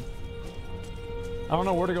 I don't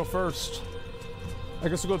know where to go first. I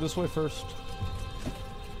guess we'll go this way first.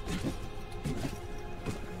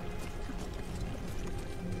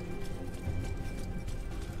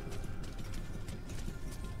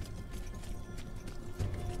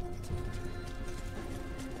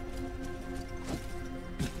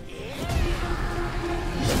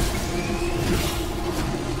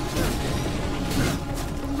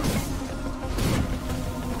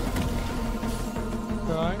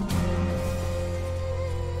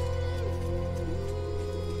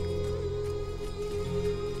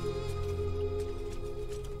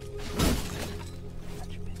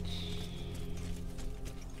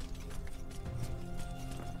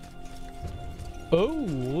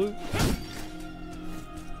 Oh.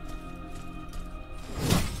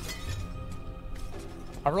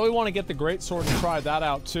 I really want to get the greatsword and try that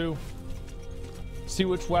out too. See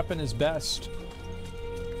which weapon is best.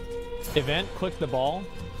 Event, click the ball.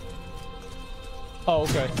 Oh,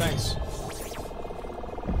 okay, thanks.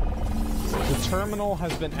 The terminal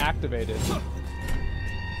has been activated.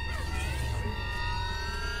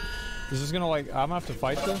 Is this gonna like, I'm gonna have to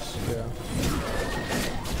fight this? Yeah.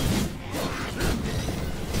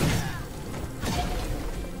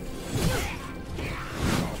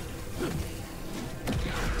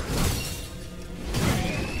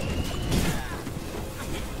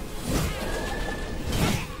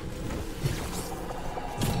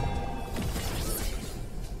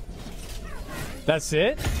 That's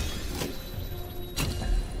it?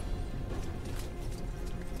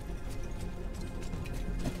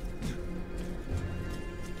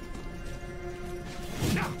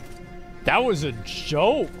 That was a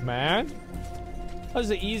joke, man. That was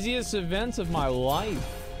the easiest event of my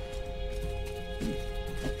life.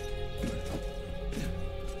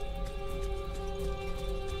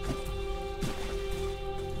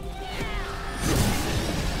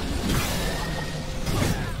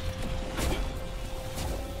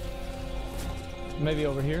 Maybe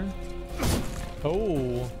over here.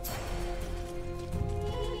 Oh.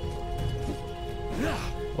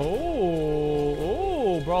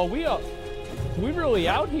 Oh, bro, we really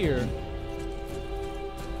out here.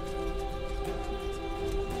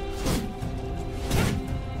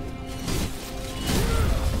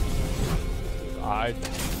 I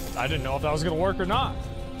didn't know if that was gonna work or not.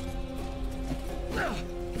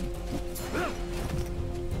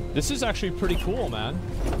 This is actually pretty cool, man.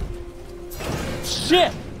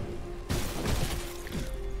 Shit!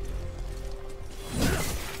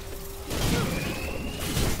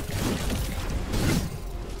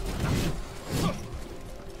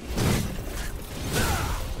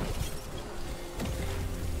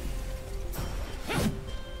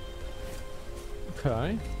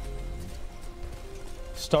 Okay.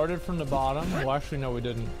 Started from the bottom. Well, actually, no, we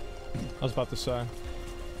didn't. I was about to say.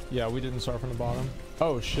 Yeah, we didn't start from the bottom.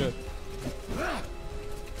 Oh, shit.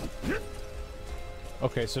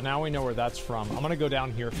 Okay, so now we know where that's from. I'm gonna go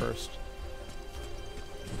down here first.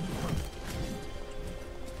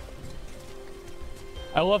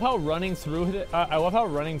 I love how running through it. I love how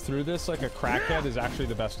running through this like a crackhead is actually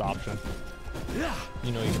the best option.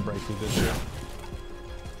 You know you can break through this shit.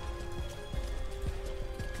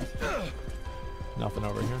 Nothing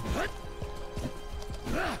over here.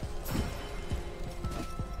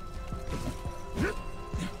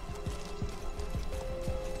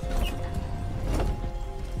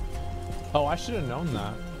 Oh, I should have known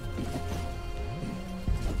that.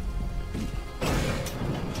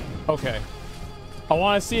 Okay. I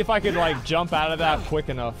want to see if I could, like, jump out of that quick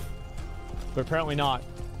enough. But apparently not.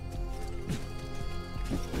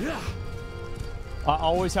 I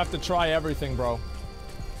always have to try everything, bro.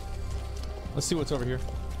 Let's see what's over here.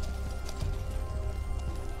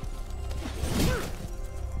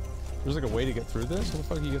 There's, like, a way to get through this? How the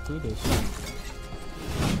fuck do you get through this?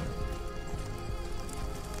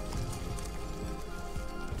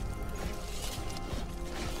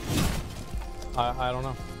 I don't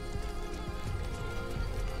know.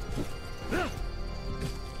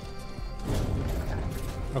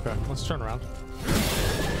 Okay, let's turn around.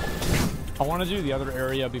 I want to do the other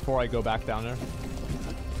area before I go back down there.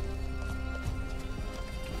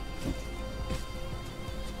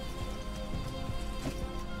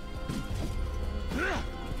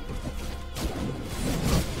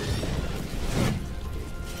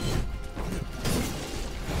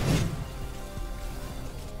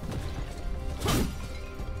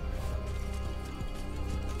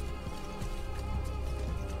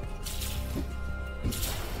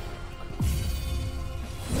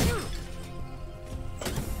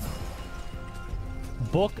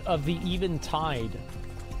 Book of the Even Tide.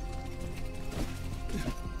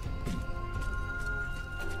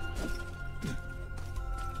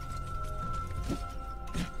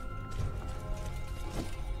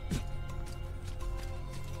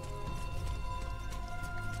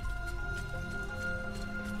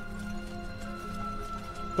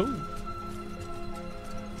 Ooh.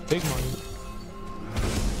 Big money.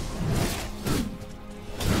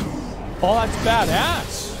 Oh, that's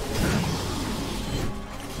badass.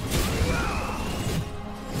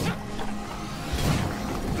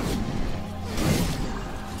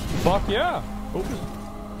 Fuck yeah. Ooh.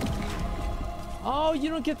 Oh, you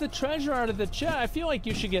don't get the treasure out of the chest. I feel like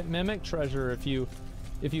you should get mimic treasure if you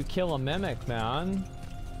kill a mimic, man.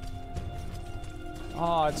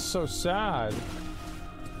 Oh, it's so sad.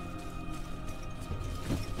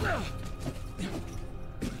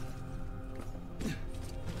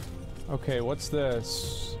 Okay, what's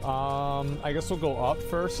this? I guess we'll go up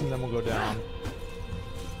first and then we'll go down.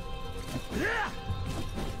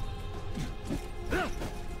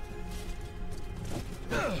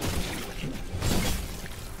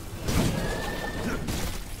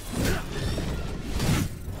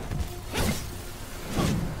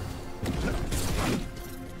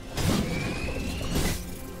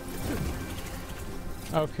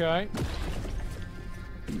 Okay.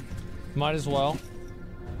 Might as well.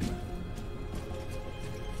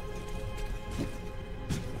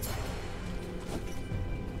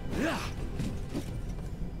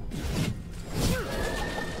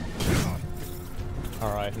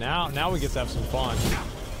 All right, now we get to have some fun.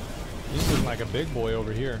 He's looking like a big boy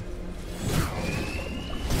over here.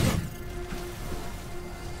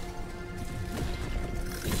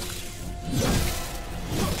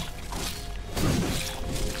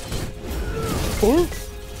 Ooh.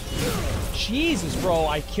 Jesus, bro,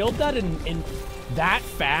 I killed that in that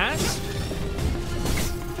fast?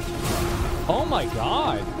 Oh my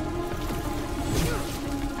god.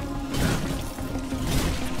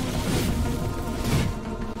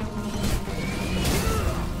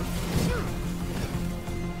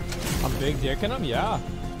 I'm big dicking him? Yeah.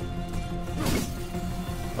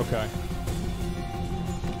 Okay.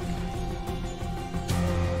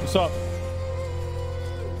 What's up?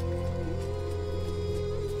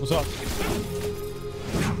 What's up?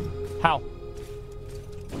 How?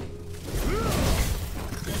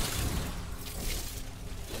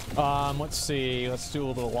 Let's see. Let's do a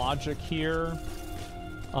little logic here.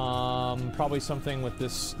 Probably something with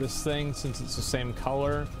this thing since it's the same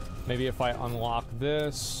color. Maybe if I unlock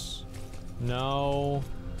this. No.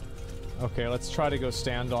 Okay, let's try to go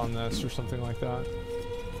stand on this or something like that.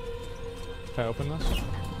 Can I open this?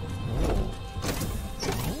 Oh.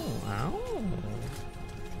 Oh, ow.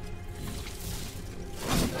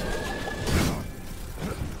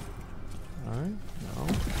 Alright, no.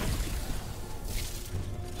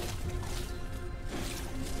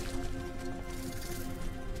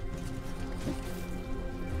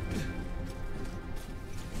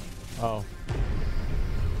 Oh.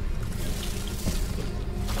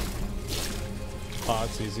 Oh,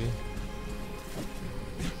 that's easy.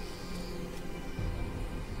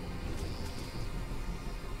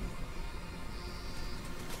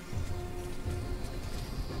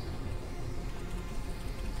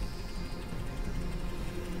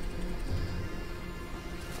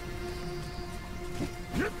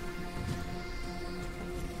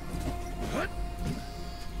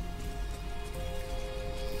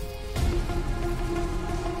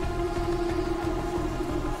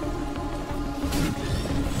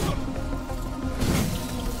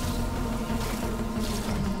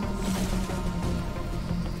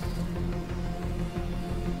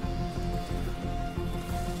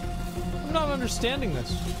 Understanding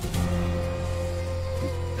this.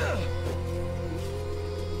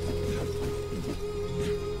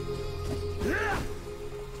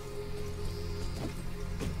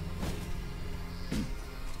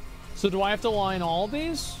 So do I have to line all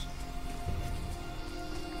these?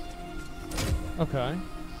 Okay.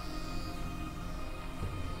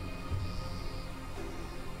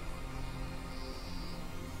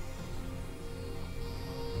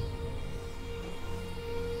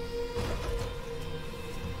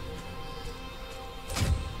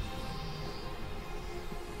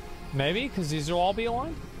 Maybe, because these will all be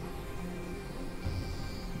aligned?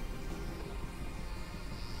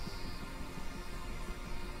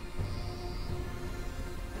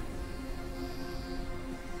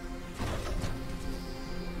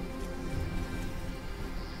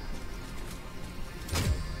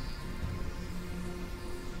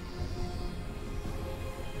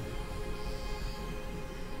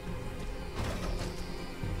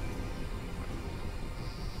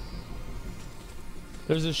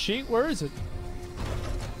 There's a sheet? Where is it?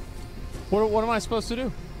 What am I supposed to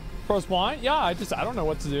do? Press blind? Yeah, I don't know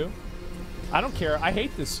what to do. I don't care. I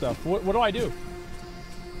hate this stuff. What do I do?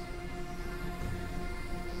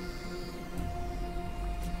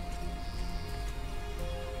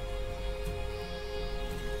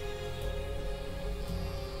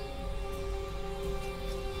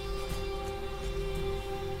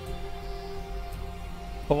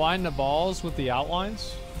 Align the balls with the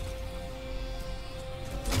outlines?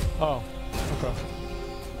 Oh, okay.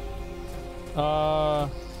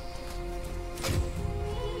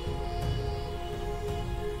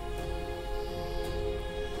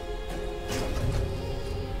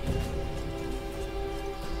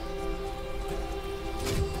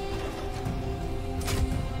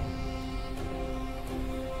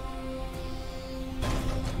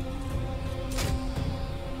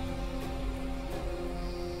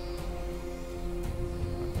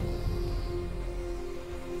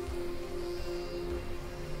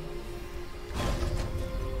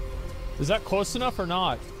 Is that close enough or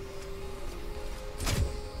not?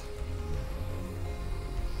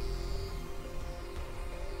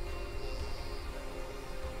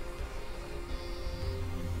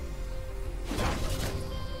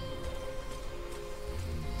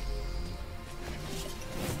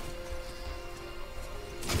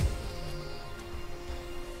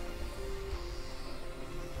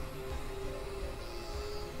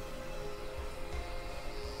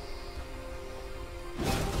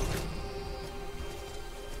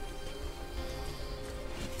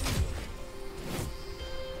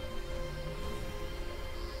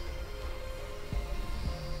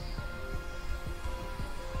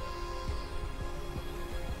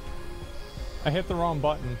 I hit the wrong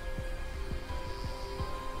button.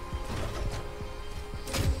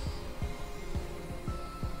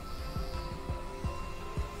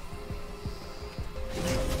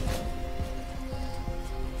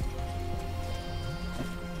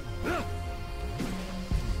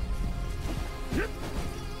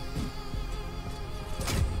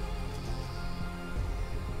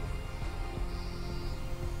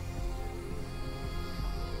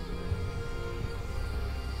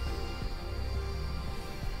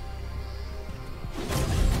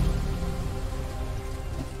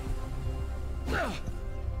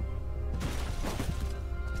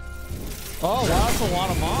 Oh, wow, that's a lot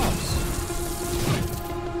of mobs.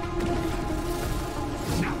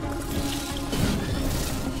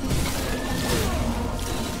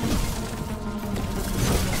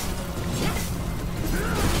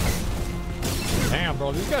 Damn,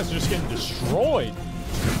 bro, these guys are just getting destroyed.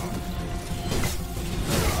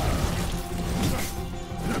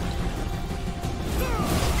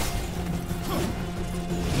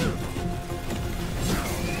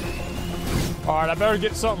 Alright, I better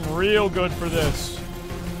get something real good for this.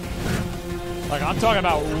 Like, I'm talking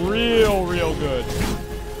about real good.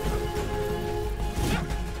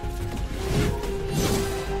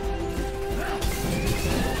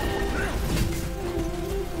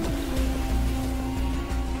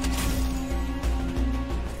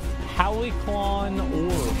 Haliclon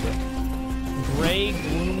Orb. Gray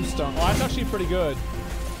Gloomstone. Oh, that's actually pretty good.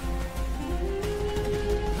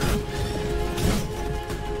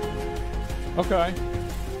 Okay.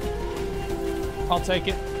 I'll take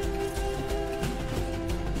it.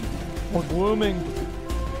 More glooming.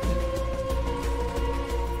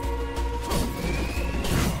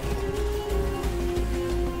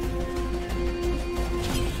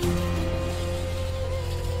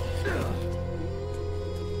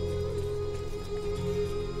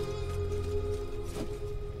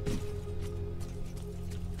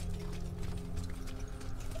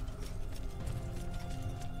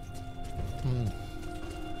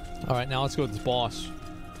 All right, now let's go with this boss.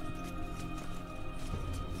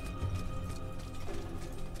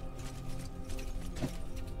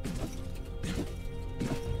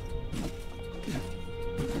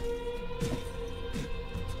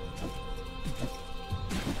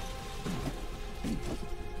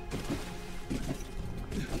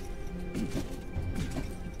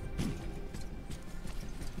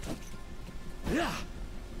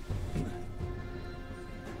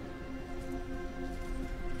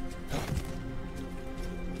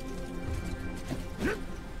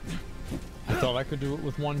 I could do it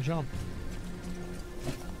with one jump.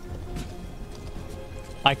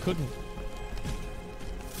 I couldn't.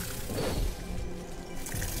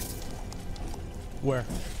 Where?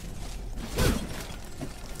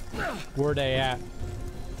 Where they at?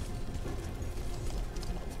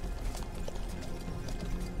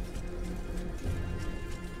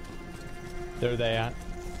 There they at.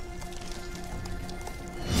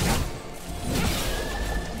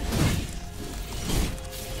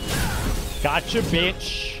 Gotcha,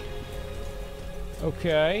 bitch.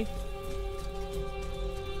 Okay.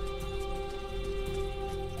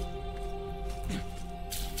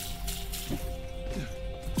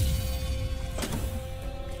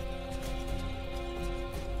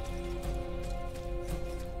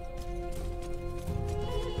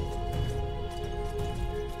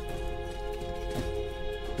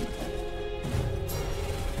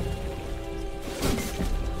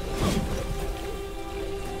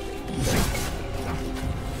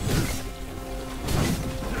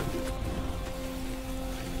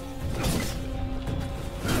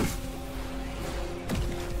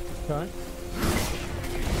 Okay.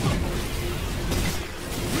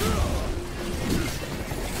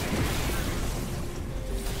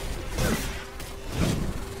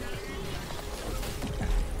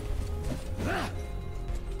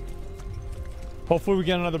 Hopefully we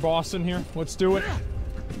get another boss in here. Let's do it.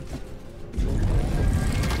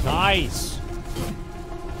 Nice.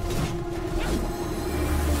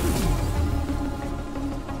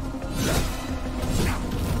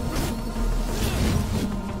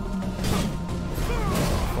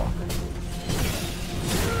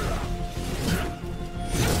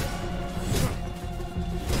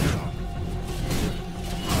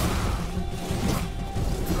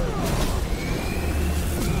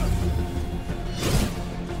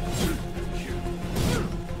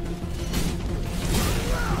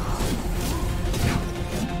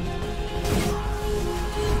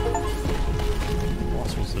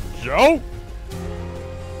 Joe?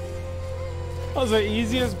 That was the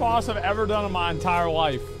easiest boss I've ever done in my entire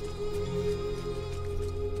life.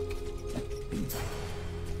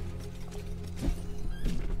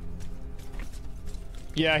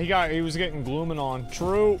 Yeah, he was getting glooming on.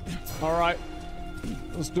 True. All right.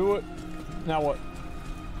 Let's do it. Now what?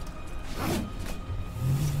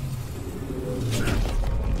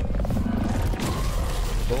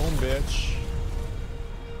 Boom, bitch.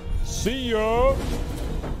 See ya!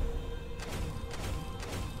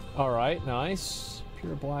 Alright, nice.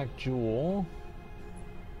 Pure black jewel.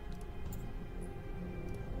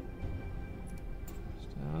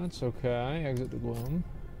 That's okay. Exit the gloom.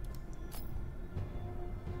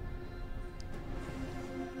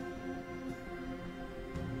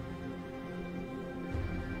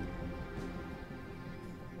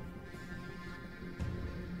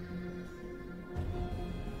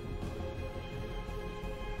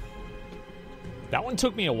 That one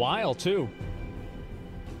took me a while, too.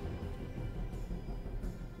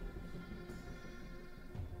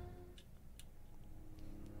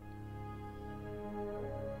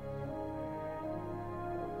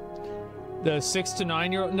 The 6 to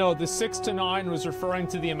 9 year old? No, the 6 to 9 was referring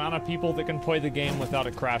to the amount of people that can play the game without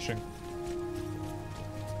it crashing.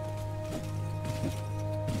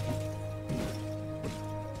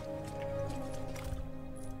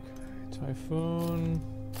 Okay, Typhoon.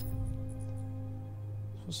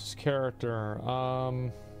 What's his character?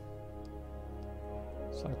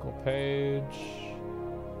 Cycle page.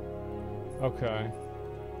 Okay.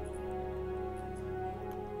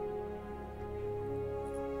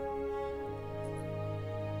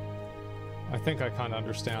 I think I kind of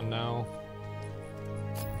understand now.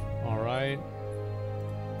 Alright.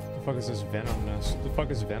 What the fuck is this venomness? What the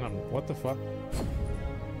fuck is venom? What the fuck?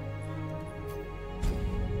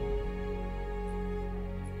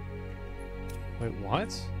 Wait,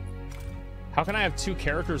 what? How can I have two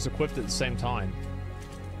characters equipped at the same time?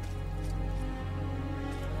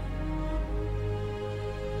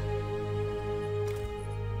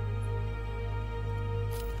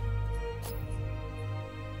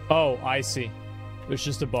 Oh, I see. It's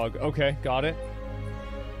just a bug. Okay, got it.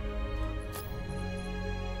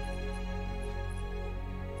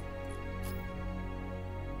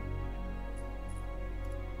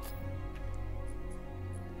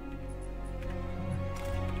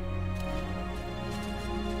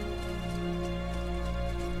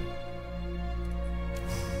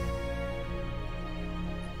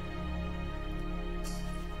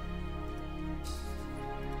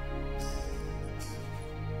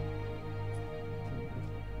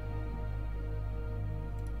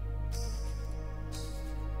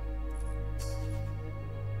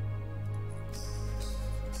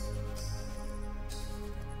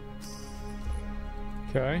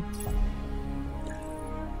 Okay.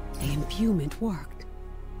 The imbuement worked.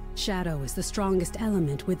 Shadow is the strongest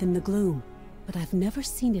element within the gloom, but I've never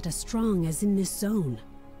seen it as strong as in this zone.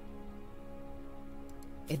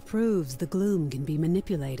 It proves the gloom can be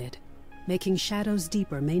manipulated. Making shadows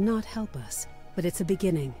deeper may not help us, but it's a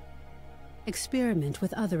beginning. Experiment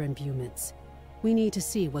with other imbuments. We need to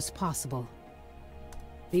see what's possible.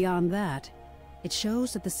 Beyond that, It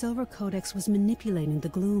shows that the Silver Codex was manipulating the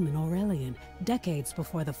gloom in Aurelian decades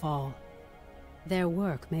before the fall. Their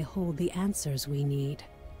work may hold the answers we need.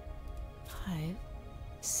 I've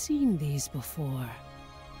seen these before.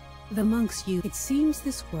 The monks used... It seems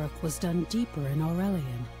this work was done deeper in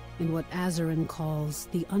Aurelian, in what Azarin calls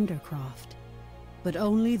the Undercroft. But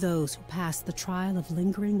only those who passed the trial of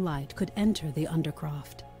lingering light could enter the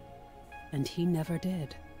Undercroft. And he never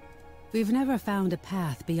did. We've never found a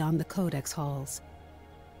path beyond the Codex halls.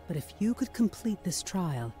 But if you could complete this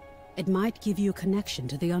trial, it might give you a connection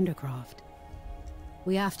to the Undercroft.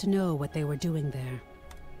 We have to know what they were doing there.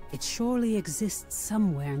 It surely exists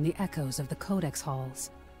somewhere in the echoes of the Codex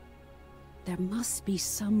halls. There must be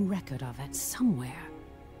some record of it somewhere.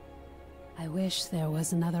 I wish there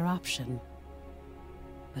was another option.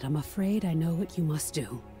 But I'm afraid I know what you must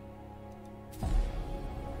do.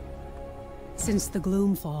 Since the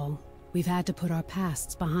Gloomfall, we've had to put our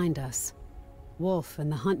pasts behind us. Wolf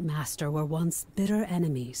and the Huntmaster were once bitter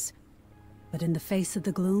enemies. But in the face of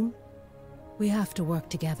the gloom, we have to work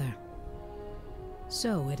together.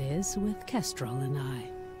 So it is with Kestrel and I.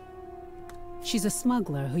 She's a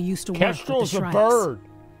smuggler who used to work with the Kestrel's a Shrikes, bird!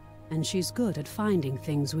 and she's good at finding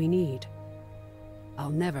things we need.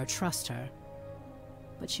 I'll never trust her,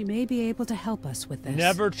 but she may be able to help us with this.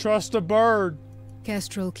 Never trust a bird!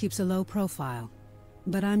 Kestrel keeps a low profile,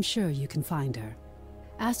 but I'm sure you can find her.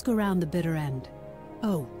 Ask around the bitter end.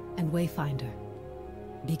 Oh, and Wayfinder.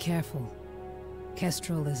 Be careful.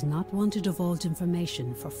 Kestrel is not one to divulge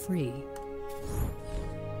information for free.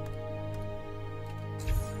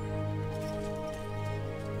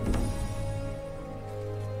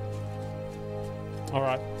 All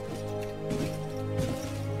right.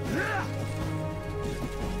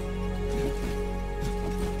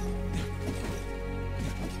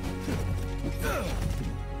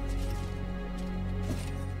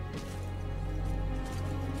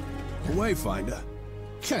 Wayfinder.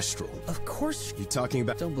 Kestrel. Of course you're talking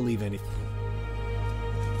about... Don't believe anything.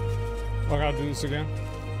 I gotta do this again.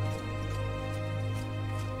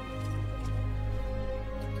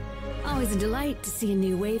 Always a delight to see a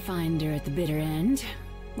new Wayfinder at the bitter end.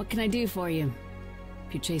 What can I do for you?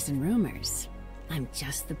 If you're chasing rumors, I'm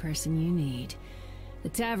just the person you need. The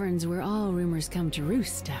tavern's where all rumors come to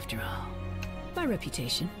roost, after all. By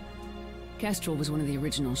reputation. Kestrel was one of the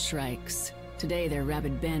original Shrikes. Today they're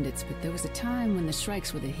rabid bandits, but there was a time when the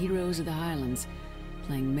Shrikes were the heroes of the Highlands,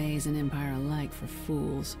 playing Maze and Empire alike for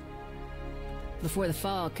fools. Before the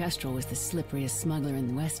fall, Kestrel was the slipperiest smuggler in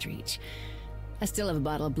the Westreach. I still have a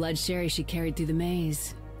bottle of blood sherry she carried through the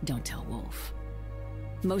maze. Don't tell Wolf.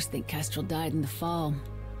 Most think Kestrel died in the fall,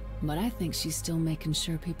 but I think she's still making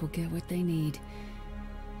sure people get what they need.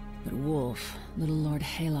 But Wolf, little Lord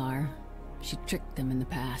Halar, she tricked them in the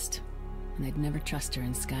past, and I'd never trust her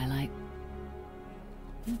in Skylight.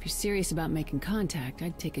 If you're serious about making contact,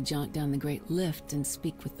 I'd take a jaunt down the Great Lift and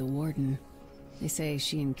speak with the Warden. They say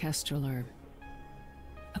she and Kestrel are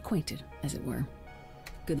acquainted, as it were.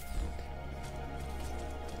 Good.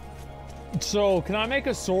 So, can I make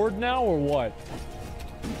a sword now, or what?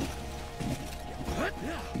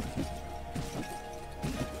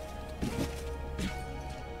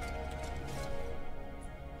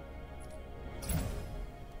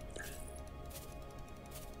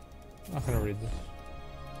 I'm not gonna read this.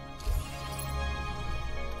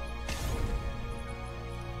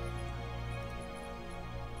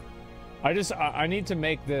 I need to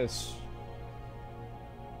make this.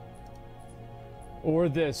 Or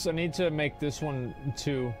this. I need to make this one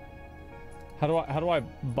too. How do I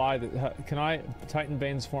buy the, can I Titan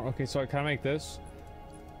Bane's form? Okay, so can I make this?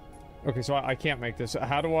 Okay, so I can't make this.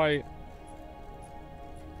 How do I?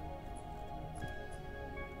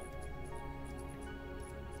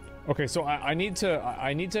 Okay, so I need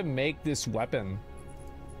to make this weapon.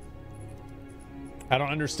 I don't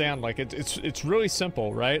understand. Like it's really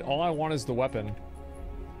simple, right? All I want is the weapon.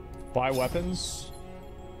 Buy weapons.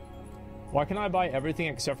 Why can I buy everything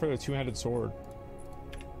except for the two-handed sword?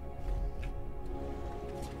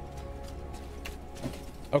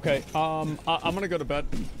 Okay, I'm gonna go to bed.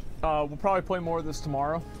 We'll probably play more of this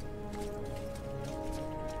tomorrow.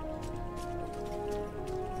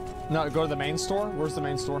 No, go to the main store? Where's the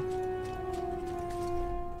main store?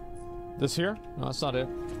 This here? No, that's not it.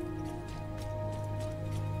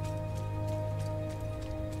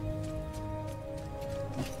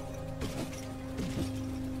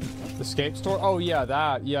 Escape store? Oh yeah,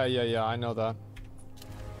 that. Yeah, I know that.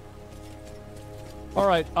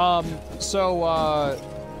 Alright, so,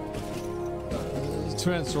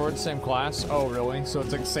 two-handed sword, same class. Oh, really? So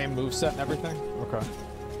it's like the same moveset and everything? Okay.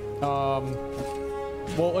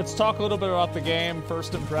 Well, let's talk a little bit about the game,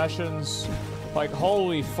 first impressions. Like,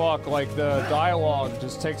 holy fuck, like, the dialogue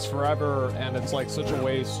just takes forever, and it's, like, such a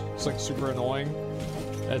waste. It's, like, super annoying.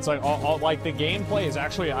 It's, like, like, the gameplay is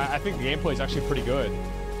actually, I think the gameplay is actually pretty good.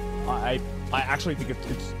 I actually think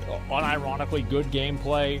it's unironically good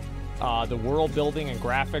gameplay. The world building and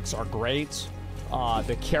graphics are great.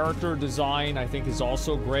 The character design, I think, is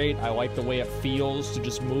also great. I like the way it feels to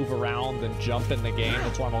just move around and jump in the game.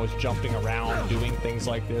 That's why I'm always jumping around, doing things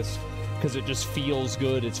like this. Because it just feels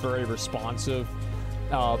good. It's very responsive.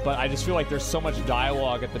 But I just feel like there's so much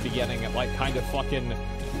dialogue at the beginning. It like kind of fucking,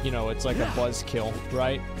 you know, it's like a buzzkill,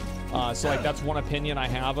 right? So like that's one opinion I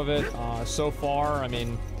have of it. So far, I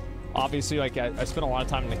mean, obviously like I spent a lot of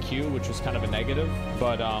time in the queue, which was kind of a negative.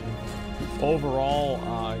 But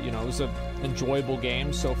overall, you know, it was an enjoyable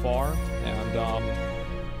game so far. And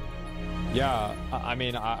yeah, I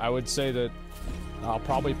mean, I would say that I'll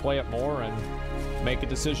probably play it more and make a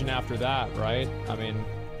decision after that, right? I mean,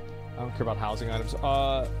 I don't care about housing items.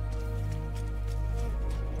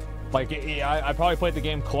 Like, I probably played the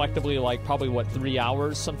game collectively, like, probably, what, 3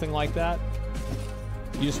 hours? Something like that?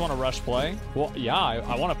 You just want to rush play? Well, yeah,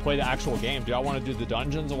 I want to play the actual game. Do I want to do the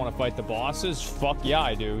dungeons? I want to fight the bosses? Fuck yeah,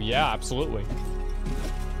 I do. Yeah, absolutely.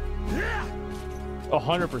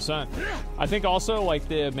 100%. I think also, like,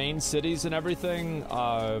 the main cities and everything,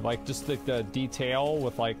 like, just the detail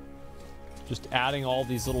with, like, just adding all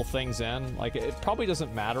these little things in, like, it probably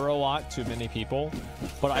doesn't matter a lot to many people,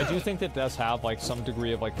 but I do think that does have, like, some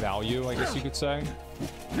degree of, like, value, I guess you could say.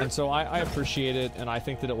 And so I appreciate it, and I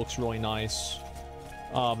think that it looks really nice.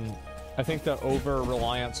 I think the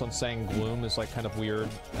over-reliance on saying gloom is, like, kind of weird,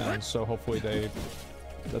 and so hopefully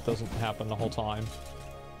that doesn't happen the whole time.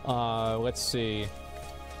 Let's see.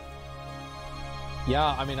 Yeah,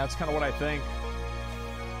 I mean, that's kind of what I think.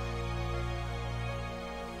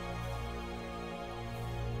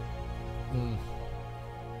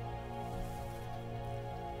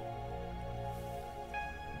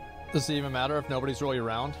 Does it even matter if nobody's really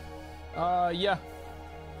around? Yeah.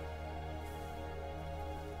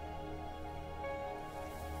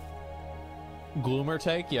 Gloomer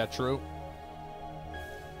take? Yeah, true.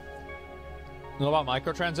 You know about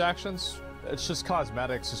microtransactions? It's just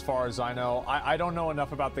cosmetics as far as I know. I don't know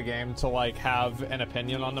enough about the game to, like, have an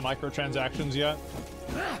opinion on the microtransactions yet.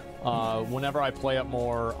 Whenever I play it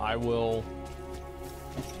more, I will,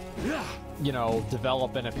 you know,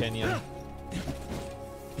 develop an opinion.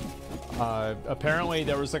 Apparently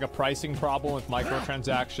there was like a pricing problem with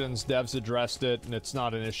microtransactions. Devs addressed it, and it's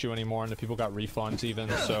not an issue anymore, and the people got refunds even,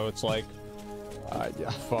 so it's like,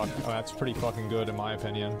 yeah, fuck. That's pretty fucking good in my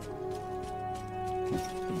opinion.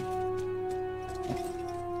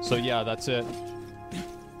 So yeah, that's it.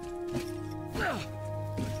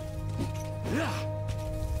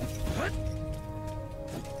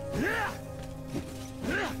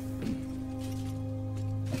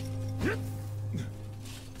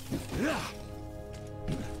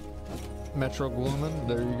 Metro Gloomin',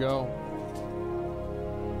 there you go.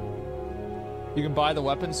 You can buy the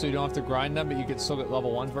weapons so you don't have to grind them, but you can still get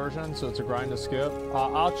level 1 version, so it's a grind to skip.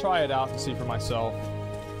 I'll try it out and see for myself.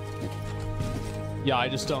 Yeah, I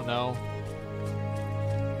just don't know.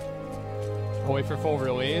 I'll wait for full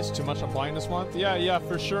release. Too much I'm playing this month? Yeah,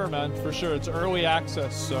 for sure, man. For sure. It's early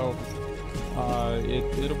access, so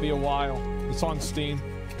it'll be a while. It's on Steam.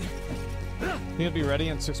 Think it'll be ready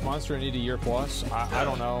in 6 months, or I need a year plus? I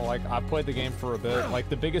don't know. Like, I played the game for a bit. Like,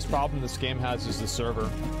 the biggest problem this game has is the server.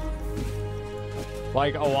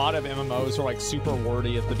 Like, a lot of MMOs are, like, super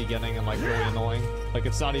wordy at the beginning and, like, really annoying. Like,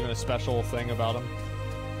 it's not even a special thing about them.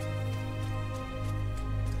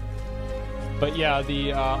 But yeah,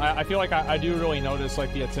 the I feel like I do really notice,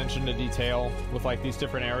 like, the attention to detail with, like, these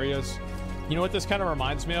different areas. You know what this kind of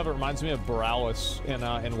reminds me of? It reminds me of Borealis in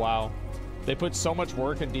WoW. They put so much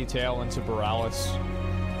work and detail into Borealis.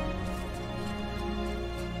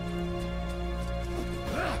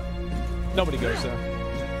 Nobody goes there.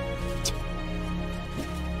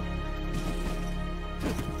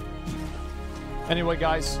 Anyway,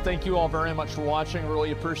 guys, thank you all very much for watching.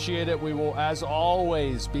 Really appreciate it. We will, as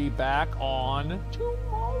always, be back on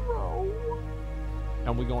tomorrow.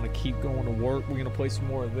 And we're going to keep going to work. We're going to play some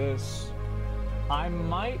more of this. I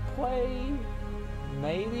might play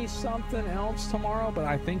maybe something else tomorrow, but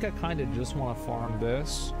I think I kind of just want to farm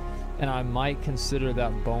this. And I might consider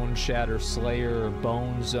that Bone Shatter Slayer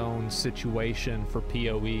Bone Zone situation for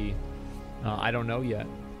PoE. I don't know yet.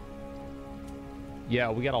 Yeah,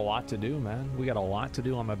 we got a lot to do, man. We got a lot to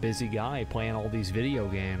do. I'm a busy guy playing all these video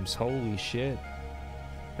games. Holy shit.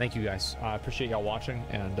 Thank you, guys. I appreciate y'all watching,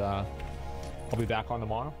 and I'll be back on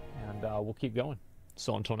tomorrow, and we'll keep going.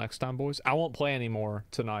 So until next time, boys. I won't play anymore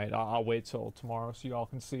tonight. I'll wait till tomorrow so y'all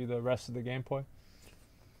can see the rest of the gameplay.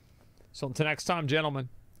 So until next time, gentlemen.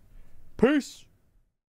 Peace!